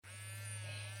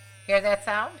Hear that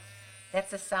sound?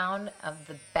 That's the sound of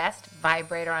the best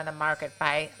vibrator on the market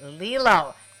by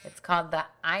Lilo. It's called the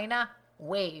Ina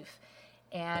Wave,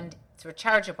 and it's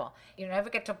rechargeable. You never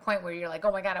get to a point where you're like,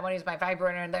 oh my God, I want to use my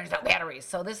vibrator and there's no batteries.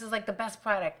 So this is like the best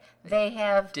product. They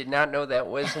have... Did not know that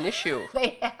was an issue.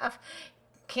 They have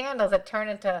candles that turn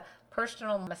into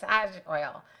personal massage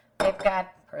oil. They've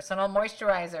got personal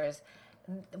moisturizers.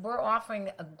 We're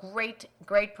offering a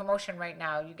great promotion right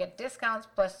now. You get discounts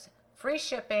plus free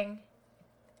shipping.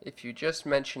 If you just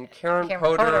mention Karen Karen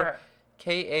Potter, Potter.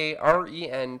 KarenPoter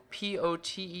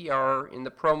in the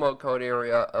promo code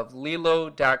area of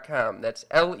Lelo.com. That's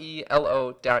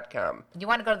LELO.com. You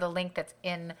want to go to the link that's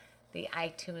in the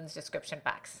iTunes description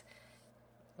box.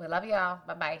 We love you all.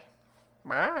 Bye-bye.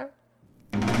 Bye.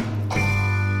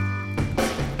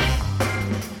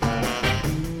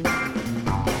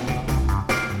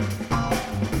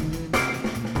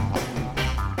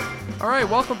 All right,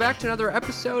 welcome back to another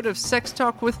episode of Sex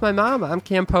Talk with My Mom. I'm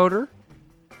Cam Poter.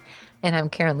 And I'm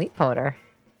Karen Lee Potter.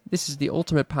 This is the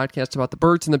ultimate podcast about the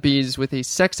birds and the bees with a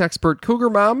sex expert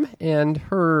cougar mom and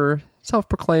her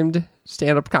self-proclaimed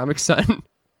stand-up comic son.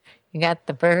 You got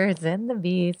the birds and the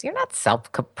bees. You're not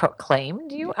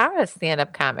self-proclaimed. You are a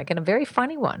stand-up comic and a very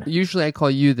funny one. Usually I call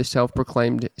you the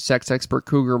self-proclaimed sex expert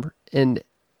cougar, and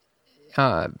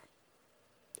I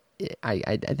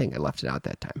think I left it out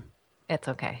that time. It's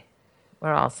okay.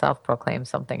 We're all self-proclaimed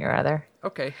something or other.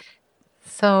 Okay.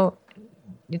 So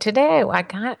today we're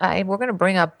going to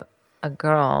bring up a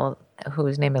girl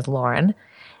whose name is Lauren,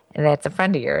 and that's a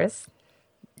friend of yours.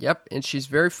 Yep, and she's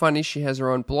very funny. She has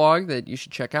her own blog that you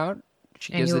should check out.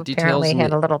 She gives the details. Apparently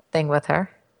had a little thing with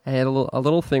her. I had a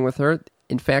little thing with her.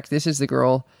 In fact, this is the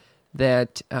girl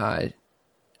that I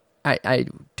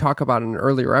talk about in an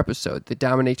earlier episode, the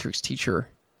dominatrix teacher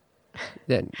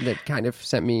that kind of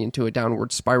sent me into a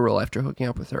downward spiral after hooking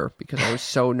up with her because I was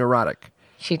so neurotic.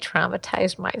 She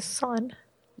traumatized my son.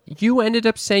 You ended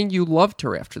up saying you loved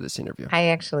her after this interview.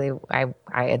 I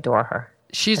adore her.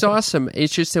 She's awesome.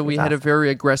 It's just that we had a very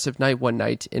aggressive night one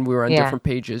night, and we were on different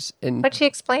pages. But she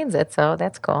explains it, so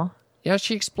that's cool. Yeah,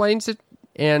 she explains it,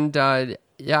 and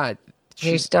yeah.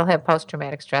 You still have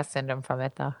post-traumatic stress syndrome from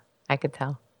it, though. I could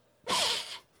tell.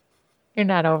 You're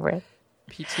not over it.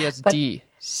 PTSD.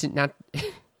 Not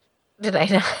did I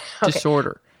not? Okay.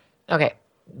 Disorder. Okay.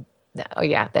 Oh,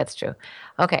 yeah, that's true.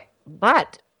 Okay.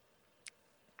 But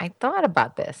I thought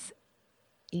about this.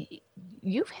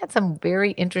 You've had some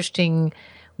very interesting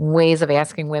ways of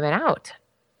asking women out.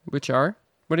 Which are?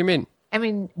 What do you mean? I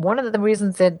mean, one of the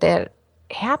reasons that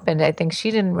happened, I think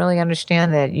she didn't really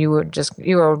understand that you were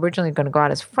originally going to go out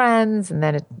as friends, and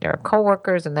then there are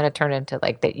coworkers, and then it turned into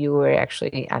like that you were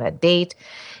actually on a date.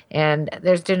 And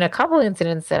there's been a couple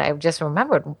incidents that I've just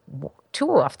remembered,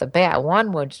 two off the bat.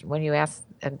 One was when you asked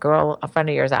a friend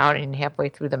of yours out, and halfway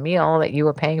through the meal that you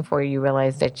were paying for, you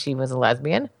realized that she was a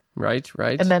lesbian. Right.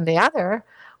 And then the other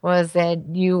was that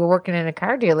you were working in a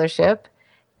car dealership,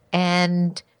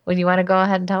 and would you want to go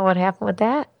ahead and tell what happened with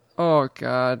that? Oh,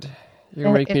 God. You're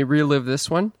going to make me relive this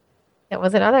one? It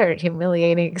was another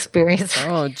humiliating experience.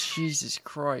 Oh, Jesus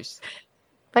Christ.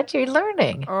 But you're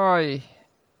learning. Oh.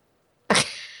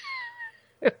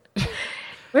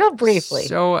 Real briefly.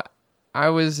 So I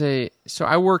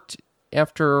worked,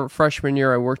 after freshman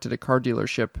year, I worked at a car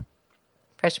dealership.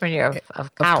 Freshman year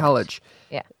of college.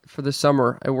 Yeah. For the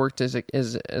summer, I worked as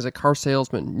a car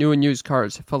salesman, new and used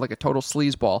cars. I felt like a total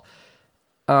sleazeball.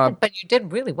 But you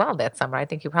did really well that summer. I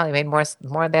think you probably made more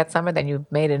that summer than you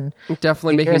made in...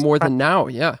 Definitely making more than now,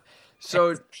 yeah.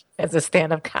 So as a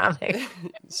stand-up comic.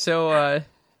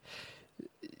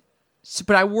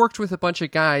 But I worked with a bunch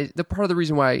of guys. The part of the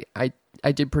reason why I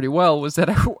did pretty well was that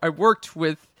I worked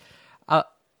with, a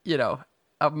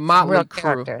motley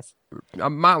crew. A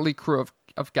motley crew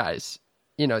of guys.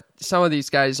 You know, some of these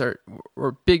guys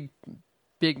were big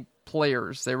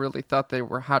players. They really thought they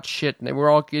were hot shit, and they were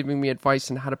all giving me advice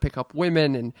on how to pick up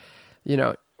women. And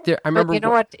I remember. But you know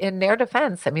what? In their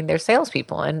defense, I mean, they're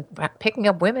salespeople, and picking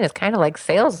up women is kind of like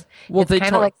sales. Well, it's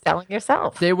kind of like selling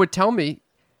yourself. They would tell me,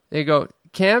 they go,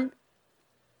 Cam,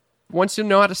 once you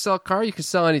know how to sell a car, you can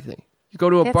sell anything. You go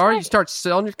to a bar, you start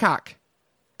selling your cock.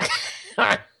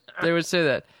 They would say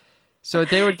that. So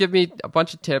they would give me a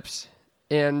bunch of tips,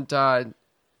 and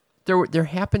there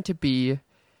happened to be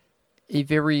a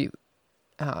very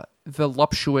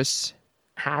voluptuous,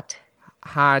 hot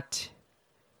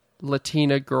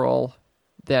Latina girl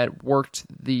that worked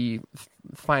the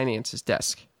finances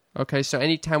desk. Okay, so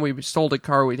anytime we sold a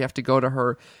car, we'd have to go to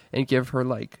her and give her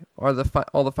all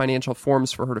the financial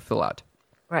forms for her to fill out.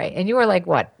 Right, and you were like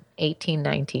what, 18,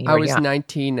 19? I was young.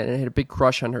 19, and I had a big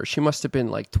crush on her. She must have been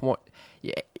like 20.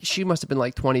 she must have been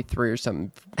like 23 or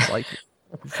something, like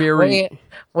very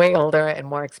way older and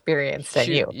more experienced than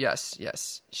you.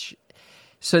 Yes.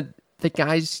 So the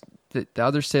guys, the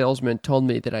other salesman told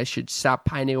me that I should stop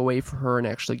pining away for her and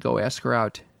actually go ask her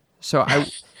out. So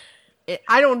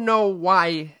I don't know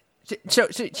why. So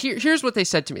here's what they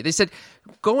said to me. They said,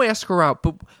 go ask her out,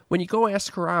 but when you go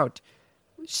ask her out,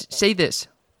 say this: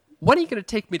 when are you going to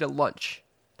take me to lunch?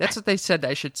 That's what they said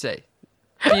I should say.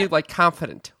 Be like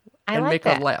confident and make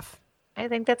her laugh. I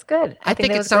think that's good. I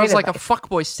think it sounds like a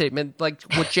fuckboy statement, like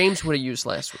what James would have used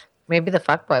last week. Maybe the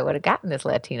fuckboy would have gotten this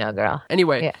Latino girl.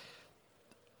 Anyway,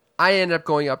 I end up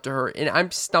going up to her, and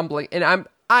I'm stumbling, and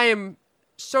I am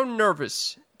so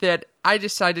nervous that I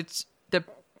decided that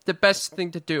the best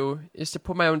thing to do is to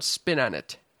put my own spin on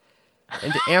it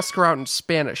and to ask her out in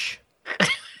Spanish.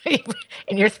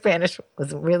 And your Spanish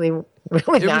was really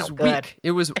not good.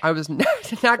 Weak. I was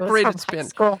not great at Spanish.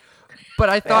 School. But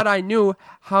I thought I knew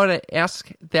how to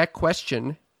ask that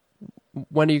question,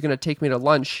 when are you going to take me to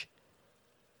lunch,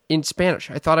 in Spanish.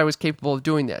 I thought I was capable of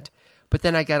doing that. But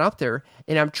then I got up there,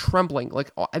 and I'm trembling.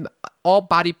 Like, all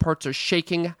body parts are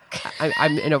shaking.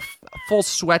 I'm in a full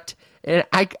sweat. And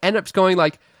I end up going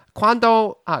like,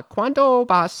 cuando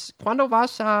vas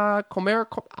a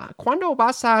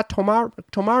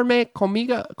tomarme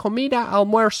comida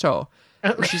almuerzo?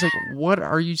 And she's like, what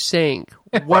are you saying?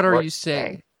 What are you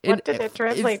saying? What did it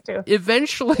translate to?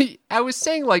 Eventually, I was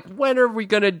saying, like, when are we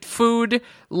going to food,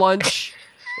 lunch?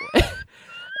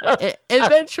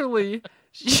 Eventually,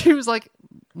 she was like,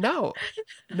 no,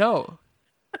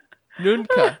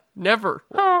 nunca, never.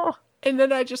 Oh. And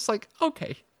then I just like,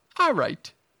 okay, all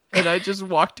right. And I just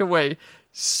walked away.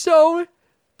 So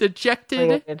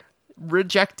dejected,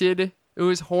 rejected. It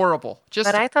was horrible.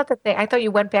 But I thought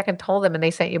you went back and told them, and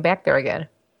they sent you back there again.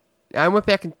 I went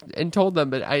back and told them,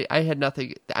 but I had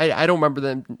nothing. I don't remember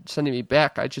them sending me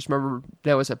back. I just remember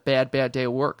that was a bad day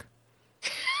of work.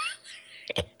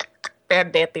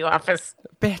 Bad day at the office.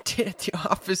 Bad day at the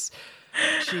office.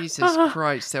 Jesus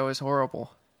Christ, that was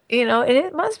horrible. You know,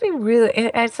 it must be really,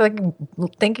 it's like,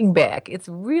 thinking back, it's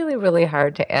really, really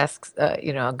hard to ask,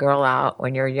 a girl out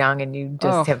when you're young and you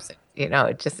just have,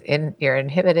 you're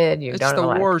inhibited, you don't have a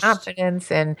lot of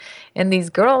confidence. And these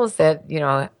girls that,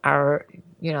 are,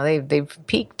 they've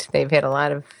peaked, they've had a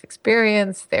lot of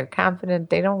experience, they're confident,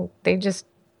 they just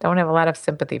don't have a lot of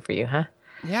sympathy for you, huh?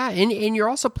 Yeah, and you're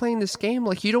also playing this game,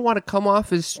 like, you don't want to come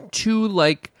off as too,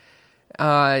 like,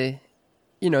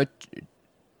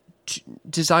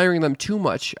 desiring them too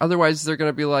much. Otherwise, they're going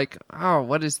to be like, oh,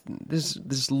 what is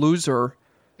this loser?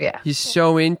 Yeah. He's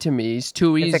so into me. He's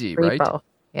too easy, right?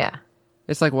 Yeah.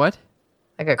 It's like what?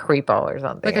 Like a creepo or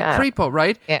something. Like a creepo,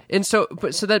 right? Yeah. And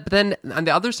but then on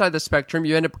the other side of the spectrum,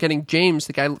 you end up getting James,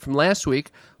 the guy from last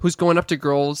week, who's going up to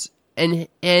girls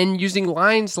and using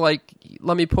lines like,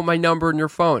 let me put my number in your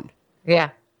phone.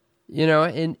 Yeah.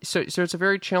 And so it's a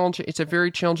very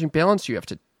challenging balance you have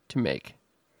to make.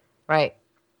 Right.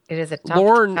 It is a tough.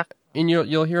 Lauren, and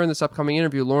you'll hear in this upcoming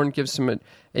interview, Lauren gives some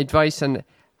advice on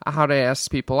how to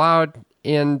ask people out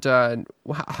and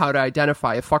how to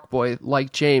identify a fuckboy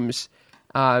like James,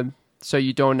 so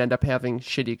you don't end up having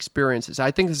shitty experiences.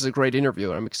 I think this is a great interview,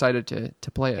 and I'm excited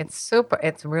to play it. It's super.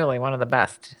 It's really one of the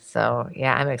best. So,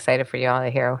 yeah, I'm excited for you all to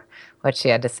hear what she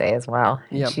had to say as well.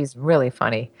 And she's really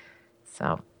funny.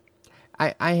 So,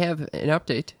 I have an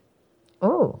update.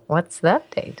 Oh, what's the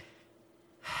update?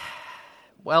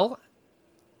 Well,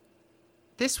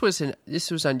 this was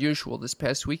unusual. This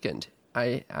past weekend,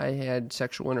 I had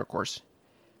sexual intercourse.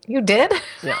 You did?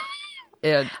 Yeah,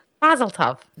 and Mazel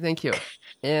tov. Thank you.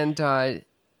 And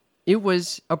it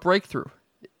was a breakthrough.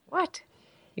 What?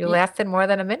 You lasted more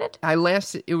than a minute? I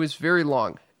lasted. It was very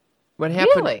long. What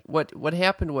happened? Really? What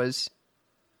happened was,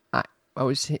 I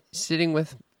was sitting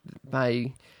with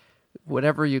my,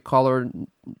 whatever you call her,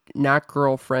 not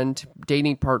girlfriend,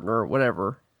 dating partner,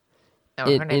 whatever.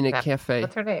 In a cafe.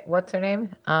 What's her name?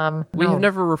 We have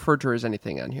never referred to her as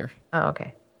anything on here. Oh,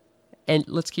 okay. And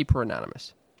let's keep her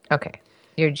anonymous. Okay.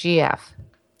 Your GF.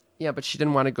 Yeah, but she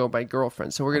didn't want to go by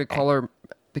girlfriend, so we're going to call her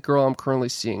the girl I'm currently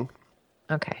seeing.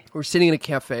 Okay. We're sitting in a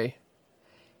cafe,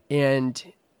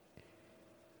 and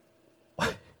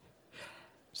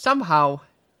somehow,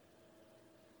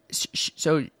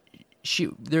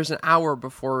 there's an hour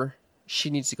before she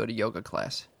needs to go to yoga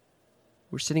class.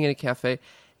 We're sitting in a cafe,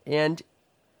 and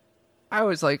I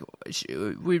was like,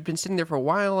 we'd been sitting there for a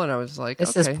while, and I was like,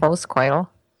 This is post-coital?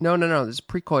 No, this is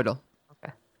pre-coital.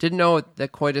 Okay. Didn't know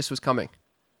that coitus was coming.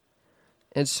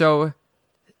 And so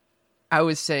I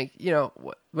was saying,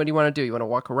 what do you want to do? You want to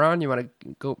walk around? You want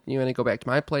to go back to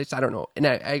my place? I don't know. And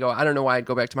I go, I don't know why I'd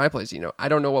go back to my place. I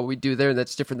don't know what we do there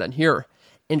that's different than here.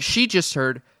 And she just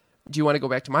heard, do you want to go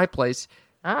back to my place?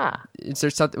 Is there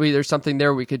something? There's something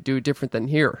there we could do different than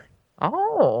here.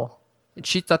 Oh. And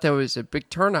she thought that was a big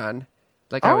turn on.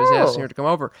 Like I was asking her to come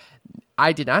over.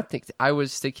 I did not think. I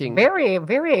was thinking very,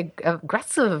 very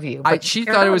aggressive of you. She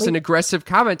thought it was an aggressive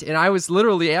comment, and I was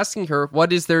literally asking her,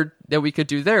 "What is there that we could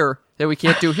do there that we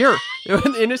can't do here?" It was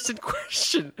an innocent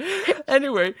question.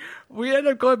 Anyway, we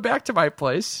ended up going back to my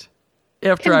place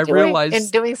after I realized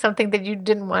and doing something that you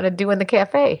didn't want to do in the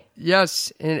cafe.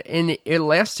 Yes, and it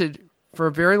lasted for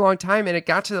a very long time, and it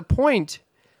got to the point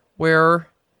where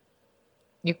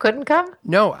you couldn't come.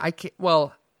 No, I can't.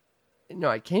 Well. No,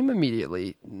 I came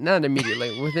immediately. Not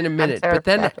immediately, within a minute.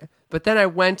 But then I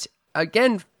went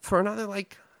again for another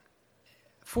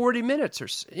 40 minutes or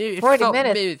so. 40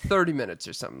 minutes? Maybe 30 minutes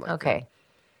or something like that. Okay.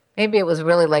 Maybe it was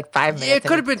really 5 minutes. It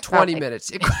could have been 20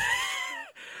 minutes.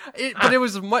 But it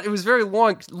was very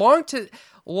long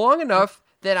enough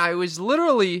that I was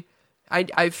literally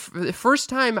for the first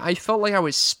time I felt like I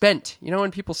was spent. You know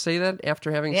when people say that after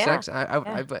having sex?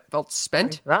 I felt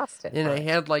spent. Exhausted. And I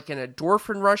had an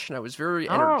endorphin rush and I was very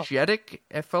energetic.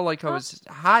 I felt like I was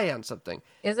high on something.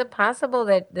 Is it possible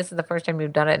that this is the first time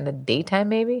you've done it in the daytime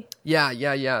maybe? Yeah.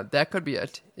 That could be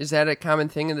it. Is that a common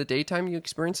thing in the daytime you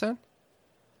experience that?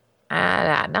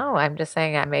 No, I'm just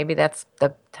saying maybe that's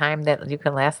the time that you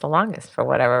can last the longest for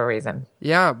whatever reason.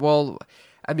 Yeah, well,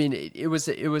 I mean, I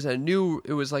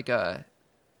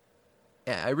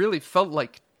really felt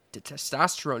like the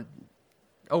testosterone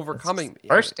overcoming.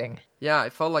 Bursting. Yeah, I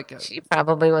felt like... She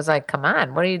probably was like, come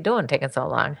on, what are you doing taking so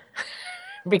long?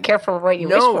 Be careful what you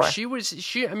wish for. No,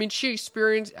 she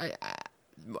experienced...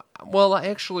 Well,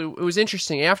 actually, it was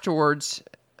interesting. Afterwards,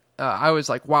 I was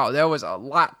like, wow, that was a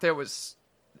lot. That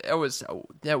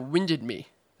winded me.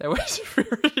 That was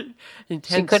very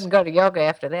intense. She couldn't go to yoga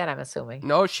after that, I'm assuming.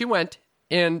 No, she went.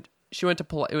 And she went to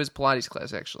it was Pilates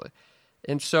class actually,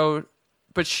 and so,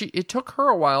 but it took her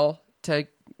a while to,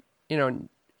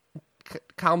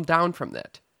 calm down from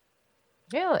that.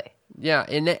 Really? Yeah,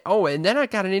 and then I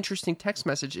got an interesting text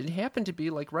message. It happened to be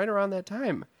right around that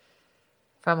time.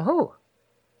 From who?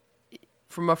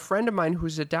 From a friend of mine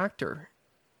who's a doctor,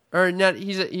 or not?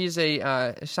 He's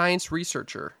a science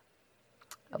researcher.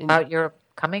 About your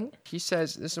coming? He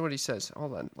says, this is what he says.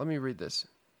 Hold on, let me read this.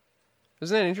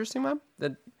 Isn't that interesting, Mom?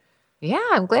 Yeah,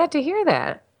 I'm glad to hear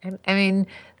that. I mean,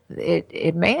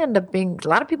 it may end up being a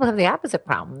lot of people have the opposite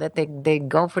problem that they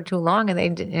go for too long and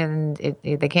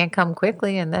they can't come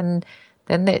quickly, and then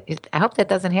I hope that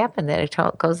doesn't happen. That it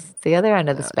goes the other end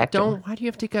of the spectrum. Why do you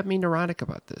have to get me neurotic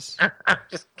about this? I'm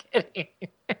just kidding.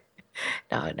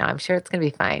 No, I'm sure it's going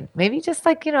to be fine. Maybe just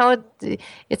it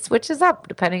switches up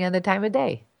depending on the time of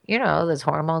day. There's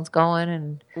hormones going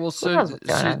and... Well, so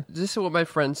this is what my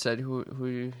friend said,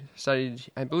 who studied,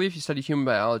 I believe he studied human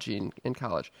biology in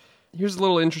college. Here's a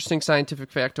little interesting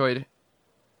scientific factoid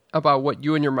about what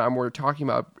you and your mom were talking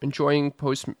about, enjoyment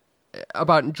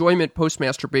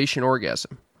post-masturbation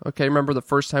orgasm. Okay, remember the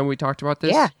first time we talked about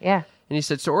this? Yeah. And he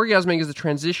said, so orgasming is the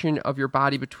transition of your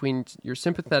body between your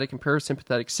sympathetic and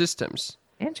parasympathetic systems.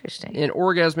 Interesting. And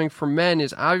orgasming for men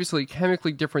is obviously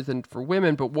chemically different than for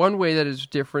women, but one way that is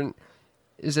different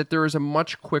is that there is a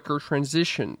much quicker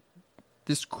transition.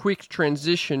 This quick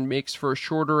transition makes for a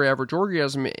shorter average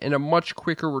orgasm and a much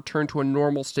quicker return to a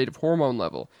normal state of hormone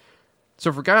level.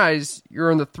 So for guys, you're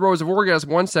in the throes of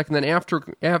orgasm 1 second, then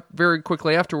very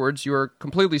quickly afterwards, you are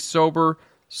completely sober,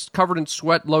 covered in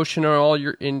sweat, lotion all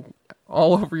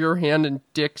over your hand and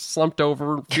dick, slumped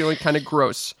over, feeling kind of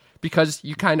gross. Because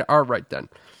you kind of are right then.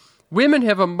 Women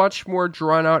have a much more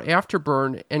drawn-out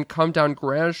afterburn and come down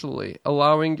gradually,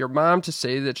 allowing your mom to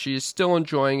say that she is still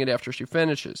enjoying it after she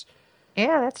finishes.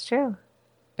 Yeah, that's true.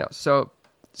 Yeah, so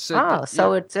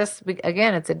it's just,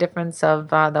 again, it's a difference of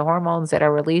the hormones that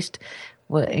are released,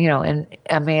 in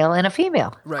a male and a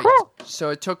female. Right. Cool. So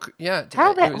it took,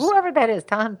 whoever that is,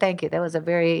 tell him thank you. That was a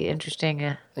very interesting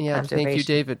observation. Thank you,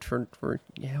 David, for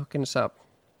hooking us up.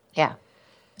 Yeah.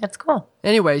 That's cool.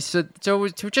 Anyway, so it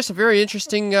was just a very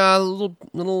interesting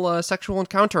little sexual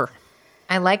encounter.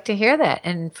 I like to hear that.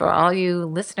 And for all you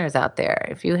listeners out there,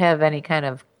 if you have any kind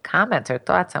of comments or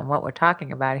thoughts on what we're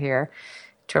talking about here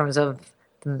in terms of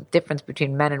the difference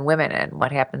between men and women and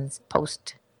what happens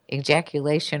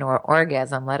post-ejaculation or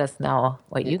orgasm, let us know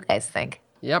what you guys think.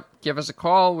 Yep. Give us a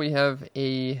call. We have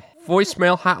a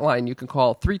voicemail hotline you can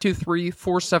call,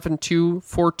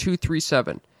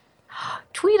 323-472-4237.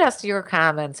 Tweet us your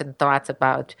comments and thoughts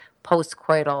about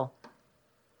postcoital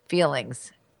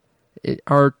feelings.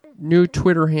 Our new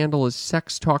Twitter handle is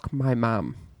Sex Talk My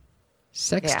Mom.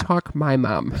 Talk My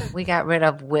Mom. We got rid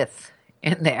of with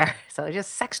in there. So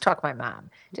just Sex Talk My Mom.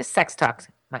 Just Sex Talk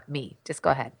Me. Just go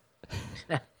ahead.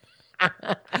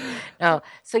 No.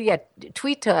 So yeah,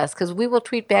 tweet to us because we will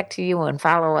tweet back to you and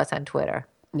follow us on Twitter.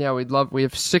 Yeah, we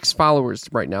have 6 followers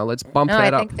right now. Let's bump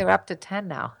that up. I think they're up to 10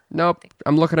 now. Nope.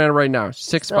 I'm looking at it right now.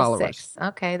 6 Still followers. 6.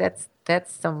 Okay, that's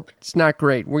some. It's not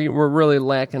great. We're really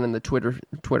lacking in the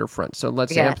Twitter front. So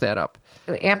let's amp that up.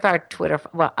 Amp our Twitter.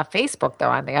 Well, Facebook though,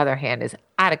 on the other hand, is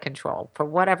out of control for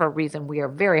whatever reason. We are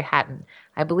very hot in.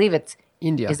 I believe it's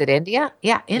India. Is it India?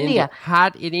 Yeah, India.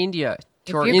 Hot in India.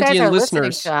 To our you Indian guys are listeners,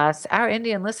 listening to us, our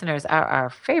Indian listeners are our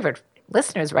favorite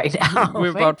listeners right now. We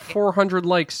have about 400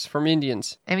 likes from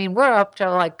Indians. I mean, we're up to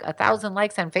like 1,000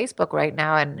 likes on Facebook right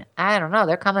now, and I don't know,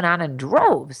 they're coming on in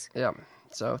droves. Yeah.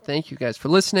 So thank you guys for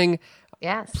listening.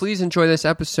 Yes. Please enjoy this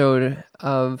episode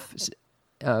of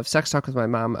Sex Talk with My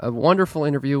Mom, a wonderful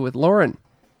interview with Lauren.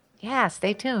 Yeah,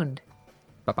 stay tuned.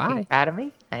 Bye-bye. Are you proud of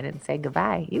me? I didn't say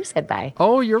goodbye. You said bye.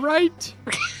 Oh, you're right.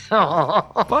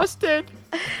 Oh. Busted.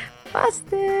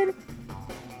 Busted.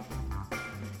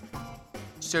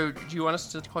 So, do you want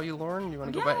us to call you Lauren? Do you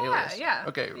want to go by alias? Yeah.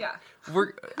 Okay. Yeah.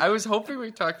 I was hoping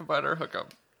we'd talk about our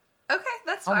hookup. Okay,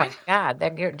 that's Oh fine. my God!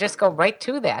 Then just go right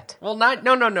to that. Well, no.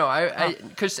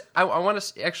 Because I want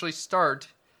to actually start.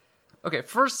 Okay,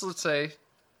 first let's say,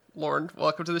 Lauren,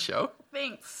 welcome to the show.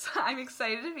 Thanks. I'm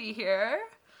excited to be here.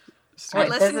 Wait, I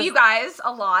listen to you guys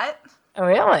a lot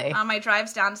Really? on my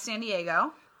drives down to San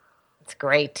Diego. It's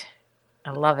great.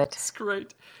 I love it. It's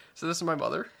great. So this is my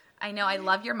mother. I know. I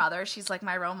love your mother. She's like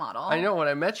my role model. I know. When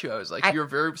I met you, I was like, you're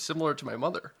very similar to my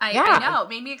mother. I Yeah. know. It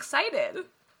made me excited.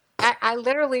 I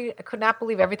literally could not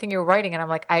believe everything you were writing, and I'm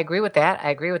like, I agree with that.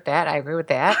 I agree with that. I agree with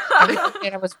that.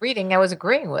 Everything I was reading, I was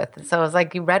agreeing with. So it was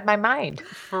like you read my mind.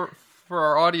 For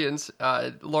our audience,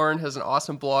 Lauren has an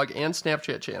awesome blog and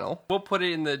Snapchat channel. We'll put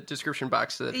it in the description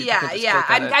box so that people can just click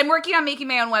on it. I'm working on making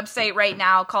my own website right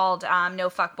now called No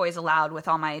Fuckboys Allowed with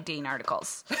all my dating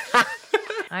articles.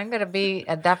 I'm going to be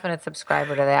a definite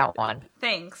subscriber to that one.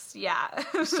 Thanks. Yeah.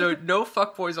 So no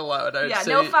fuckboys allowed. I'd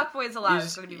say No Fuckboys Allowed is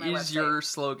is going to be my website. your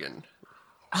slogan.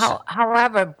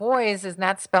 However, boys is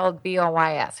not spelled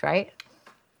BOYS, right?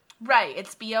 Right.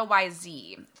 It's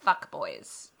BOYZ.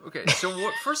 Fuckboys. Okay,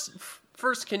 so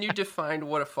first, can you define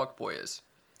what a fuckboy is?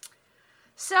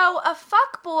 So a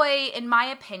fuckboy, in my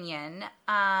opinion,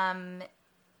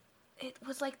 it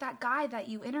was like that guy that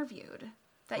you interviewed.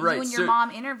 That Right, you and your so-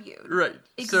 mom interviewed. Right.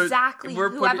 Exactly. So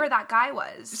Whoever that guy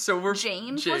was. So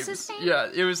James was his name? Yeah,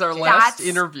 it was our last That's-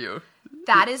 interview.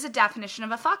 That is a definition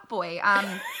of a fuckboy.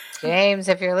 James,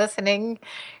 if you're listening,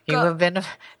 you have been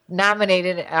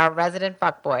nominated our resident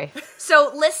fuckboy.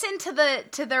 So listen to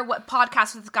their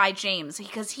podcast with this guy James,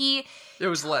 because he It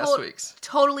was last week's.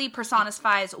 totally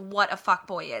personifies what a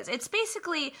fuckboy is. It's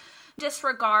basically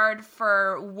disregard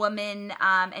for women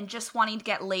and just wanting to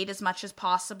get laid as much as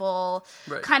possible.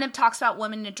 Right. Kind of talks about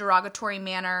women in a derogatory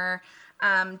manner.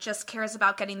 Just cares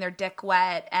about getting their dick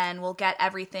wet and will get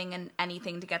everything and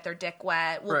anything to get their dick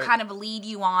wet. Will Right. kind of lead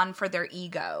you on for their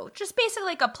ego. Just basically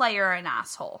like a player or an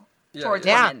asshole towards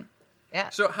yeah. women. Yeah.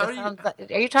 So how That do you-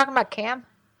 sounds are you talking about Cam?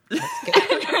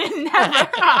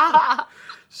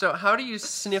 So how do you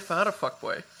sniff out a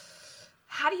fuckboy?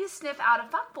 How do you sniff out a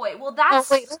fuckboy? Well, Oh, that's...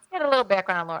 wait, let's get a little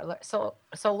background on Lauren. So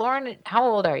Lauren, how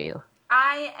old are you?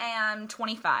 I am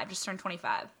 25. Just turned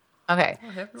 25. Okay.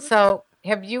 happy So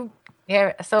have you?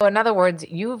 Yeah. So in other words,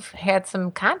 you've had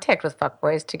some contact with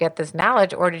fuckboys to get this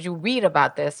knowledge, or did you read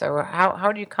about this, or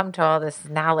how do you come to all this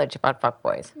knowledge about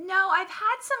fuckboys? No, I've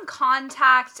had some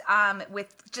contact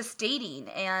with just dating,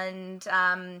 and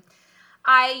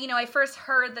I first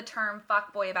heard the term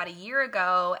fuckboy about a year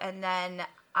ago, and then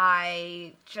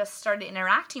I just started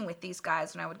interacting with these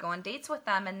guys when I would go on dates with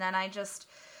them, and then I just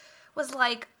was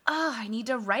like, oh, I need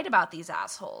to write about these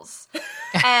assholes.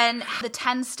 And the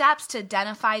 10 steps to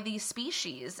identify these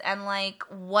species and like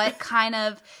what kind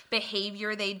of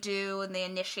behavior they do and they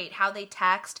initiate, how they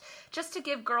text, just to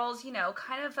give girls,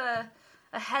 kind of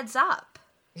a heads up.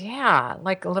 Yeah,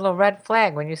 like a little red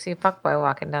flag when you see a fuckboy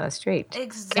walking down the street.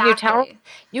 Exactly. Can you tell?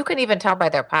 You can even tell by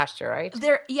their posture, right?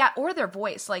 Or their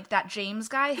voice. Like that James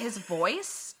guy, his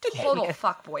voice, total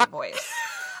fuckboy voice.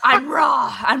 I'm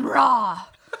raw.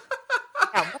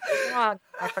 Yeah, what's wrong?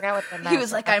 I forgot what the He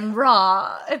was like, I'm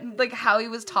raw. And like how he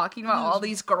was talking about all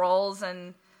these girls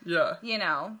and, Yeah.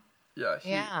 Yeah.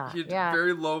 He had yeah. a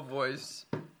very low voice,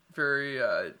 very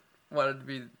wanted to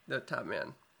be the top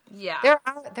man. Yeah.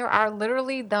 There are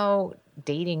literally though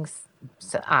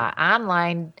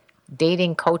online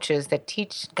dating coaches that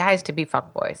teach guys to be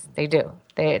fuckboys. They do.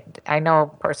 I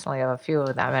know personally of a few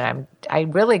of them, and I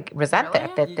really resent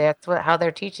that that's how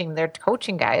they're teaching. They're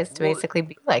coaching guys to basically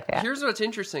be like that. Here's what's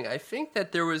interesting. I think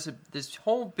that there was this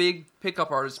whole big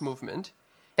pickup artist movement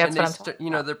That's and what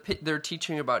I'm they're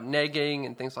teaching about negging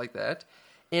and things like that.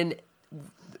 And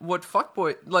what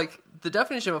fuckboy, like the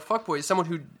definition of a fuckboy is someone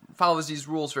who follows these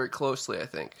rules very closely, I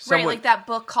think. Right, like that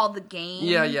book called The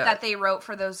Game that they wrote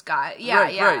for those guys. Yeah,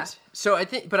 right. So I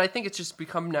think it's just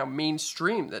become now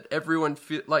mainstream that everyone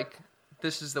feel like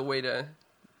this is the way to,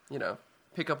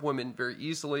 pick up women very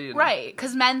easily. And, right,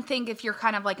 because men think if you're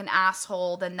kind of like an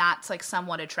asshole, then that's like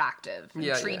somewhat attractive. And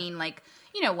treating like,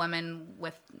 women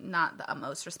with not the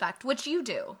utmost respect, which you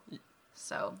do.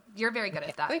 So you're very good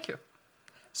at that. Thank you.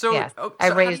 So, yes, so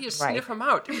how do you sniff them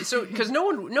out? So, because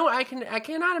I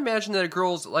cannot imagine that a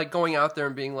girl's like going out there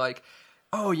and being like,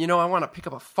 oh, I want to pick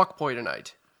up a fuckboy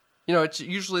tonight. It's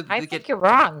usually I think you're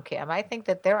wrong, Kim. I think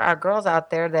that there are girls out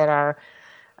there that are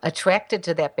attracted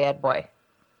to that bad boy.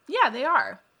 Yeah, they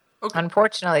are. Okay.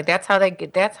 Unfortunately, that's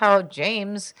how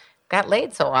James got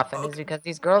laid so often, is because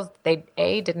these girls, they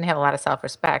didn't have a lot of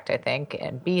self-respect, I think,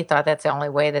 and B, thought that's the only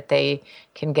way that they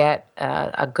can get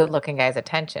a good-looking guy's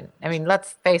attention. I mean,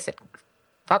 let's face it,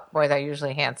 fuckboys are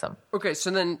usually handsome. Okay,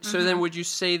 so then would you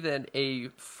say that a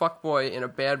fuckboy and a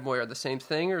bad boy are the same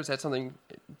thing, or is that something,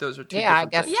 those are two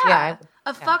different things? Yeah,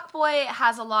 a fuckboy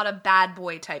has a lot of bad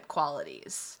boy type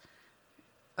qualities.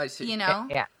 I see.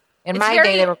 Yeah. In my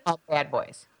day, they were called bad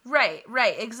boys. Right,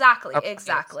 exactly.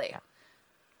 Yeah.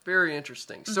 Very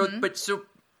interesting. So,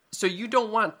 so you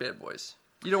don't want bad boys.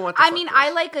 You don't want.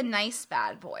 I like a nice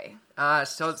bad boy.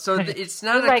 So it's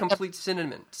not a complete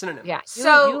synonym. Yeah.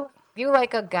 So you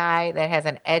like a guy that has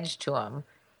an edge to him,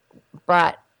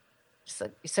 but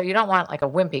so you don't want like a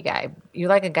wimpy guy. You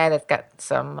like a guy that's got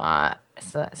some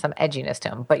edginess to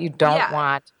him, but you don't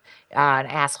want an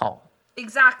asshole.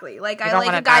 Exactly. Like I like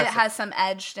a guy that has some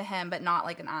edge to him, but not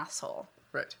like an asshole.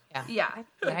 Right. Yeah,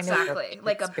 exactly.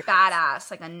 Like a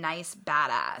badass, like a nice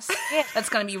badass. That's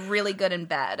going to be really good in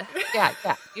bed. Yeah.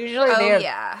 Usually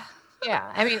yeah.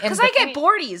 I mean, because I get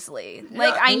bored easily.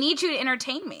 Like, I need you to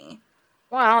entertain me.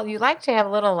 Well, you like to have a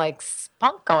little, like,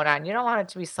 spunk going on. You don't want it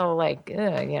to be so, like,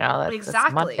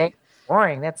 that's Monday,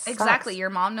 boring. That's exactly. Your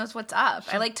mom knows what's up.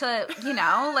 I like to,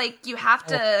 like, you have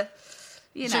to,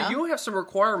 So you have some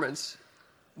requirements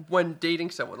when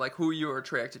dating someone, like who you are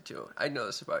attracted to. I know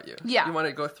this about you. Yeah. You want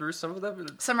to go through some of them?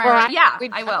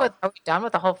 I will. Are we done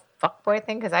with the whole fuckboy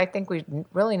thing? Because I think we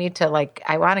really need to, like,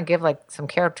 I want to give, like, some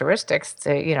characteristics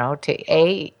to, to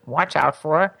A, watch out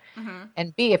for,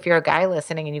 and B, if you're a guy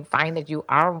listening and you find that you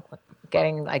are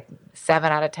getting, like,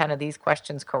 7 out of 10 of these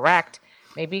questions correct,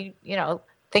 maybe,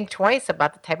 think twice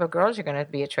about the type of girls you're going to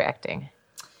be attracting.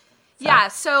 Yeah,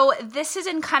 so this is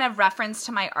in kind of reference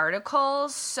to my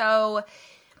articles. So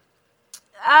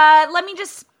let me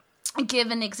just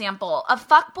give an example. A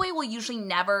fuckboy will usually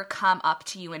never come up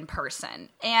to you in person.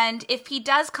 And if he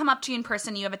does come up to you in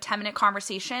person, you have a 10-minute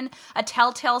conversation, a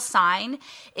telltale sign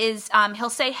is he'll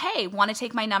say, hey, want to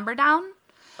take my number down?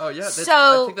 Oh, yeah.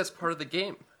 I think that's part of the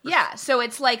game. Yeah, so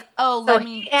it's like,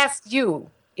 he asked you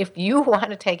if you want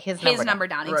to take his number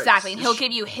down. Exactly. And he'll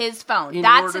give you his phone. In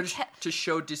order to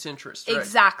show disinterest.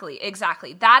 Exactly.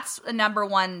 That's a number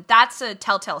one. That's a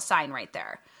telltale sign right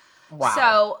there. Wow.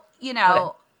 So,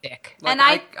 dick. And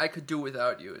I could do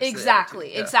without you.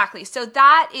 Exactly. So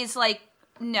that is like,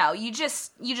 no, you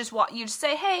just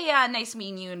say, hey, nice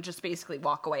meeting you, and just basically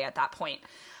walk away at that point.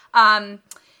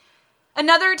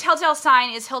 Another telltale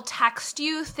sign is he'll text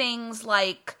you things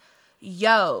like,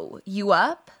 yo, you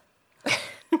up?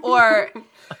 Or,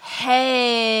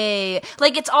 hey,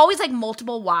 like, it's always like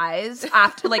multiple Y's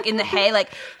after, like, in the hey,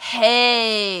 like,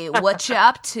 hey, what you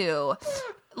up to?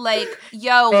 Like,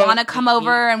 yo, want to come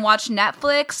over and watch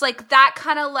Netflix? Like, that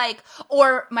kind of like,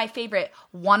 or my favorite,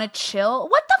 want to chill?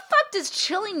 What the fuck does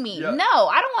chilling mean? Yeah. No,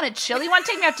 I don't want to chill. You want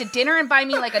to take me out to dinner and buy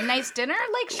me, like, a nice dinner?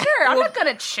 Like, sure, I'm not going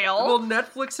to chill. Well,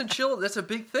 Netflix and chill, that's a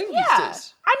big thing these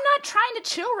days. I'm not trying to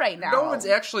chill right now. No one's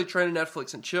actually trying to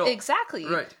Netflix and chill. Exactly.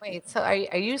 Right. Wait, so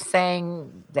are you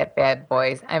saying that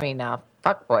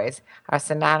fuck boys are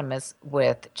synonymous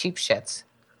with cheap shits?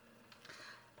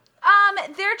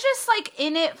 They're just like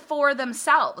in it for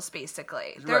themselves,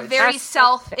 basically. They're very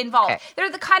self-involved. Okay.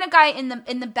 They're the kind of guy in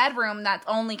the bedroom that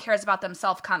only cares about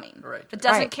themselves coming. Right. That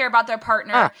doesn't care about their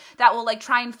partner. That will like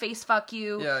try and face fuck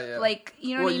you. Yeah. Like,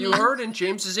 you know what I mean? Well, you heard in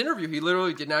James's interview, he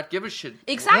literally did not give a shit.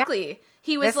 Exactly. Yeah.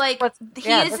 He was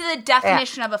he is the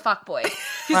definition of a fuckboy.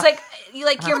 He's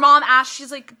like your mom asked,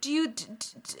 she's like, do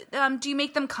you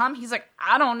make them come? He's like,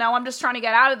 I don't know. I'm just trying to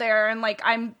get out of there. And like,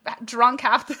 I'm drunk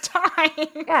half the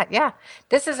time. Yeah.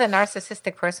 This is a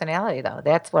narcissistic personality though.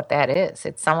 That's what that is.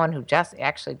 It's someone who just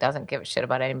actually doesn't give a shit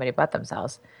about anybody but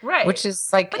themselves. Right. Which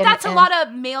is like, but that's a lot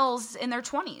of males in their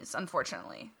 20s,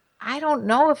 unfortunately. I don't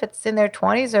know if it's in their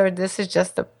 20s or this is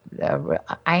just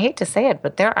I hate to say it,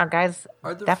 but there are guys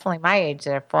definitely my age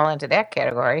that fall into that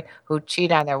category who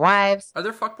cheat on their wives. Are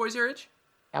there fuckboys your age?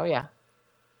 Oh, yeah.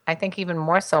 I think even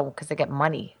more so because they get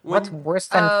money. What's worse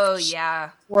than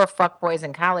poor fuckboys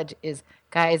in college is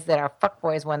guys that are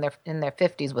fuckboys when they're in their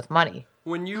 50s with money.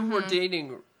 When you were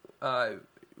dating,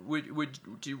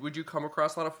 would you come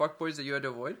across a lot of fuckboys that you had to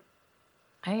avoid?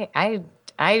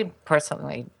 I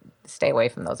personally stay away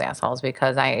from those assholes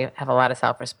because I have a lot of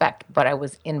self-respect. But I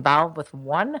was involved with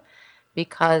one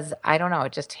because, I don't know,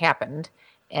 it just happened.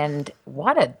 And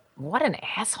what an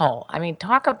asshole. I mean,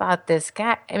 talk about this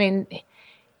guy. I mean,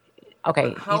 okay,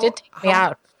 he did take me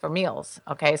out for meals.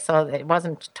 Okay, so it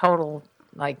wasn't total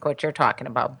like what you're talking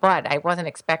about. But I wasn't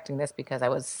expecting this because I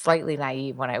was slightly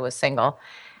naive when I was single.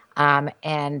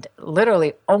 And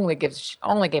literally only gave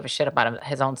a shit about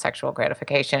his own sexual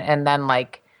gratification. And then I'm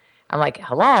like,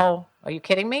 hello, are you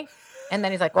kidding me? And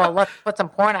then he's like, well, let's put some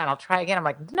porn on. I'll try again. I'm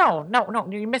like, no,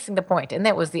 you're missing the point. And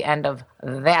that was the end of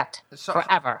that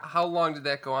forever. How long did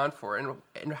that go on for? And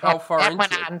how far into it?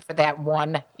 That went on for that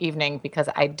one evening because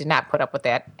I did not put up with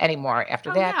that anymore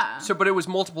after that. Yeah. So, but it was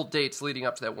multiple dates leading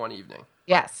up to that one evening.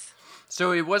 Yes.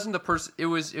 So it wasn't the person. It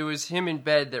was him in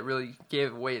bed that really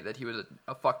gave away that he was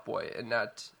a fuckboy and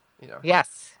not,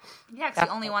 Yes. Yeah, because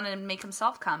he only wanted to make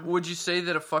himself come. Would you say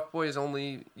that a fuckboy is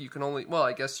well,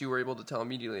 I guess you were able to tell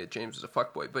immediately that James was a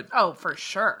fuckboy, but oh, for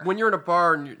sure. When you're in a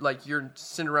bar and you're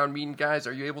sitting around meeting guys,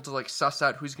 are you able to suss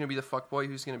out who's going to be the fuckboy,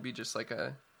 who's going to be just are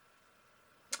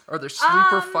there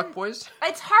sleeper fuckboys?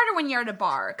 It's harder when you're at a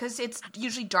bar because it's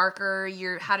usually darker.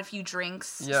 You had a few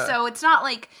drinks, yeah. So it's not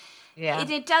like. Yeah.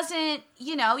 It doesn't,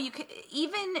 you could,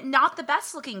 even not the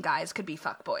best looking guys could be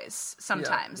fuckboys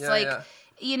sometimes. It's.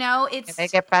 And they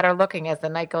get better looking as the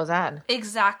night goes on.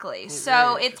 Exactly.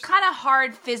 So it's kind of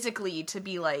hard physically to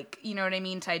be to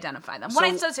identify them. When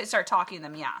I start talking to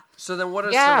them, yeah. So then what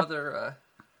are some other.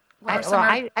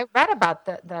 I read about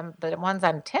the ones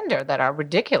on Tinder that are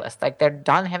ridiculous. Like they're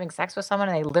done having sex with someone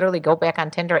and they literally go back on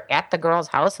Tinder at the girl's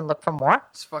house and look for more.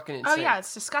 It's fucking insane. Oh yeah,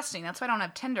 it's disgusting. That's why I don't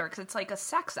have Tinder because it's like a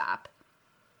sex app.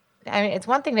 I mean, it's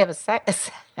one thing to have a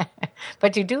sex,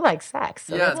 but you do like sex.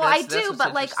 So yeah, I do,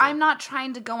 but I'm not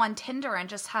trying to go on Tinder and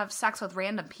just have sex with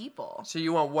random people. So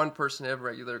you want one person to have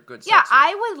regular good sex? Yeah,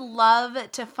 I would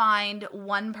love to find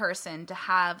one person to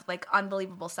have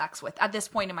unbelievable sex with at this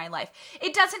point in my life.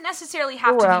 It doesn't necessarily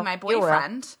have to be my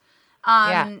boyfriend.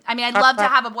 I mean, I'd love to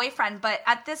have a boyfriend, but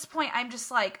at this point, I'm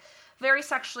just very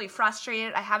sexually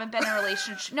frustrated. I haven't been in a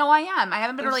relationship. No, I am. I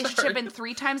haven't been in a relationship in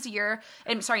 3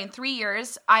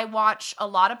 years. I watch a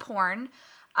lot of porn.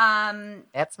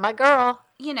 That's my girl.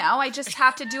 I just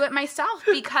have to do it myself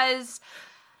because,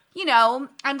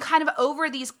 I'm kind of over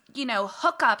these,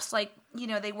 hookups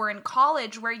they were in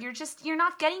college where you're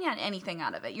not getting anything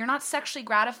out of it. You're not sexually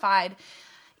gratified,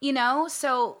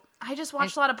 so I just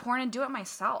watch a lot of porn and do it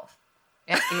myself.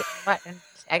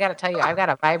 I got to tell you, I've got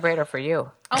a vibrator for you.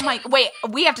 Oh my, wait,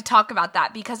 we have to talk about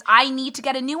that because I need to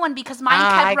get a new one because mine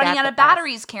kept running out of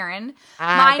batteries, Karen.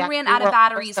 Mine ran out of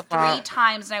batteries 3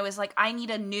 times and I was like, I need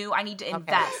to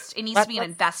invest. It needs to be an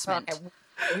investment. Okay.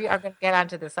 We are going to get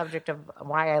onto the subject of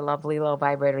why I love Lelo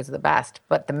vibrators the best,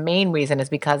 but the main reason is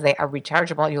because they are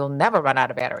rechargeable. You'll never run out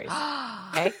of batteries.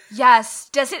 Okay? Yes.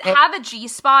 Does it have a G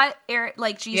spot?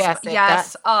 Yes.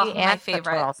 Yes. Oh, my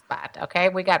favorite. Spot. Okay.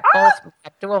 We got both. We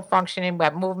got dual functioning. We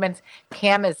have movements.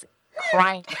 Cam is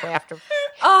crying with laughter.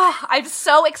 Oh, I'm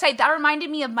so excited. That reminded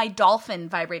me of my Dolphin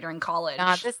vibrator in college.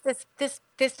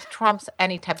 This trumps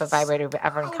any type of vibrator we've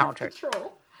ever encountered.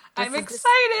 I'm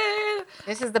excited.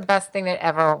 This is the best thing that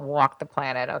ever walked the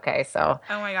planet. Okay, so.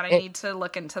 Oh my god, I need to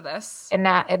look into this. And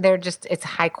it's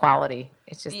high quality.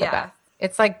 It's just the best.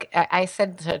 It's like I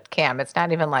said to Cam, it's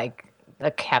not even like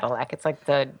a Cadillac. It's like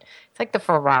the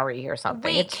Ferrari or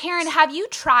something. Wait, Karen, have you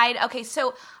tried? Okay,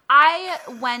 so I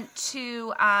went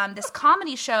to this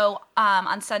comedy show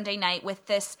on Sunday night with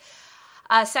this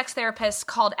sex therapist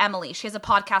called Emily. She has a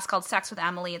podcast called Sex with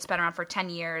Emily. It's been around for 10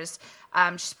 years.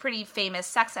 She's a pretty famous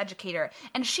sex educator.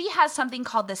 And she has something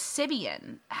called the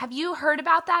Sybian. Have you heard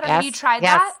about that? Or have you tried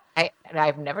that?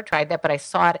 I've never tried that, but I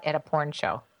saw it at a porn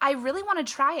show. I really want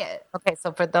to try it. Okay,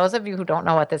 so for those of you who don't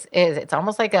know what this is, it's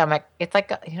almost like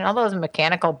those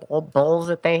mechanical bulls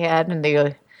that they had in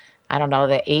the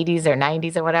 80s or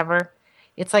 90s or whatever.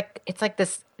 It's like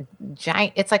this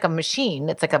giant. It's like a machine.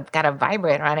 It's got a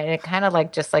vibrator on it, and it kind of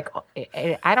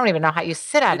I don't even know how you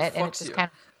sit on it, and it's just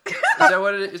kind of. Is that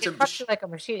what it is? It's like a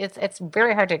machine. It's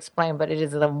very hard to explain, but it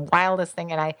is the wildest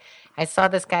thing. And I saw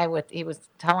this guy he was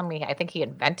telling me, I think he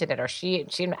invented it, or she.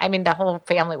 I mean, the whole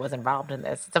family was involved in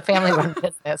this. It's a family-run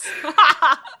business.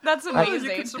 That's amazing.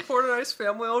 You can support a nice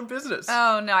family-owned business.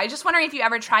 Oh no, I just wondering if you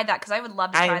ever tried that because I would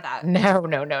love to try that. No.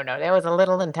 That was a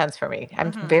little intense for me.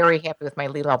 I'm very happy with my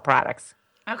Lilo products.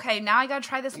 Okay, now I gotta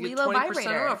try this Lilo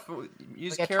vibrator. Off.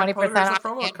 Use 20% off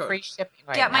and free shipping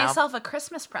right Get now. myself a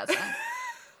Christmas present.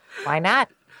 Why not?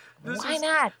 Why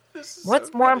not?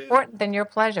 What's more important than your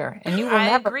pleasure? And you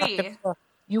will agree.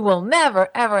 You will never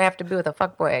ever have to be with a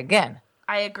fuckboy again.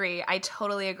 I agree. I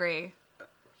totally agree.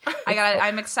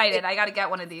 I'm excited. I gotta get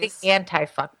one of these. The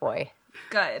anti-fuckboy.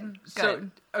 Good. So,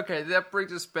 okay, that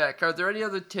brings us back. Are there any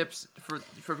other tips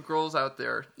for girls out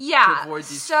there to avoid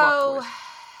these fuckboys?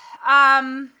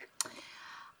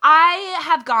 I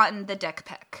have gotten the dick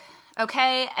pic,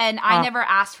 okay? And I never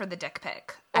asked for the dick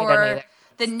pic. Or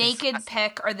the naked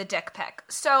pic or the dick pic.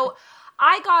 So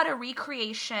I got a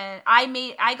recreation. I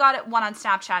got one on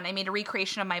Snapchat, and I made a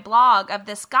recreation of my blog of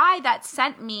this guy that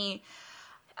sent me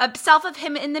a self of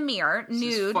him in the mirror, nude.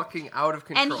 This is fucking out of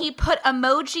control. And he put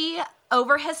emoji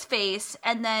over his face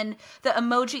and then the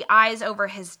emoji eyes over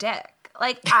his dick.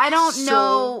 Like, I don't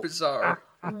know. So bizarre.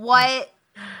 What,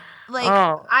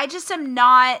 I just am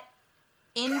not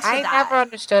into that. I never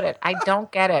understood it. I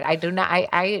don't get it. I do not.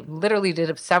 I literally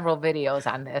did several videos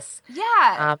on this.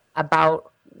 Yeah.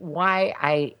 About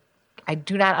why I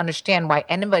do not understand why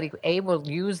anybody will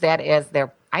use that as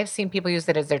their. I've seen people use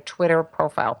it as their Twitter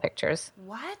profile pictures.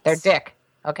 What? Their dick.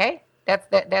 Okay.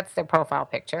 That's their profile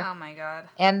picture. Oh my God.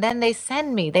 And then they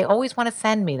always want to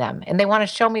send me them, and they want to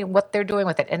show me what they're doing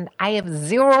with it. And I have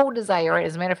zero desire.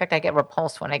 As a matter of fact, I get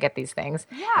repulsed when I get these things.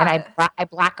 Yeah. And I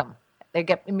block them. They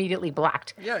get immediately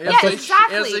blocked. Yeah,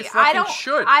 exactly. As they fucking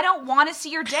should. I don't want to see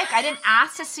your dick. I didn't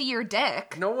ask to see your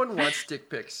dick. No one wants dick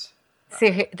pics.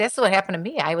 See, this is what happened to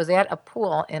me. I was at a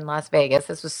pool in Las Vegas.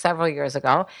 This was several years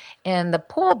ago. And the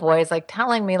pool boy is like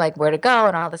telling me like where to go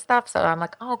and all this stuff. So I'm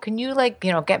like, oh, can you like,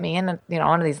 get me in,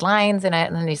 one of these lines? And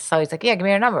then he's like, yeah, give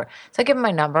me your number. So I give him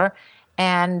my number,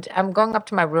 and I'm going up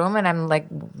to my room, and I'm like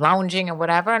lounging and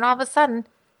whatever. And all of a sudden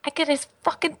I get his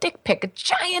fucking dick pic, a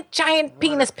giant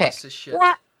penis pic.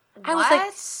 What? I was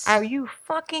like, are you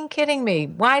fucking kidding me?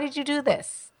 Why did you do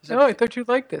this? No, I thought you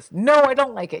liked this. No, I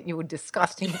don't like it. You were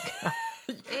disgusting.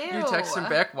 You text him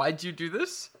back, why'd you do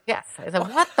this? Yes. I said,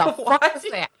 what the fuck is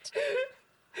that?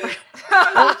 It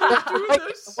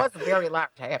was very large,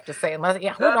 I have to say. Who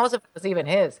knows if it was even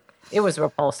his? It was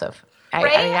repulsive.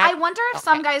 I wonder if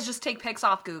some guys just take pics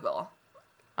off Google.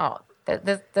 Oh,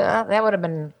 that would have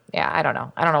been, I don't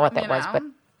know. I don't know what that was,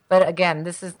 but again,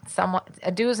 this is somewhat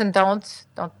do's and don'ts.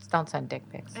 Don't send dick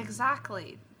pics.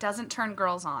 Exactly. Doesn't turn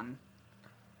girls on.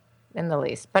 In the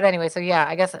least. But anyway, so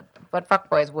I guess, but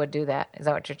fuckboys would do that. Is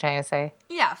that what you're trying to say?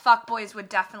 Yeah, fuckboys would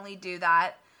definitely do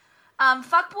that.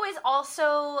 Fuckboys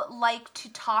also like to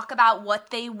talk about what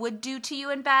they would do to you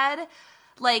in bed,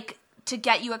 like to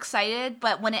get you excited,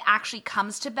 but when it actually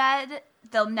comes to bed,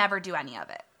 they'll never do any of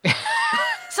it.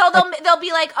 So they'll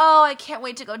be like, oh, I can't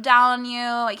wait to go down on you.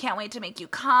 I can't wait to make you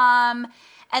come.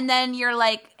 And then you're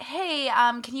like, hey,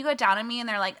 can you go down on me? And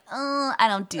they're like, I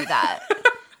don't do that.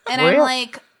 And I'm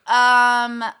like,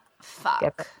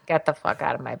 fuck. Get the fuck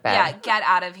out of my bed. Yeah, get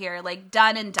out of here. Like,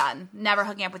 done and done. Never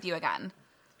hooking up with you again.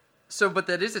 So, but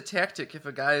that is a tactic if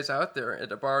a guy is out there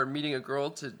at a bar meeting a girl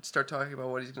to start talking about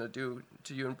what he's going to do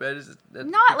to you in bed. Is that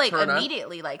not like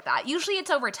immediately like that. Usually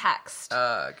it's over text.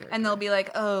 Okay. And they'll be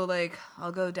like, oh, like,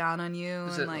 I'll go down on you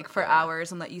and like for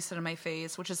hours and let you sit on my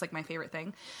face, which is like my favorite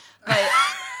thing. But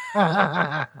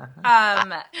like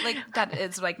that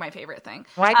is like my favorite thing.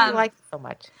 Why do you like it so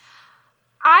much?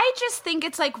 I just think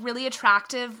it's like really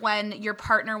attractive when your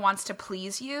partner wants to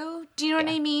please you. Do you know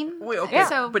what I mean? Wait, okay. Yeah.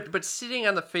 So, but sitting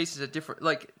on the face is a different,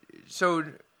 like, so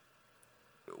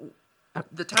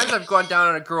the times I've gone down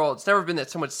on a girl, it's never been that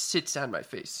someone sits on my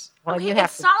face. Well,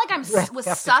 it's not like I'm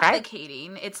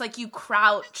suffocating. It's like you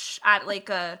crouch at like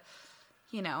a,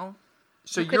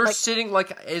 So you're like, sitting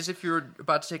like as if you're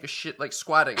about to take a shit, like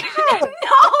squatting. No, Cameron,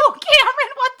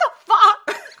 what the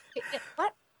fuck?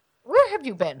 What? Where have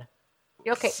you been?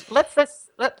 Okay, let's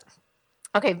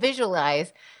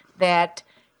visualize that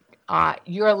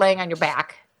you're laying on your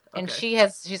back, and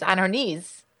she's on her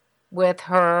knees with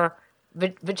her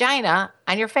vagina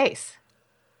on your face.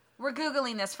 We're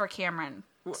Googling this for Cameron.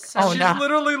 So she's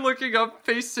literally looking up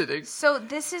face sitting. So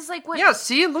this is like what? Yeah,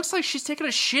 see, it looks like she's taking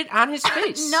a shit on his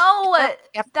face. No,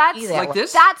 that's like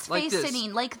this. That's like face this.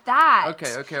 sitting, like that.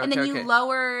 Okay. And then you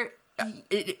lower.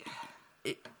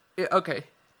 Okay.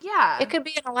 Yeah. It could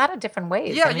be in a lot of different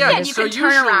ways. Yeah, I mean, yeah. you So can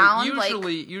turn around,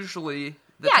 usually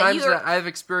the times that I've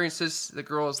experienced this, the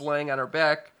girl is laying on her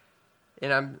back,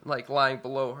 and I'm like lying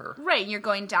below her. Right, and you're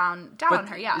going down on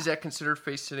her. Yeah. Is that considered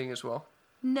face sitting as well?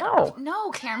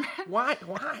 No, Cameron. Why?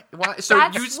 So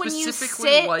That's you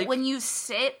specifically when you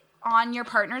sit on your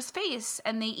partner's face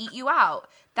and they eat you out.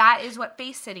 That is what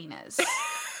face sitting is.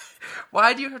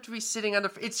 Why do you have to be sitting on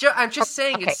the? I'm just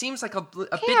saying. It seems like a bit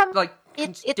like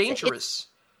dangerous.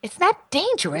 It's not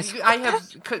dangerous.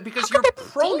 Because you're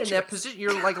prone in that position.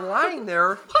 You're like lying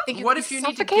there. What if you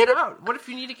need to get out? What if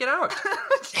you need to get out?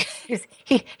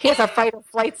 he has a fight or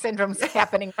flight syndrome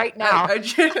happening right now.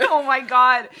 Oh my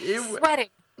God. Sweating.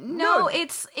 No,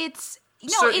 it's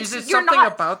so is it something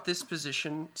about this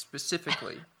position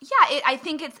specifically? Yeah, I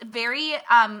think it's very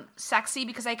sexy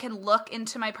because I can look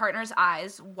into my partner's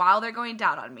eyes while they're going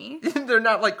down on me. They're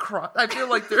not like I feel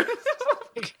like they're.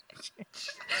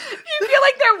 You feel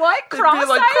like they're what? Cross-eyed?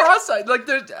 Like cross-eyed. Like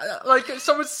they're like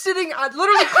someone's sitting on,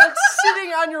 literally called sitting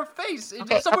on your face.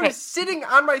 If somebody's sitting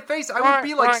on my face, I would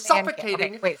be like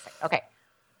suffocating. Wait a second. Okay,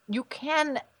 you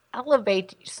can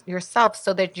elevate yourself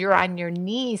so that you're on your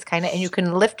knees, kind of, and you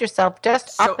can lift yourself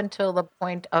just up until the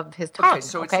point of his tongue. Okay,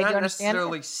 so it's not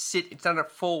necessarily sit. It's not a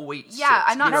full weight. Yeah,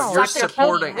 I'm not. You're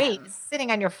supporting. Weight sitting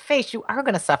on your face, you are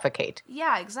going to suffocate.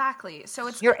 Yeah, exactly. So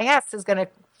it's your ass is going to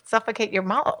suffocate your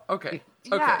mouth. Okay.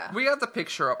 Yeah. We got the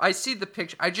picture up. I see the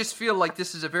picture. I just feel like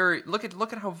this is a very look at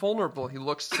how vulnerable he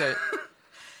looks.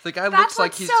 The guy looks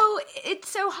like he's it's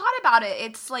so hot about it.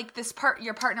 It's like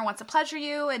your partner wants to pleasure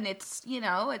you, and it's you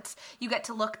get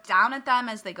to look down at them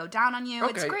as they go down on you.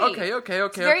 Okay, it's great. Okay.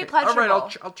 It's very pleasurable. All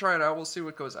right, I'll try it out. We'll see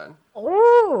what goes on.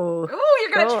 Ooh, you're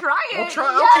gonna try it.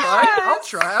 I'll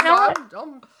try.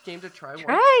 I'm game to try one.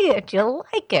 Try it. You'll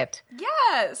like it.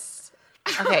 Yes.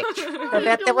 Okay, so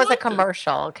that was a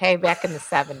commercial, okay, back in the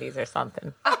 70s or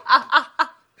something. Try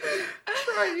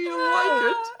you like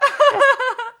it.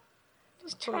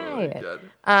 Just try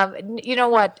it. You know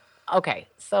what? Okay,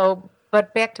 so,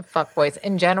 but back to fuckboys.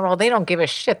 In general, they don't give a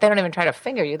shit. They don't even try to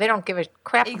finger you. They don't give a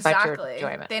crap about your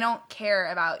enjoyment. They don't care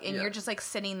about, and you're just like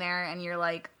sitting there and you're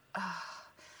like,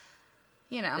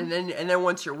 And then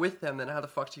once you're with them, then how the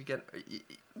fuck do you get...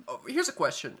 Here's a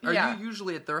question. Are you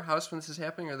usually at their house when this is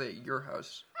happening, or are they at your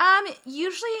house?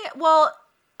 Usually, well,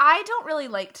 I don't really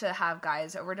like to have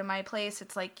guys over to my place.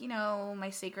 It's like, my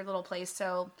sacred little place,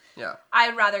 so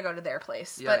I'd rather go to their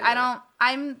place. But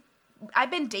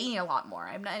I've been dating a lot more.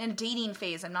 I'm not in a dating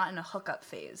phase. I'm not in a hookup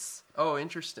phase. Oh,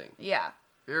 interesting. Yeah.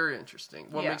 Very interesting.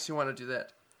 What makes you want to do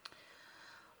that?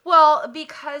 Well,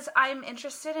 because I'm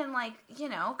interested in,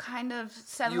 kind of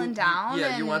settling down.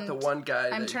 You want the one guy.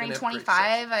 I'm turning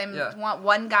 25. I want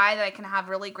one guy that I can have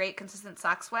really great, consistent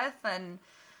sex with, and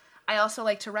I also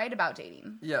like to write about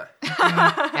dating. Yeah.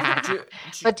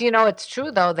 But it's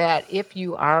true though that if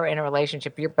you are in a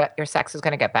relationship, your sex is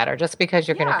going to get better just because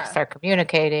you're going to start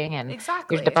communicating and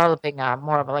you're developing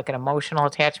more of an emotional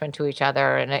attachment to each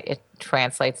other, and it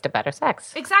translates to better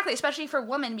sex. Exactly, especially for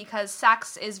women, because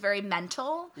sex is very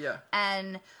mental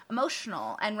and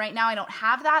emotional. And right now I don't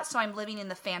have that, so I'm living in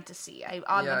the fantasy. I'm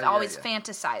always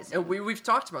fantasizing. And we've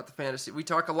talked about the fantasy. We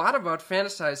talk a lot about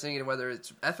fantasizing and whether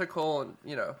it's ethical and,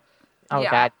 Oh,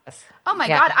 God, yes. Oh, my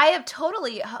God. I have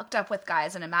totally hooked up with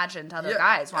guys and imagined other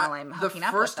guys while I'm hooking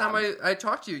up with them. The first time I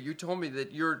talked to you, you told me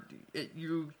that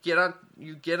you get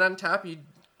on top, you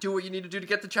do what you need to do to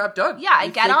get the job done. Yeah, I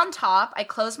get on top, I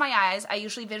close my eyes, I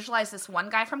usually visualize this one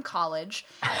guy from college,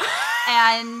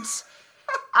 and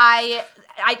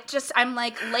I'm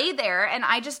like, lay there, and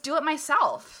I just do it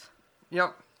myself.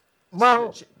 Yep.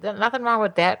 Well, there's nothing wrong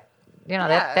with that.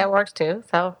 That works too,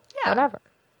 so whatever.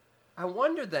 I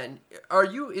wonder then,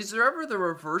 is there ever the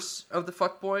reverse of the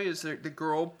fuckboy? Is there the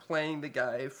girl playing the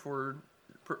guy for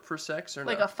sex or not?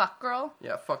 Like a fuck girl?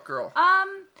 Yeah, fuck girl. Yeah,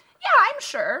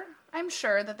 I'm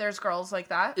sure that there's girls like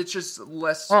that. It's just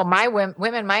less... Well, my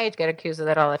women my age get accused of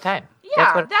that all the time.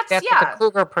 Yeah, that's what the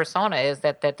cougar persona is,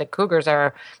 that the cougars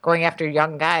are going after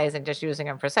young guys and just using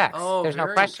them for sex. Oh, there's no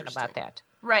question about that.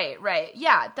 Right.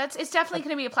 Yeah, it's definitely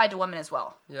going to be applied to women as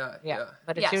well. Yeah.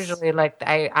 But it's usually like,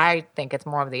 I think it's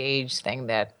more of the age thing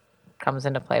that comes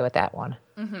into play with that one.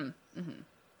 Mm-hmm. Mm-hmm.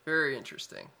 Very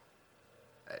interesting.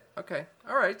 Okay.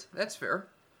 All right. That's fair.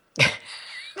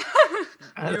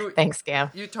 Thanks, Cam.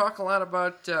 You talk a lot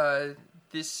about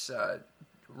this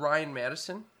Ryan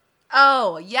Madison.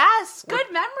 Oh, yes. Good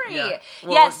memory. Yeah.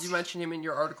 Well, yes. You mentioned him in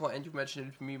your article, and you've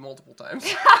mentioned it to me multiple times.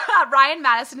 Ryan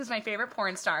Madison is my favorite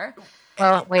porn star.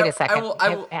 Well, wait a second.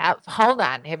 Hold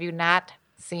on. Have you not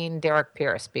seen Derek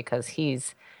Pierce? Because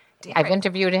he's I've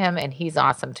interviewed him, and he's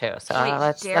awesome too. So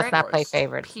let's not play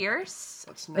favorites. Pierce.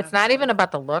 It's not even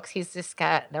about the looks. He's just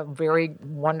got a very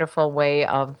wonderful way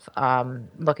of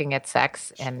looking at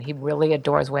sex, and he really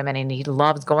adores women, and he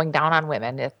loves going down on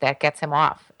women if that gets him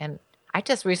off. And I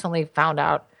just recently found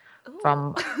out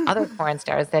from other porn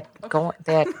stars that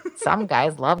some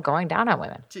guys love going down on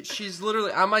women. She's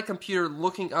literally on my computer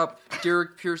looking up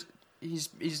Derek Pierce. He's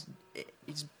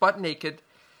butt naked.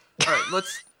 All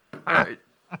right,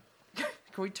 can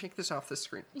we take this off the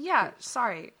screen? Yeah,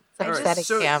 sorry.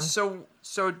 So,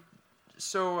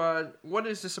 what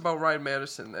is this about Ryan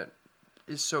Madison that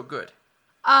is so good?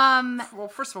 Well,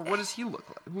 first of all, what does he look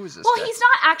like? Who is this? Well, guy? he's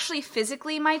not actually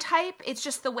physically my type. It's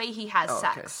just the way he has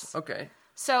sex. Okay.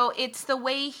 So it's the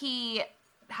way he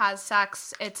has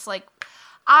sex. It's like,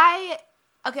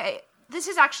 this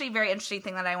is actually a very interesting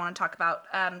thing that I want to talk about.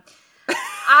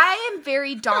 I am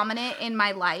very dominant in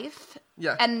my life.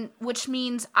 Yeah. And which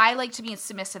means I like to be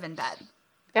submissive in bed.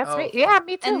 That's right. Yeah,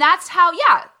 me too. And that's how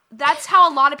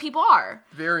a lot of people are.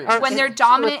 Very when they're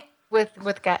dominant with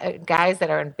guys that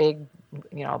are in big,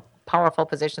 powerful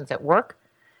positions at work.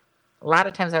 A lot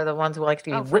of times they're the ones who like to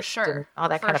be whipped and all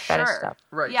that kind of fetish stuff.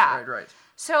 Right. Yeah. Right.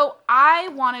 So I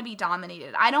want to be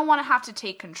dominated. I don't want to have to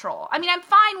take control. I mean, I'm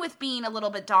fine with being a little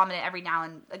bit dominant every now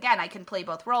and again. I can play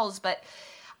both roles, but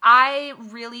I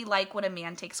really like when a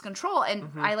man takes control. And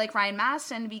I like Ryan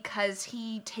Madison because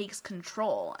he takes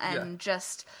control and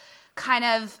just kind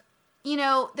of,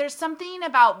 there's something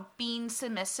about being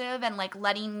submissive and like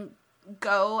letting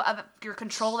go of your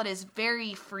control that is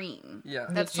very freeing. Yeah.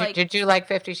 Did you like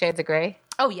 50 Shades of Grey?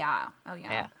 Oh, yeah. Oh,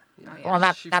 yeah. Well,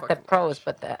 not the prose,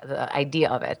 but the idea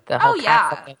of it. The whole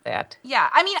concept of that. Yeah.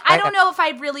 I mean, I don't know if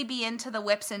I'd really be into the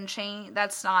whips and chain.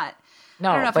 That's not. No,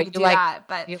 I don't know if I could do that.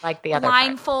 But you like the other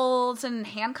blindfolds and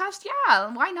handcuffs.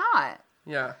 Yeah. Why not?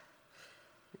 Yeah.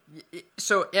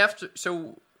 So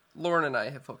Lauren and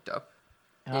I have hooked up.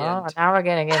 Oh, now we're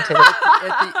getting into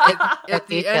the at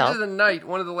the end of the night.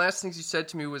 One of the last things you said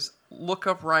to me was, "Look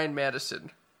up Ryan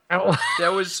Madison." Oh.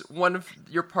 That was one of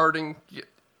your parting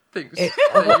things.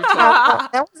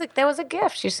 That was a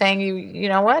gift. She's saying, you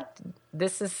know what?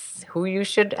 This is who you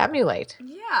should emulate.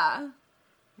 Yeah.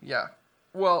 Yeah.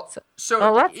 Well,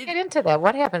 let's get into that.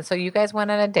 What happened? So you guys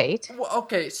went on a date. Well,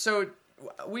 okay. So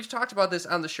we've talked about this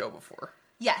on the show before.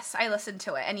 Yes, I listened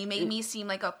to it, and you made me seem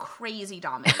like a crazy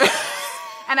dominant.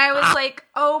 And I was like,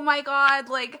 "Oh my god!"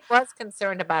 Like, I was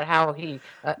concerned about how he,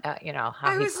 how he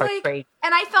portrayed.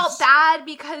 And I felt bad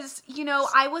because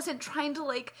I wasn't trying to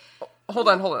like. Hold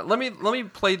on. Let me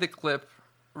play the clip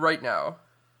right now.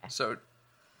 So,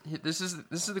 this is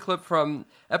the clip from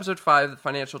episode 5, the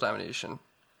financial domination,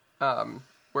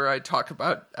 where I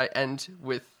end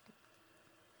with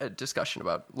a discussion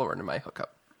about Lauren and my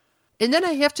hookup. And then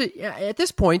I have to, at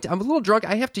this point, I'm a little drunk.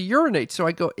 I have to urinate. So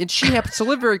I go, and she happens to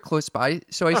live very close by.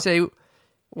 So I say,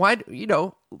 why,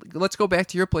 let's go back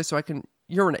to your place so I can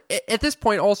urinate. At this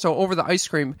point, also, over the ice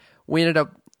cream, we ended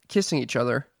up kissing each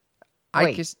other.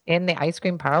 In the ice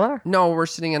cream parlor? No, we're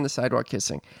sitting on the sidewalk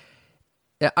kissing.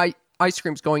 Ice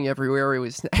cream's going everywhere.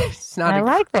 It's not. I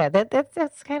like that.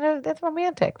 That's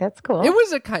romantic. That's cool. It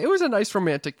was a nice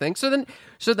romantic thing. So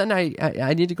then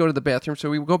I need to go to the bathroom.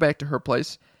 So we go back to her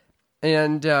place.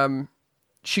 And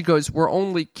she goes, "We're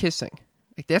only kissing."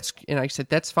 And I said,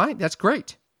 "That's fine. That's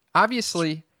great.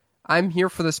 Obviously, I'm here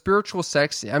for the spiritual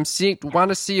sex. Want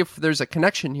to see if there's a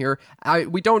connection here.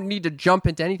 We don't need to jump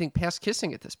into anything past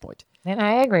kissing at this point." And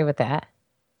I agree with that.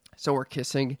 So we're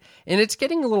kissing, and it's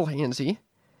getting a little handsy.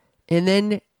 And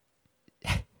then,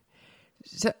 had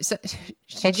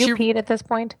you peed at this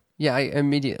point? Yeah, I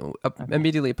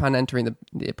immediately upon entering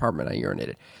the apartment, I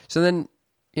urinated. So then.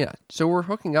 Yeah, so we're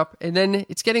hooking up, and then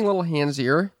it's getting a little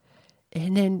handsier,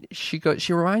 and then she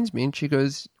reminds me, and she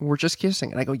goes, "We're just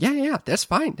kissing," and I go, "Yeah, that's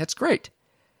fine, that's great."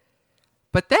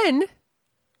 But then,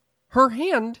 her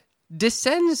hand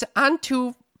descends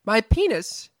onto my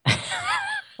penis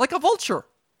like a vulture.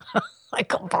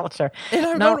 Like a vulture. And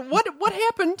I'm going, what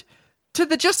happened to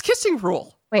the just kissing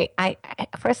rule? Wait, I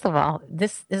first of all,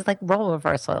 this is like role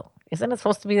reversal. Isn't it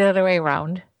supposed to be the other way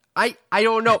around? I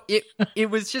don't know. It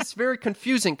was just very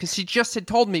confusing because she just had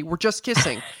told me we're just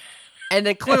kissing. And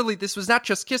then clearly this was not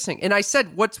just kissing. And I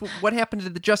said, what happened to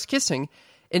the just kissing?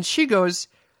 And she goes,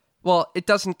 "Well, it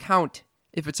doesn't count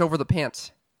if it's over the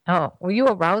pants." Oh, were you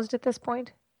aroused at this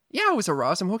point? Yeah, I was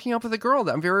aroused. I'm hooking up with a girl.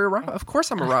 I'm very aroused. Of course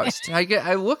I'm aroused.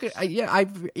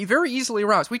 I'm very easily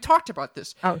aroused. We talked about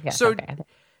this. Oh, yeah.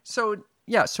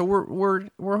 So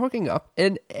we're hooking up.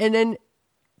 And then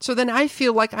so then I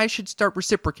feel like I should start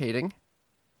reciprocating.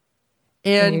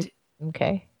 And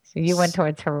okay. So you went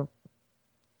towards her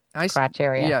crotch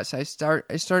area. Yes, I start,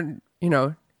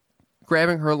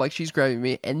 grabbing her like she's grabbing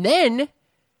me, and then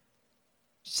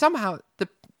somehow the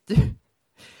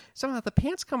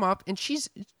pants come up, and she's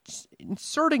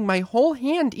inserting my whole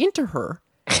hand into her,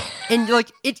 and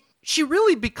like she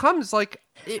really becomes like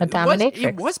a dominatrix.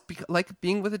 It was like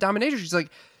being with a dominatrix.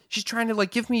 She's trying to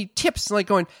like give me tips and like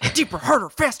going deeper, harder,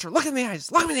 faster. Look in the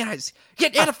eyes. Look in the eyes.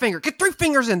 Add a finger. Get 3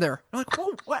 fingers in there. I'm like,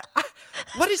 whoa,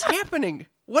 what is happening?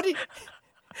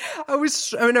 I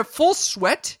was in a full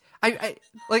sweat. It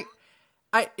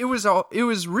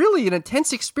was really an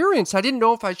intense experience. I didn't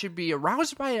know if I should be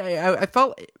aroused by it. I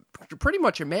felt pretty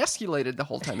much emasculated the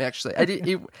whole time. Actually,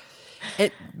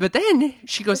 but then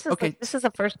she goes, "Okay, this is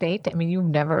a first date." I mean, you've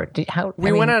never.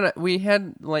 We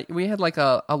had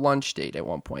a lunch date at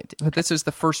one point, but this is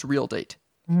the first real date.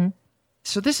 Mm-hmm.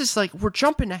 So this is like we're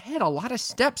jumping ahead a lot of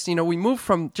steps. We move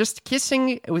from just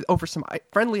kissing over some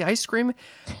friendly ice cream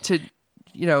to,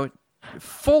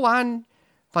 full on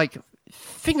like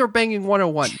finger banging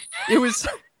 101. It was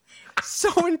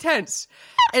so intense.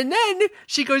 And then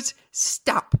she goes,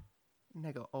 "Stop," and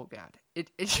I go, "Oh God!"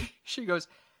 She goes,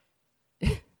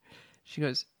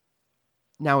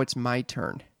 "Now it's my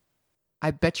turn. I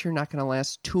bet you're not going to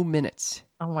last 2 minutes."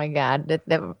 Oh my God.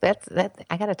 That's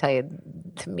I got to tell you,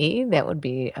 to me, that would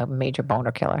be a major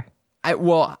boner killer.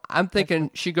 I'm thinking,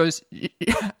 she goes,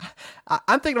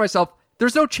 I'm thinking to myself,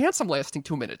 there's no chance I'm lasting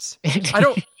 2 minutes. She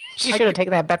should have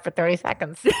taken that bet for 30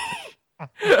 seconds.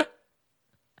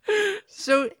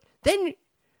 So then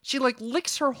she like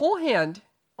licks her whole hand.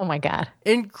 Oh my God.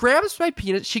 And grabs my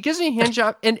penis. She gives me a hand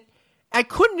job, and I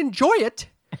couldn't enjoy it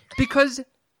because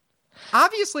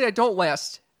obviously I don't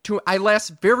last. I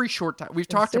last very short time. We've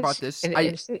talked about this.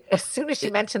 As soon as she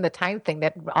mentioned the time thing,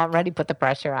 that already put the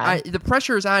pressure on. The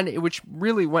pressure is on, which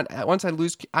really once I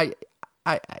lose,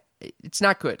 it's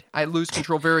not good. I lose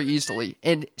control very easily,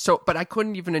 and so, but I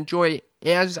couldn't even enjoy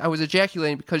as I was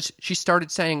ejaculating because she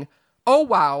started saying, "Oh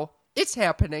wow, it's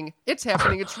happening! It's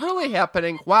happening! It's really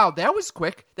happening! Wow, that was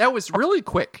quick! That was really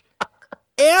quick!"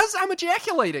 As I'm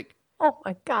ejaculating. Oh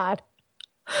my God.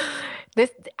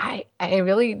 I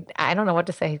don't know what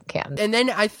to say, Cam. And then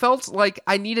I felt like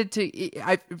I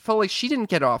felt like she didn't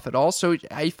get off at all. So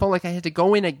I felt like I had to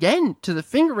go in again to the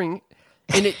fingering,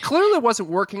 and it clearly wasn't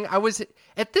working. I was,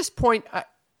 at this point,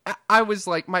 I was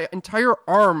like, my entire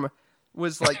arm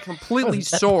was like completely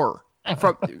sore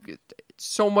from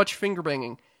so much finger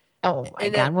banging. Oh my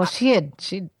God. Well, she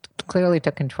clearly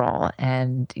took control,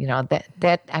 and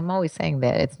that I'm always saying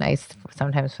that it's nice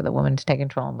sometimes for the woman to take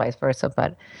control and vice versa,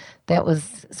 but that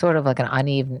was sort of like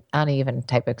an uneven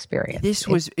type experience.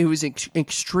 It was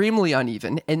extremely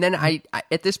uneven, and then I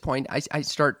at this point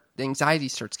the anxiety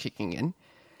starts kicking in.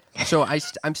 So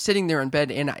I'm sitting there in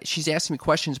bed, and she's asking me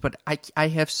questions, but I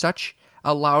have such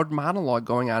a loud monologue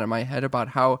going on in my head about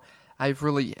how I've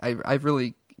really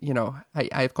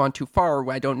I've gone too far.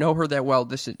 I don't know her that well.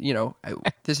 This is,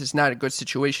 this is not a good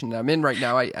situation that I'm in right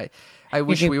now. I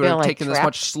wish we would have taken this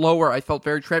much slower. I felt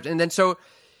very trapped. And then so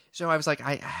I was like,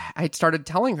 I started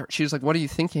telling her. She was like, "What are you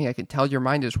thinking? I can tell your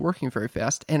mind is working very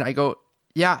fast." And I go,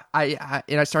 "Yeah."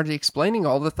 And I started explaining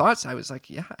all the thoughts. I was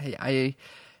like, "Yeah, I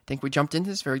think we jumped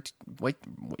into this way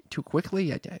too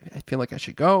quickly. I feel like I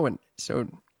should go." And so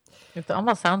it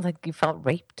almost sounds like you felt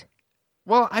raped.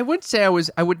 Well, I would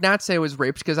not say I was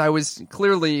raped because I was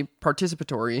clearly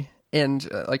participatory and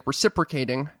like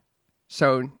reciprocating.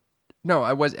 So no,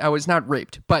 I was not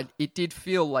raped, but it did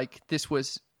feel like this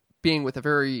was being with a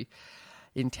very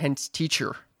intense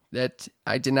teacher that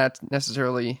I did not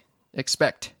necessarily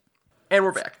expect. And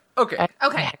we're back. Okay.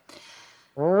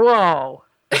 Whoa.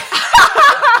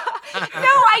 No,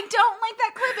 I don't like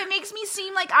that clip. It makes me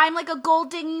seem like I'm like a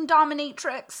gold-digging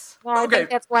dominatrix. Well, I think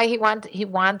that's why he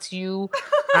wants you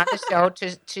on the show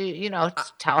to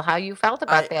tell how you felt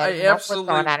about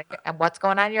that. What's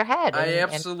going on in your head. I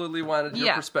absolutely wanted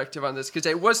your perspective on this because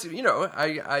it was,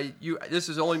 this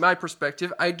is only my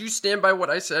perspective. I do stand by what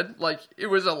I said. Like, it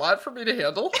was a lot for me to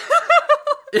handle.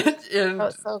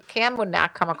 So Cam would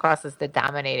not come across as the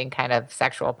dominating kind of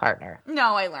sexual partner.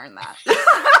 No, I learned that.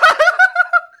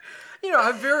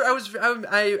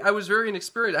 I was very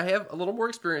inexperienced. I have a little more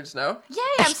experience now. Yay!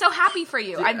 I'm so happy for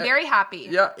you. I'm very happy.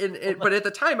 Yeah, but at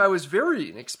the time I was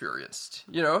very inexperienced.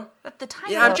 At the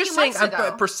time, I'm just saying,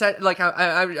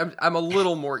 I'm a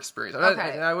little more experienced.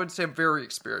 Okay. I wouldn't say I'm very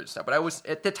experienced now, but I was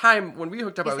at the time when we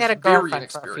hooked up. He's I was had a very girlfriend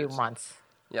inexperienced. for a few months.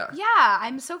 Yeah. Yeah,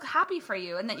 I'm so happy for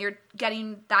you, and that you're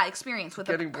getting that experience with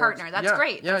a partner. That's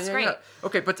great. That's great. Yeah.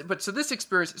 Okay, but so this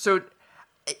experience,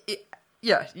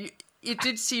 it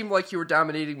did seem like you were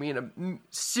dominating me in a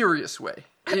serious way.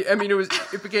 I mean,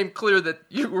 it became clear that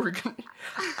you were going to...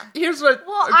 Here's what...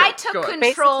 Well, okay, I took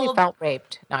Basically control. felt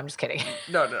raped. No, I'm just kidding.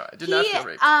 No, I did not feel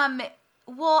raped.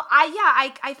 Well,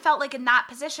 I felt like in that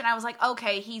position, I was like,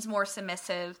 okay, he's more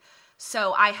submissive,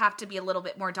 so I have to be a little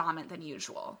bit more dominant than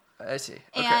usual. I see.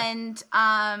 Okay. And,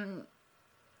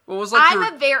 well, it was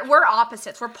like we're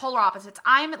opposites. We're polar opposites.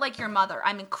 I'm like your mother.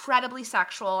 I'm incredibly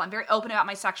sexual. I'm very open about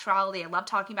my sexuality. I love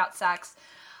talking about sex.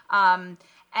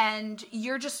 And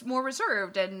you're just more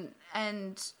reserved, and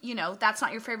you know that's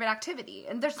not your favorite activity.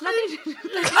 And there's nothing.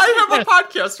 I have a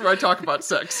podcast where I talk about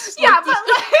sex. Yeah, but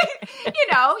like you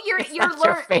know, you're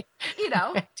learning. You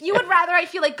know, you would rather I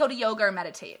feel like go to yoga or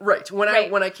meditate. Right. When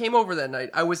I came over that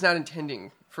night, I was not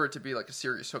intending for it to be like a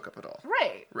serious hookup at all.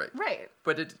 Right.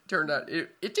 But it turned out it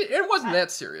wasn't that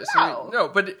serious. No, no,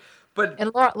 but.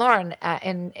 And Lauren,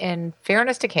 in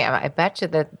fairness to Cam, I bet you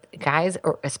that guys,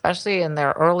 especially in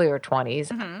their earlier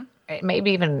 20s,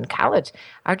 maybe even in college,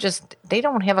 they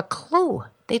don't have a clue.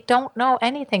 They don't know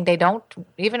anything. They don't,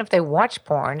 even if they watch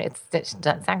porn, it's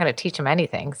not going to teach them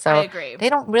anything. So I agree. They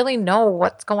don't really know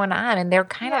what's going on, and they're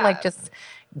kind of like just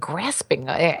grasping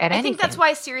at anything. I think that's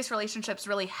why serious relationships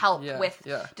really help with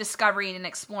discovering and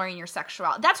exploring your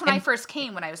sexuality. That's when I first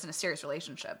came, when I was in a serious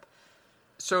relationship.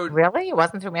 So really, it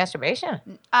wasn't through masturbation.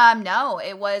 No,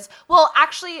 it was. Well,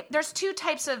 actually, there's two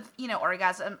types of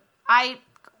orgasm.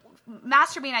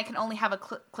 Masturbating, I can only have a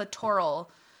clitoral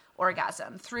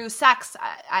orgasm. Through sex,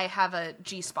 I have a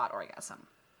G-spot orgasm.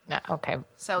 Okay.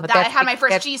 So I had my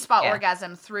first G-spot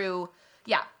orgasm through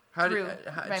have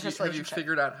you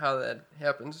figured out how that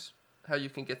happens? How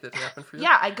you can get that to happen for you?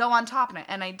 Yeah, I go on top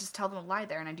and I just tell them to lie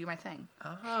there and I do my thing.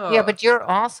 Oh. Yeah, but you're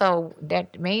also,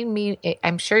 that made me,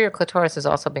 I'm sure your clitoris is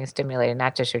also being stimulated,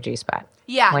 not just your G-spot.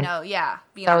 Yeah,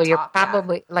 being so on you're top,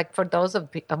 probably, like for those of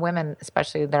women,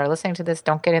 especially that are listening to this,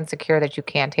 don't get insecure that you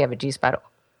can't have a G-spot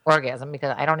orgasm,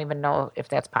 because I don't even know if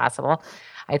that's possible.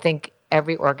 I think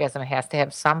every orgasm has to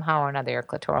have somehow or another your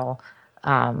clitoral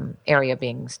area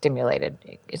being stimulated.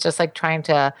 It's just like trying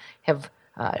to have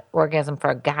orgasm for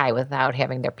a guy without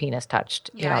having their penis touched.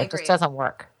 Yeah, it just doesn't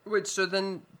work. Wait, so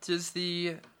then does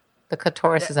the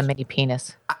clitoris is a mini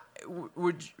penis?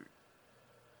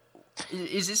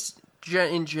 Is this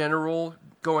in general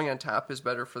going on top is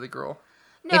better for the girl?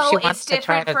 No, it's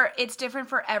different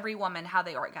for every woman how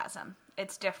they orgasm.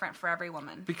 It's different for every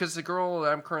woman. Because the girl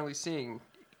that I'm currently seeing,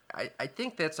 I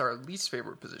think that's our least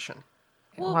favorite position.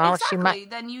 Well exactly.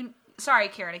 Then you. Sorry,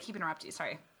 Karen, I keep interrupting you.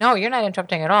 Sorry. No, you're not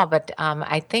interrupting at all. But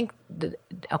I think,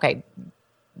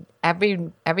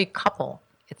 every couple,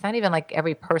 it's not even like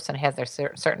every person has their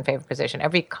certain favorite position.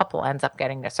 Every couple ends up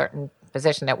getting a certain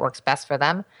position that works best for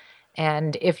them.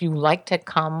 And if you like to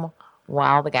come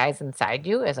while the guy's inside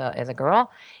you as a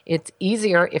girl, it's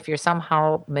easier if you're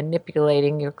somehow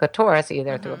manipulating your clitoris,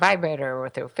 either through a vibrator or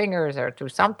through fingers or through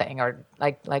something, or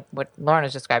like what Lauren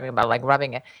is describing about, like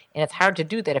rubbing it. And it's hard to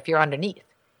do that if you're underneath.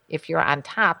 If you're on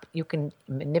top, you can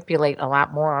manipulate a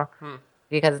lot more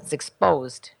because it's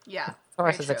exposed. Yeah. The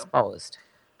clitoris is exposed.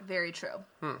 Very true.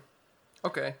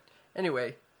 Okay.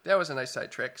 Anyway, that was a nice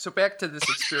sidetrack. So back to this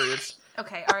experience.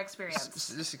 Okay, our experience.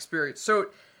 This experience. So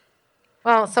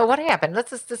what happened?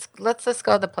 Let's just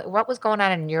go what was going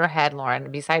on in your head,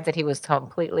 Lauren, besides that he was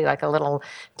completely like a little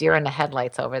deer in the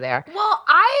headlights over there? Well,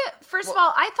 first of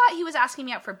all, I thought he was asking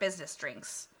me out for business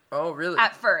drinks. Oh, really?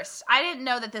 At first. I didn't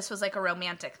know that this was like a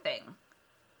romantic thing.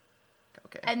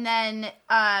 Okay. And then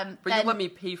But you let me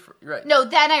pay for right. No,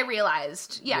 then I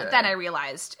realized. Then I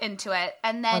realized into it.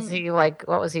 And then was he like,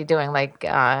 what was he doing? Like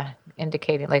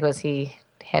indicating, like,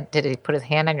 did he put his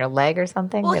hand on your leg or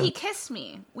something? Well, he kissed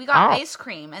me. We got ice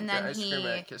cream, and then ice cream, and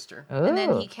I kissed her. Ooh. And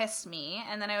then he kissed me,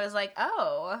 and then I was like,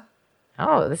 oh,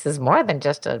 this is more than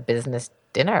just a business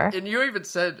dinner. And you even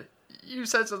said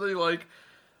something like,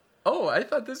 "Oh, I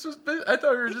thought I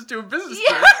thought we were just doing business."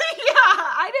 Yeah,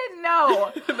 I didn't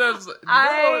know. And I was like,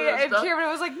 no, and Cameron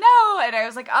was like, no, and I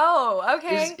was like, oh,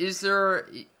 okay.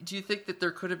 Do you think that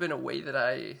there could have been a way that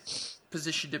I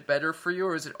positioned it better for you,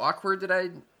 or is it awkward that I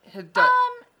had done?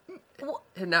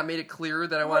 Had not made it clear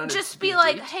that I wanted to just be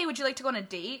like, hey, would you like to go on a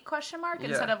date? ?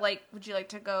 Instead of like, would you like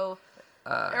to go,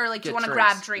 or like, do you want to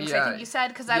grab drinks? Yeah. I think you said,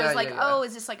 because I was like, oh,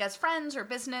 is this like as friends or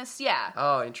business? Yeah.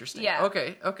 Oh, interesting. Yeah.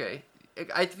 Okay.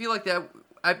 I feel like that.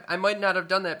 I might not have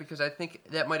done that because I think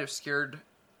that might have scared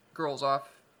girls off.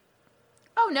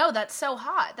 Oh no, that's so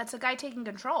hot. That's a guy taking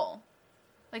control.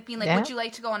 Like being like, would you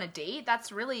like to go on a date?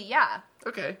 That's really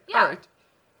Okay. Yeah. All right.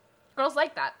 Girls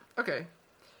like that. Okay.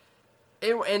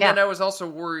 And then I was also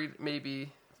worried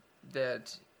maybe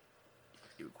that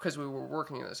because we were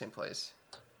working in the same place.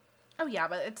 Oh yeah,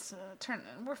 but it's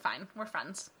we're fine. We're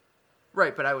friends.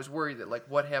 Right, but I was worried that, like,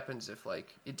 what happens if,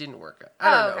 like, it didn't work out?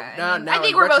 I don't know. Now, I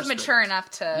think we're both mature enough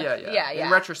to... Yeah. In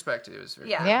retrospect, it was very...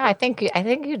 Yeah, I think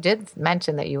you did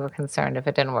mention that you were concerned if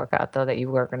it didn't work out, though, that you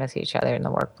were going to see each other in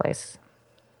the workplace.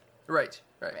 Right.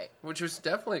 Which was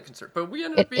definitely a concern. But we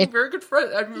ended up being very good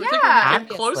friends. I think we became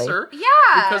closer. Yeah.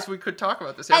 Because we could talk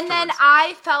about this afterwards. And then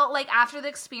I felt like after the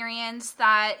experience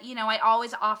that, I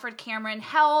always offered Cameron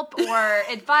help or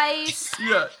advice.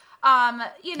 Yeah.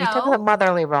 You took a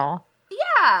motherly role.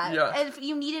 Yeah. And if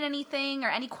you needed anything or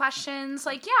any questions,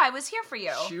 I was here for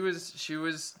you. She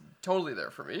was totally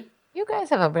there for me. You guys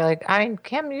have a really,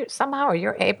 Kim,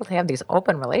 you're able to have these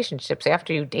open relationships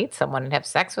after you date someone and have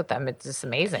sex with them. It's just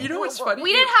amazing. You know what's funny?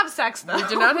 We didn't have sex, though. We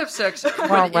did not have sex.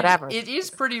 Well, whatever. It is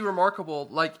pretty remarkable.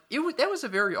 Like, that was a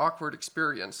very awkward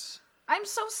experience. I'm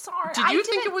so sorry. Did you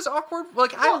think it was awkward?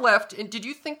 Like, I left, and did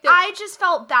you think that... I just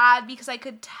felt bad because I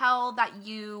could tell that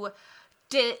you...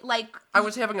 did, like... I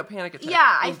was having a panic attack.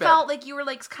 Yeah, I felt like you were,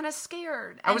 like, kind of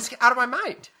scared. I was out of my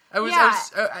mind. Wait, and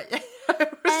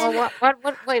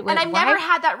I've never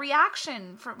had that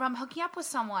reaction from hooking up with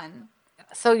someone.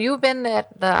 So you've been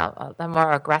the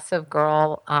more aggressive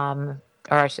girl, or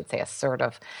I should say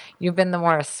assertive. You've been the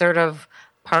more assertive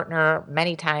partner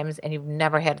many times, and you've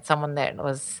never had someone that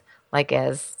was, like,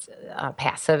 as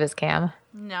passive as Cam?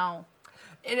 No.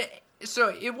 And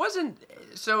so it wasn't...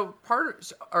 So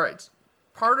part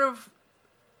of...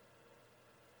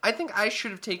 I think I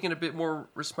should have taken a bit more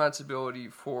responsibility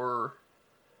for...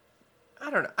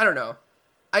 I don't know.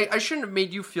 I shouldn't have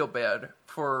made you feel bad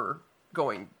for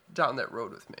going down that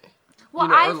road with me. Well,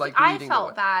 I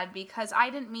felt bad because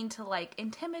I didn't mean to, like,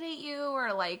 intimidate you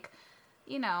or, like,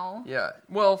 Yeah.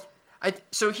 Well,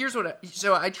 so here's what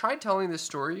I tried telling this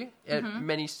story at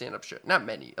many stand-up shows. Not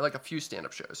many, like a few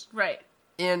stand-up shows. Right.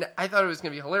 And I thought it was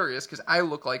going to be hilarious because I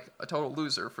look like a total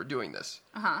loser for doing this.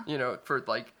 Uh-huh. For,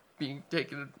 like, being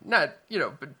taken, but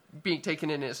being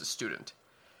taken in as a student.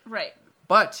 Right.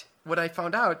 But what I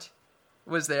found out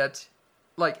was that,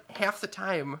 like, half the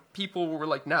time people were,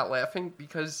 like, not laughing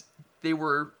because they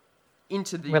were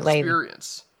into the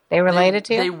experience. They related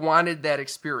to you? They wanted that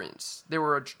experience. They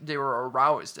were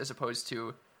aroused as opposed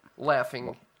to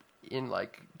laughing in,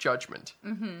 like, judgment.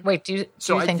 Mm-hmm. Wait, do you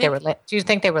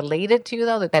think they related to you,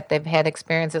 though, that they've had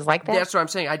experiences like that? That's what I'm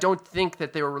saying. I don't think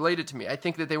that they were related to me. I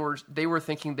think that they were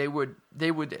thinking they would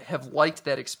have liked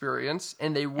that experience,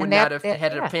 and they would not have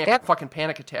had a fucking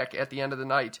panic attack at the end of the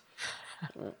night.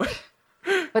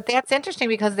 But that's interesting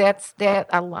because that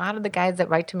a lot of the guys that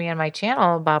write to me on my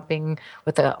channel about being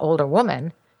with an older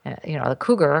woman, the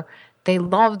cougar, they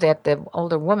love that the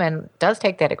older woman does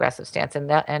take that aggressive stance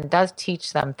and does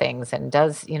teach them things and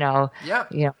does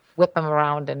whip them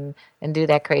around and do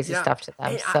that crazy stuff to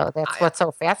them. So that's what's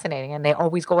so fascinating, and they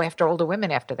always go after older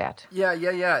women after that. Yeah.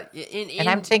 And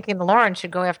I'm thinking Lauren should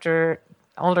go after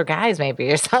older guys maybe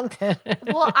or something.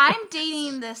 Well, I'm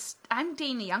dating a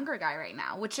younger guy right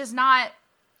now, which is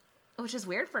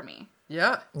weird for me.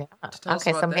 Yeah.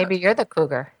 Okay, so maybe you're the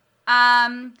cougar.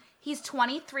 He's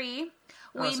 23.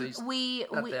 We He's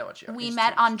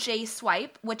met on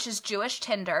J-Swipe, which is Jewish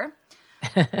Tinder.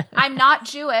 I'm not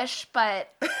Jewish,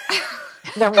 but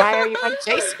then why are you on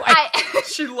J-Swipe?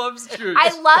 She loves Jews.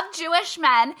 I love Jewish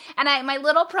men, and my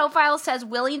little profile says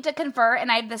willing to convert, and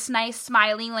I have this nice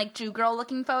smiling like Jew girl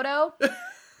looking photo.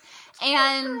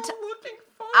 And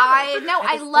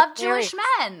I love Jewish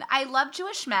men. I love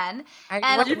Jewish men.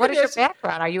 What is your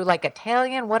background? Are you like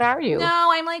Italian? What are you? No,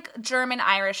 I'm like German,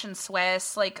 Irish, and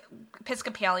Swiss, like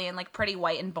Episcopalian, like pretty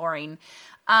white and boring.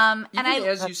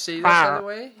 As you say that, by the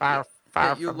way,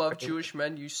 that you love Jewish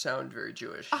men, you sound very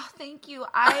Jewish. Oh, thank you.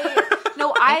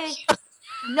 That's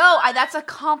a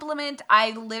compliment.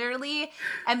 I literally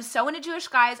am so into Jewish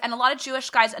guys, and a lot of Jewish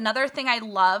guys. Another thing I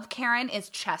love, Karen, is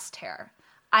chest hair.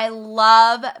 I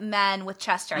love men with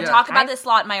chest hair. I talk about this a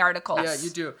lot in my articles. Yeah, you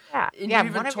do. Yeah, and you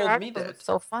even told me that. It's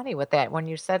so funny with that when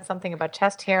you said something about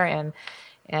chest hair and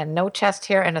no chest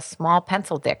hair and a small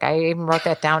pencil dick. I even wrote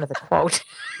that down as a quote.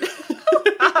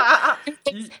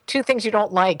 Two things you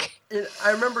don't like. And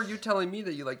I remember you telling me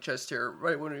that you like chest hair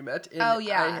right when we met. And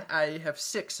I have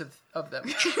 6 of them.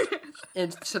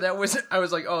 And so I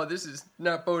was like, oh, this is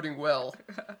not boding well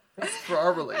for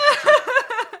our relationship.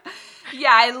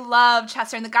 Yeah, I love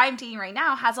chest hair. And the guy I'm dating right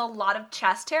now has a lot of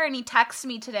chest hair. And he texts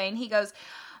me today and he goes,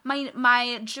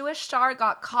 my Jewish star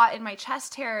got caught in my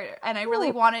chest hair, and I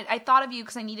really I thought of you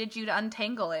because I needed you to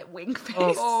untangle it. Wink face.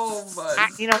 Oh my!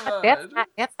 You know what?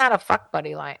 That's not a fuck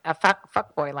buddy line, a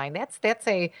fuck boy line. That's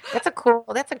a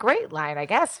great line, I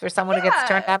guess, for someone who gets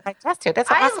turned on by chest hair. That's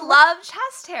awesome. I love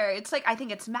chest hair. It's like, I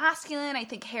think it's masculine. I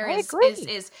think hair is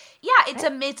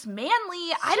it's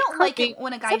manly. I don't like it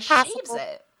when a guy shaves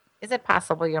it. Is it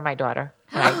possible you're my daughter?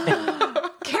 Right.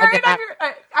 Karen,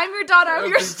 I'm your daughter. I'm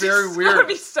your sister. Very weird. That would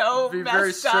be so It'd be messed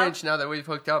very strange up. now that we've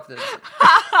hooked up.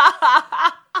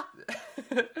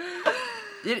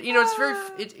 It's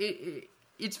very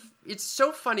it's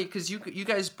so funny because you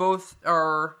guys both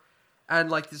are,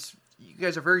 and like this, you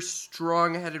guys are very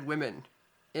strong-headed women,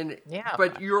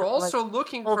 but you're also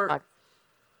looking for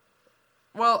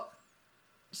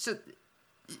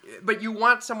but you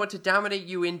want someone to dominate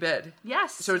you in bed.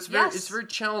 Yes. So it's very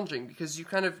challenging because you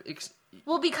kind of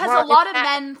because a lot of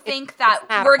men think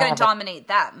that we're going to dominate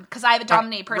them because I have a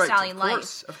dominate personality in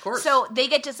life. Of course. So they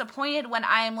get disappointed when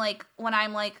I'm like,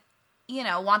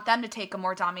 want them to take a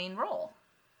more dominating role.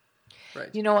 Right.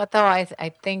 You know what though? I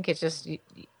think it's just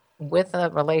with a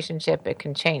relationship it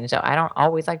can change. So I don't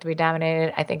always like to be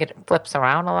dominated. I think it flips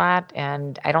around a lot,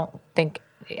 and I don't think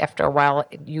after a while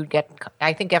you'd get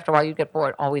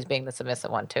bored always being the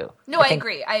submissive one too. No, I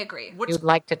agree. You'd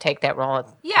like to take that role.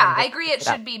 Yeah, I agree. It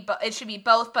should be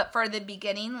both, but for the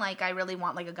beginning, like I really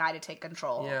want like a guy to take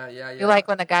control. Yeah. You like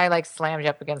when the guy like slams you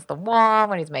up against the wall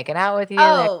when he's making out with you.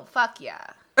 Oh, fuck yeah.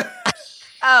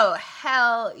 Oh,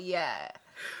 hell yeah.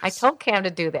 I told Cam to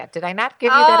do that. Did I not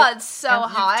give you that? Oh, it's so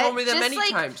hot. You've told me that just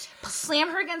many times. Slam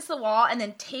her against the wall and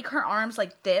then take her arms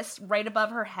like this right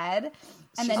above her head.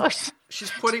 And then she's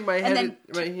putting my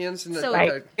hands in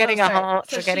the getting a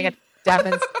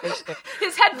demonstration.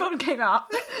 His headphone came out.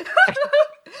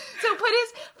 So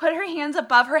put her hands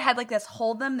above her head like this,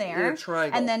 hold them there, in a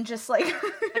triangle, and then just like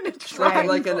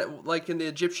like in the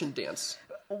Egyptian dance.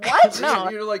 What? No,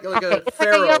 you're like a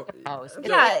pharaoh.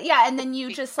 Yeah, and then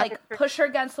you just like push her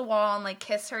against the wall and like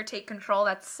kiss her, take control.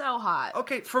 That's so hot.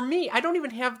 Okay, for me, I don't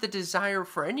even have the desire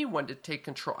for anyone to take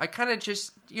control. I kind of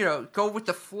just go with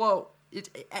the flow.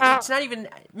 It's not even.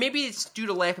 Maybe it's due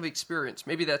to lack of experience.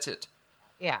 Maybe that's it.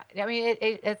 Yeah, I mean,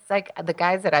 it's like the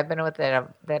guys that I've been with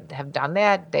that have done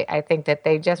that. I think that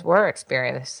they just were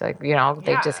experienced. Like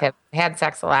they just have had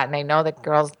sex a lot, and they know that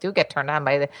girls do get turned on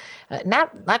by the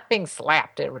not being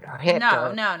slapped or hit.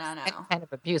 No. Kind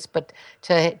of abuse, but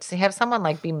to have someone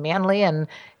like be manly and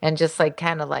just like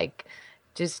kind of like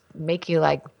just make you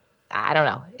like. I don't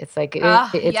know. It's like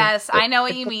I know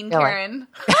what you mean, Karen.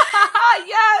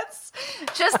 Yes,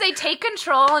 just they take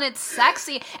control and it's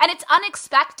sexy and it's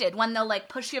unexpected when they'll like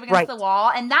push you up against the wall,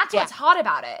 and that's what's hot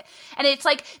about it. And it's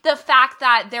like the fact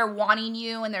that they're wanting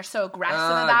you and they're so aggressive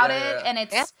about it, and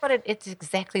it's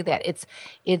exactly that.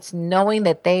 It's knowing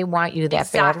that they want you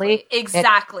that badly.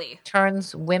 Exactly. It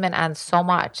turns women on so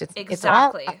much. It's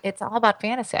all about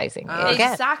fantasizing.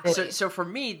 Exactly. So for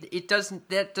me,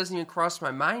 that doesn't even cross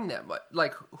my mind that much.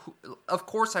 Like, of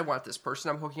course I want this person.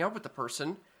 I'm hooking up with the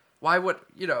person. Why would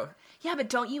Yeah, but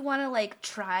don't you want to like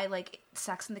try like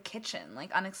sex in the kitchen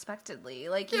like unexpectedly?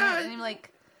 Like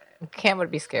like Cam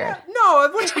would be scared. No, I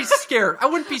wouldn't be scared. I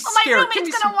wouldn't be scared. My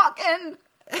roommate's gonna walk in.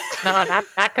 No, not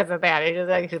because of that.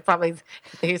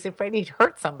 He's afraid he'd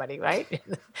hurt somebody, right?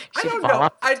 I don't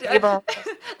know. The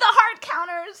heart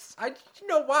counters. You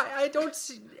know why? I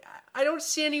don't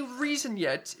see any reason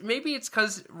yet. Maybe it's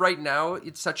because right now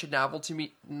it's such a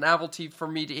novelty for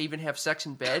me to even have sex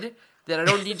in bed that I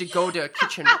don't need to go to a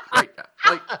kitchen right now.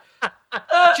 Like,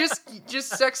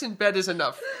 just sex in bed is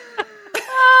enough.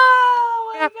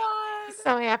 Oh my god! He's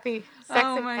so happy. Sex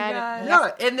in bed. God.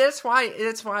 Yeah, and that's why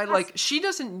like she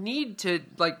doesn't need to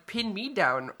like pin me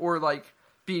down or like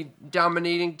be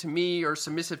dominating to me or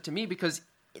submissive to me, because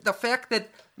the fact that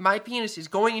my penis is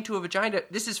going into a vagina,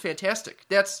 this is fantastic.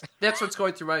 That's what's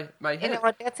going through my head. You know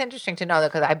what? That's interesting to know,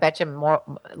 because I bet you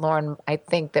Lauren, I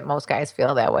think that most guys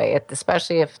feel that way,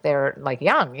 especially if they're like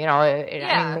young.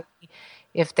 I mean,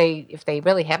 if they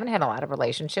really haven't had a lot of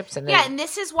relationships, and and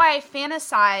this is why I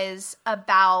fantasize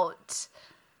about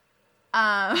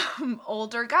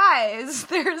older guys.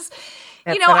 There's,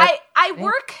 I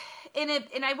work in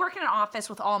an office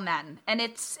with all men, and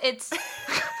it's.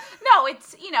 No,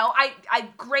 it's, I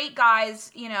great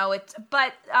guys,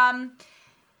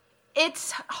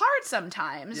 it's hard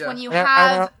sometimes when you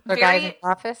have guys in the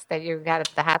office that you got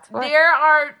the hats for. There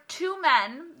are two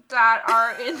men that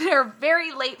are in their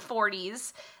very late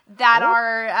 40s that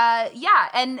are,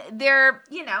 and they're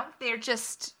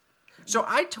just. So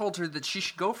I told her that she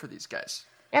should go for these guys.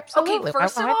 Absolutely. Okay,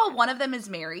 first of all, one of them is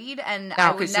married, and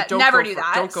I would never do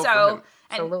that. Don't go for him.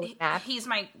 absolutely not. He's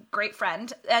my great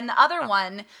friend. And the other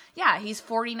one, he's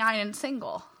 49 and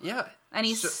single. Yeah. And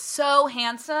he's so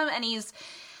handsome, and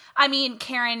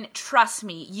Karen, trust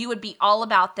me, you would be all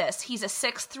about this. He's a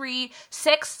 6'3",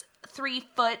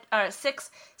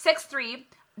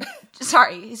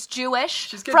 sorry, he's Jewish.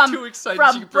 She's getting too excited.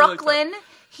 From Brooklyn.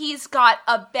 He's got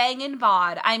a banging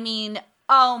bod.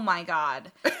 Oh my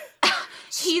God.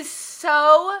 He's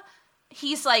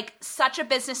like such a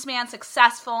businessman,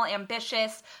 successful,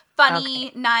 ambitious,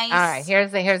 funny, nice. All right,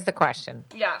 here's the question.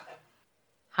 Yeah.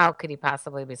 How could he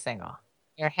possibly be single?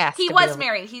 He was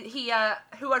married.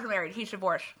 Who was married? He's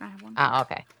divorced. Oh,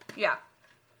 okay. Yeah.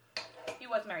 He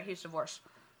was married. He's divorced.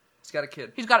 He's got a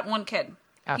kid. He's got one kid.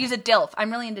 Okay. He's a DILF.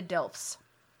 I'm really into DILFs.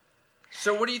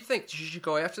 So what do you think? You should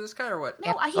go after this guy or what?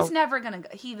 No, he's never going to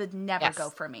go. He would never go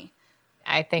for me.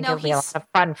 I think it'll be a lot of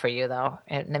fun for you, though,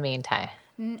 in the meantime.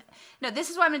 No, this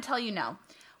is what I'm going to tell you no.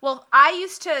 Well, I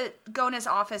used to go in his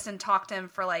office and talk to him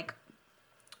for a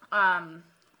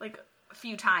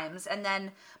few times, and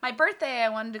then my birthday I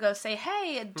wanted to go say,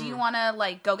 hey, do you want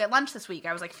to go get lunch this week?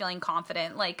 I was feeling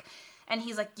confident, and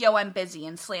he's like, yo, I'm busy,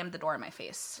 and slammed the door in my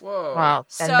face. Whoa. Well,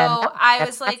 I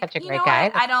was like, such a you great know guy.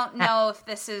 what? I don't know if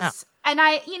this is and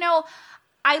I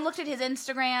looked at his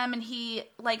Instagram, and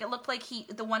it looked like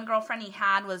the one girlfriend he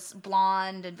had was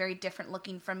blonde and very different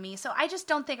looking from me, so I just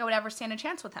don't think I would ever stand a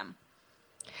chance with him.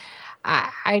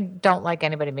 I don't like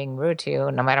anybody being rude to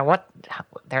you, no matter what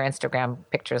their Instagram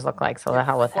pictures look like. So the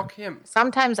hell with him.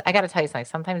 Sometimes I got to tell you something.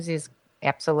 Sometimes these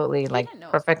absolutely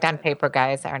perfect on paper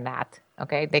guys are not.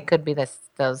 Okay, they could be those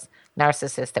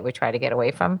narcissists that we try to get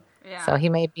away from. Yeah. So he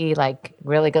may be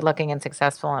really good looking and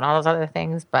successful and all those other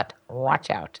things, but watch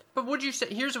out. But would you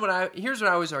say? Here's what I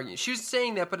was arguing. She was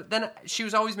saying that, but then she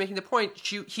was always making the point.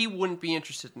 He wouldn't be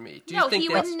interested in me. Do you think he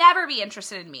would never be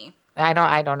interested in me.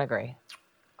 I don't agree.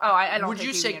 Oh, I don't. Would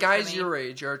you say guys your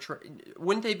age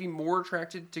wouldn't they be more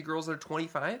attracted to girls that are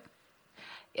 25?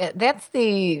 That's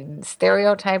the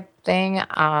stereotype thing.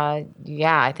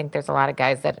 I think there's a lot of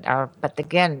guys that are, but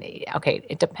again, okay,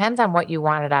 it depends on what you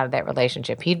wanted out of that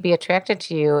relationship. He'd be attracted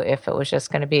to you if it was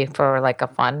just going to be for a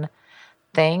fun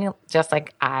thing, just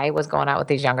like I was going out with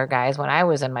these younger guys when I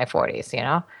was in my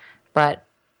 40s, but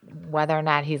whether or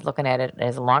not he's looking at it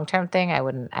as a long-term thing, I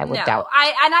would doubt.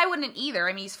 I wouldn't either.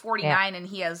 He's 49 and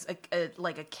he has a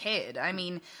kid.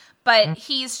 But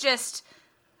he's just,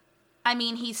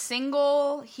 he's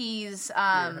single. He's You're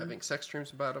having sex dreams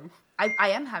about him.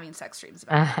 I am having sex dreams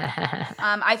about him.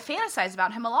 I fantasize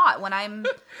about him a lot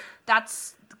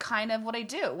that's kind of what I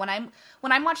do. When I'm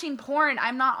watching porn,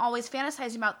 I'm not always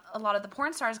fantasizing about a lot of the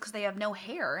porn stars because they have no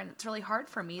hair, and it's really hard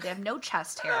for me. They have no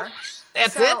chest hair.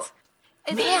 That's it?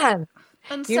 Man.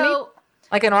 And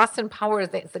like in Austin Powers,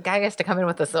 the guy has to come in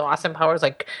with this Austin Powers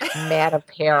mad of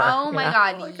hair. Oh my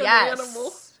God,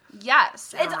 yes.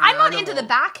 Yes. I'm not into the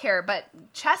back hair, but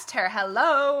chest hair,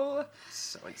 hello.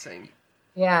 So insane.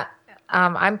 Yeah.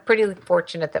 I'm pretty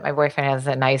fortunate that my boyfriend has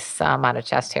a nice amount of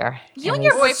chest hair. You and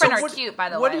your boyfriend are cute, by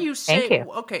the way. What do you say? Thank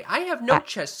you. Okay, I have no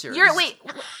chest hair. Wait,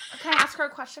 can I ask her a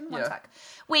question? One sec.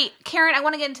 Wait, Karen, I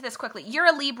want to get into this quickly. You're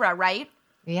a Libra, right?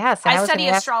 Yes. I study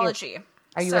astrology.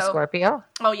 Are you a Scorpio?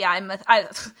 Oh, yeah. I'm 3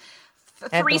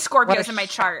 Scorpios in my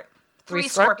chart. 3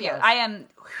 Scorpios. I am.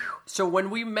 So when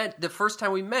we met, the first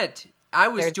time we met, I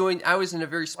was in a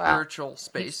very spiritual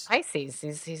space. Pisces.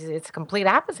 It's a complete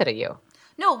opposite of you.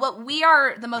 No, but we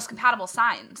are the most compatible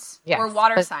signs. Yes, we're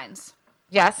water signs.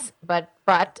 Yes, but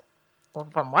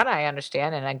from what I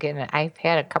understand, and again, I've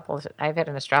had an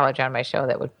astrologer on my show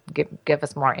that would give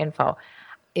us more info.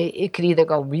 It could either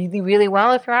go really, really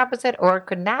well if you're opposite, or it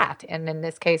could not. And in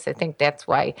this case, I think that's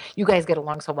why you guys get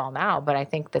along so well now. But I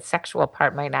think the sexual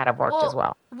part might not have worked as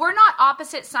well. We're not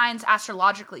opposite signs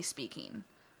astrologically speaking.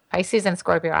 Pisces and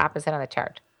Scorpio are opposite on the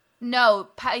chart. No,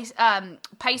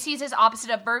 Pisces is opposite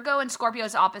of Virgo, and Scorpio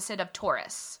is opposite of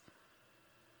Taurus.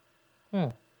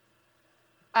 So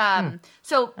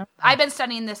I've been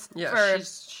studying this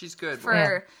she's good.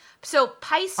 So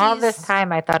Pisces. All this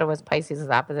time, I thought it was Pisces is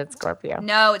opposite Scorpio.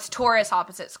 No, it's Taurus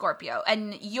opposite Scorpio,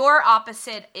 and your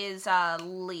opposite is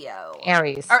Leo.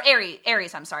 Aries. Or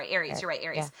Aries. I'm sorry, Aries. You're right,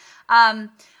 Aries. Yeah.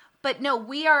 But no,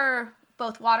 we are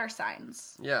both water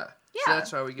signs. Yeah. Yeah. So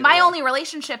that's why we get My along. only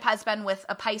relationship has been with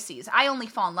a Pisces. I only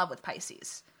fall in love with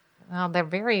Pisces. Well, they're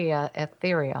very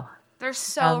ethereal. They're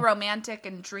so romantic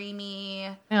and dreamy.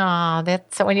 Oh,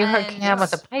 that's so. When you heard Cam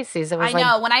was a Pisces, it was I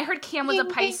know. When I heard Cam was a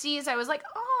Pisces, I was like,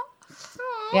 oh.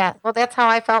 Yeah, well, that's how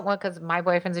I felt because my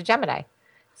boyfriend's a Gemini.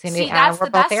 See, that's the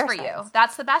best for you.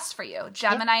 That's the best for you.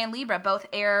 Gemini and Libra, both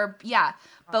air. Yeah,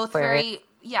 both very.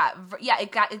 Yeah,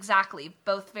 exactly.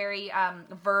 Both very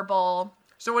verbal.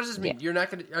 So what does this mean? You're not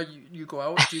going to you go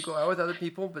out? Do you go out with other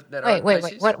people? But that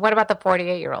wait. What about the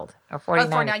 48-year-old or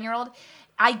 49-year-old?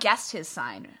 I guessed his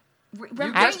sign.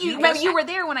 Remember you were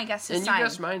there when I guessed his sign. And you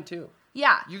guessed mine too.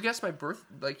 Yeah. You guessed my birth.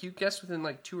 Like, you guessed within,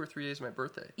 2 or 3 days of my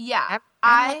birthday. Yeah.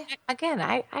 I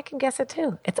can guess it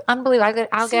too. It's unbelievable.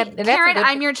 I'll get... Karen,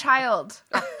 I'm your child.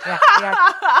 Yeah,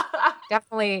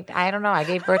 definitely. I don't know. I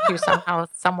gave birth to you somehow,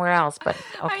 somewhere else. But,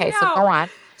 okay, so go on.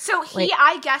 So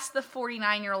I guessed the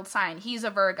 49-year-old sign. He's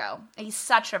a Virgo. He's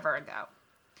such a Virgo.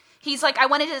 He's like, I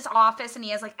went into his office and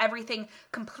he has, everything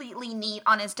completely neat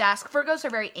on his desk. Virgos are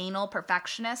very anal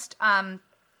perfectionist.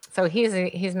 So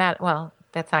he's not... Well...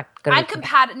 That's not good.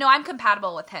 I'm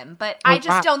compatible with him, but I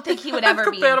just don't think he would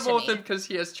ever be into me. Compatible with him because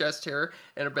he has chest hair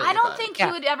and a baby I don't think he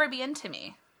would ever be into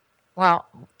me. Well,